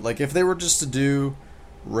reboot. Like, if they were just to do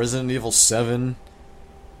Resident Evil 7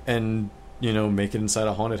 and, make it inside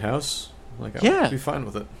a haunted house, like, I would be fine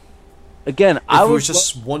with it. Again, if it was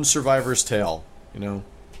just one survivor's tale,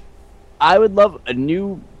 I would love a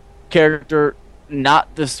new character,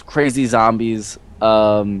 not this crazy zombies.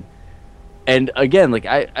 And again, like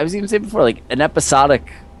I was even saying before, like an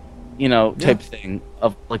episodic, type thing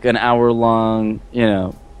of like an hour-long,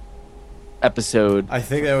 episode. I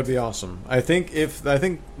think that would be awesome. And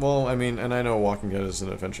I know Walking Dead is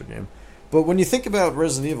an adventure game, but when you think about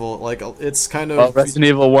Resident Evil, like, it's kind of... Well, Resident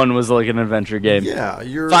Evil 1 was like an adventure game. Yeah,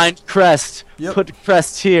 Find Crest. Yep. Put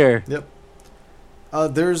Crest here. Yep. I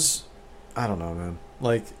don't know, man.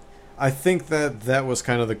 Like, I think that was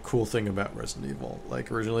kind of the cool thing about Resident Evil,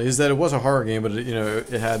 like, originally, is that it was a horror game, but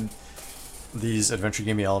it had these adventure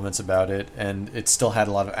gamey elements about it, and it still had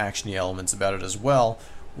a lot of actiony elements about it as well,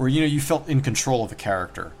 where you felt in control of a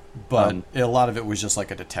character, but a lot of it was just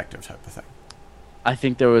like a detective type of thing. I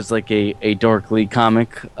think there was like a Dork League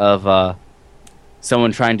comic of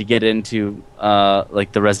someone trying to get into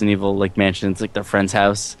like the Resident Evil like mansions, like their friend's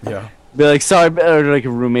house. Yeah. Be like, sorry, or like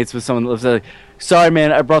roommates with someone that lives there. Like, sorry,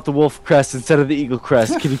 man, I brought the wolf crest instead of the eagle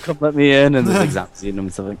crest. Can you come let me in? And there's like zombies eating them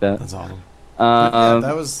and stuff like that. That's awesome. Yeah,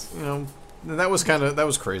 that was that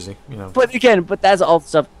was crazy. But again, that's all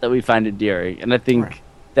stuff that we find endearing, and I think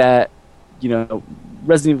that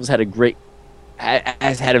Resident Evil's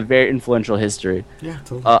has had a very influential history. Yeah,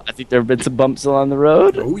 totally. I think there have been some bumps along the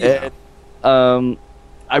road. Oh yeah. And,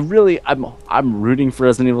 I'm rooting for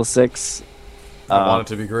Resident Evil 6. I want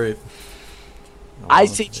it to be great. I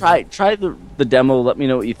say try the demo. Let me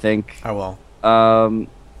know what you think. I will.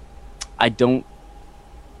 I don't.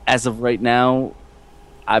 As of right now,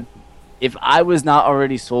 if I was not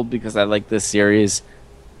already sold because I like this series,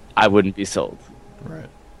 I wouldn't be sold. Right.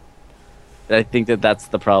 I think that's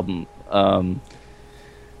the problem.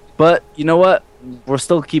 But you know what? We'll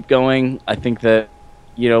still keep going. I think that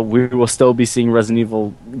we will still be seeing Resident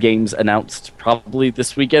Evil games announced probably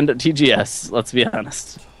this weekend at TGS. Let's be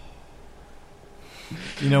honest.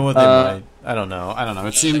 You know what they might? I don't know.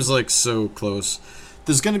 It seems like so close.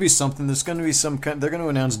 There's going to be something. There's going to be some kind. They're going to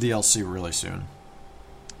announce DLC really soon.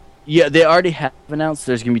 Yeah, they already have announced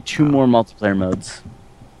there's going to be 2 more multiplayer modes.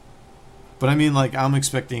 But I mean, like, I'm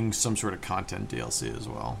expecting some sort of content DLC as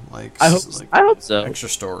well. Like, I hope so. Extra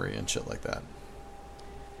story and shit like that.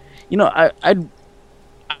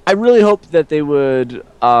 I really hope that they would,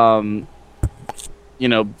 be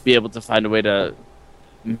able to find a way to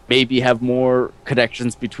maybe have more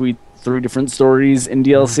connections between 3 different stories in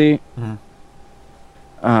DLC. Mm-hmm.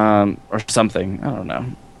 Or something. I don't know.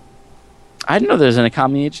 I didn't know there's an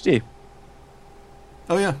Akami HD.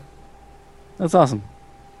 Oh, yeah. That's awesome.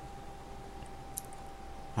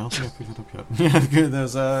 I don't think I picked it up yet. Yeah, good. That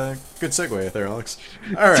was a good segue there, Alex.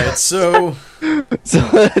 All right, so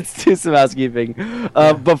let's do some housekeeping.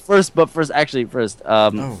 But first, first.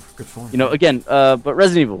 Oh, good point. Again, but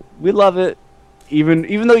Resident Evil, we love it.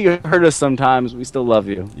 Even though you hurt us sometimes, we still love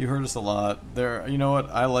you. You hurt us a lot. You know what?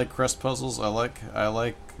 I like crest puzzles. I like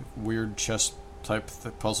weird chess type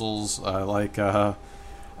puzzles. I like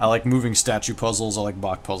moving statue puzzles. I like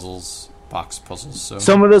box puzzles. So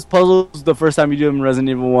some of those puzzles, the first time you do them in Resident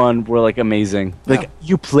Evil 1, were like amazing. Like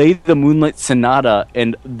you play the Moonlight Sonata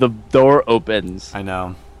and the door opens. I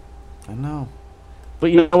know.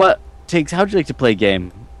 But you know what, Tiggs? How'd you like to play a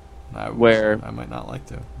game where I might not like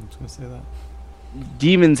to? I'm just gonna say that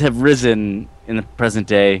demons have risen in the present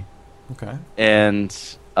day. Okay. And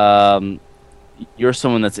you're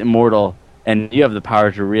someone that's immortal, and you have the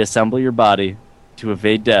power to reassemble your body to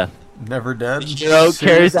evade death. Never dead?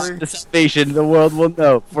 Carries out the salvation the world will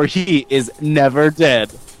know, for he is never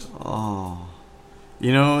dead. Oh.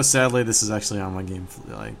 Sadly, this is actually on my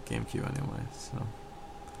GameCube anyway, so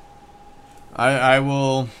I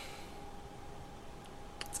will.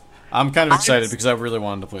 I'm kind of excited because I really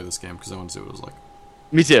wanted to play this game because I want to see what it was like.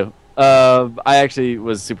 Me too. I actually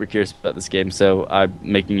was super curious about this game, so I'm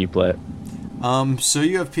making you play it. So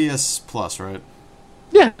you have PS Plus, right?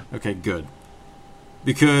 Yeah. Okay, good.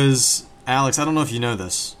 Because, Alex, I don't know if you know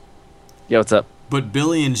this. Yeah, what's up? But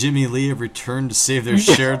Billy and Jimmy Lee have returned to save their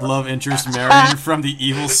shared love interest Marion from the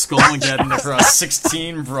evil Skullmageddon across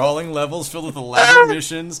 16 brawling levels filled with elaborate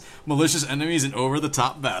missions, malicious enemies, and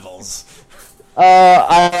over-the-top battles.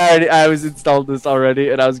 I was installed this already,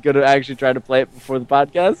 and I was going to actually try to play it before the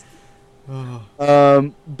podcast.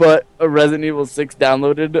 But Resident Evil 6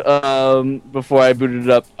 downloaded before I booted it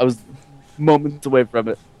up. I was moments away from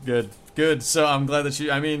it. Good. So I'm glad that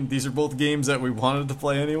these are both games that we wanted to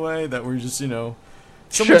play anyway, that we're just, someone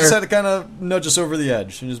just had to kind of nudge us over the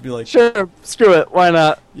edge and just be like, sure, screw it, why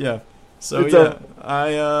not? Yeah. So,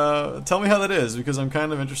 tell me how that is, because I'm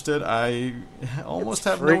kind of interested. I almost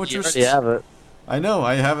have no interest. You already have it. I know,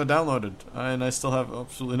 I have it downloaded, and I still have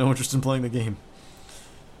absolutely no interest in playing the game.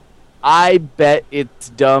 I bet it's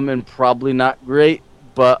dumb and probably not great,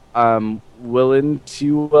 but I'm willing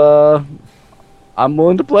to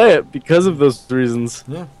play it because of those reasons.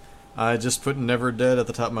 Yeah. I just put Never Dead at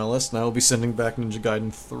the top of my list, and I will be sending back Ninja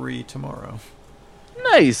Gaiden 3 tomorrow.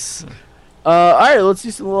 Nice. Alright, let's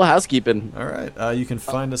do some little housekeeping. Alright, you can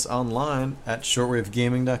find us online at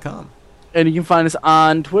shortwavegaming.com. And you can find us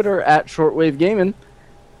on Twitter at shortwavegaming.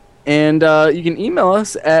 And you can email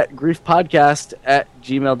us at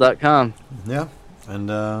griefpodcast@gmail.com. Yeah. And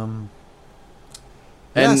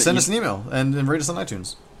send us an email and rate us on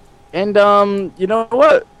iTunes. And, you know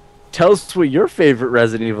what? Tell us what your favorite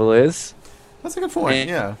Resident Evil is. That's a good point.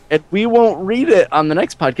 Yeah. And we won't read it on the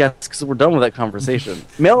next podcast because we're done with that conversation.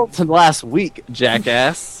 Mail it to last week,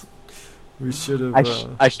 jackass. We should have.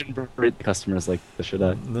 I shouldn't berate the customers like this, should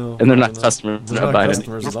I? No. And they're not customers. They're not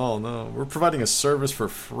customers at all. No, we're providing a service for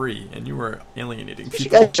free, and you are alienating people. You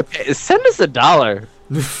guys should pay. Send us $1.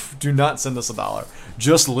 Do not send us $1.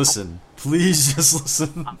 Just listen, please. Just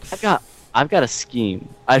listen. I've got a scheme.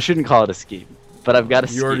 I shouldn't call it a scheme, but I've got a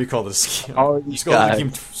scheme. You already called it a scheme. All you called it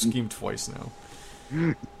a scheme twice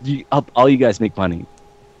now. All you guys make money.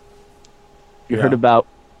 You heard about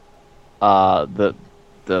the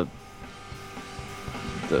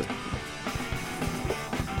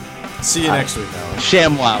See you next week, Alex.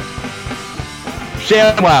 ShamWow.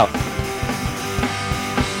 ShamWow.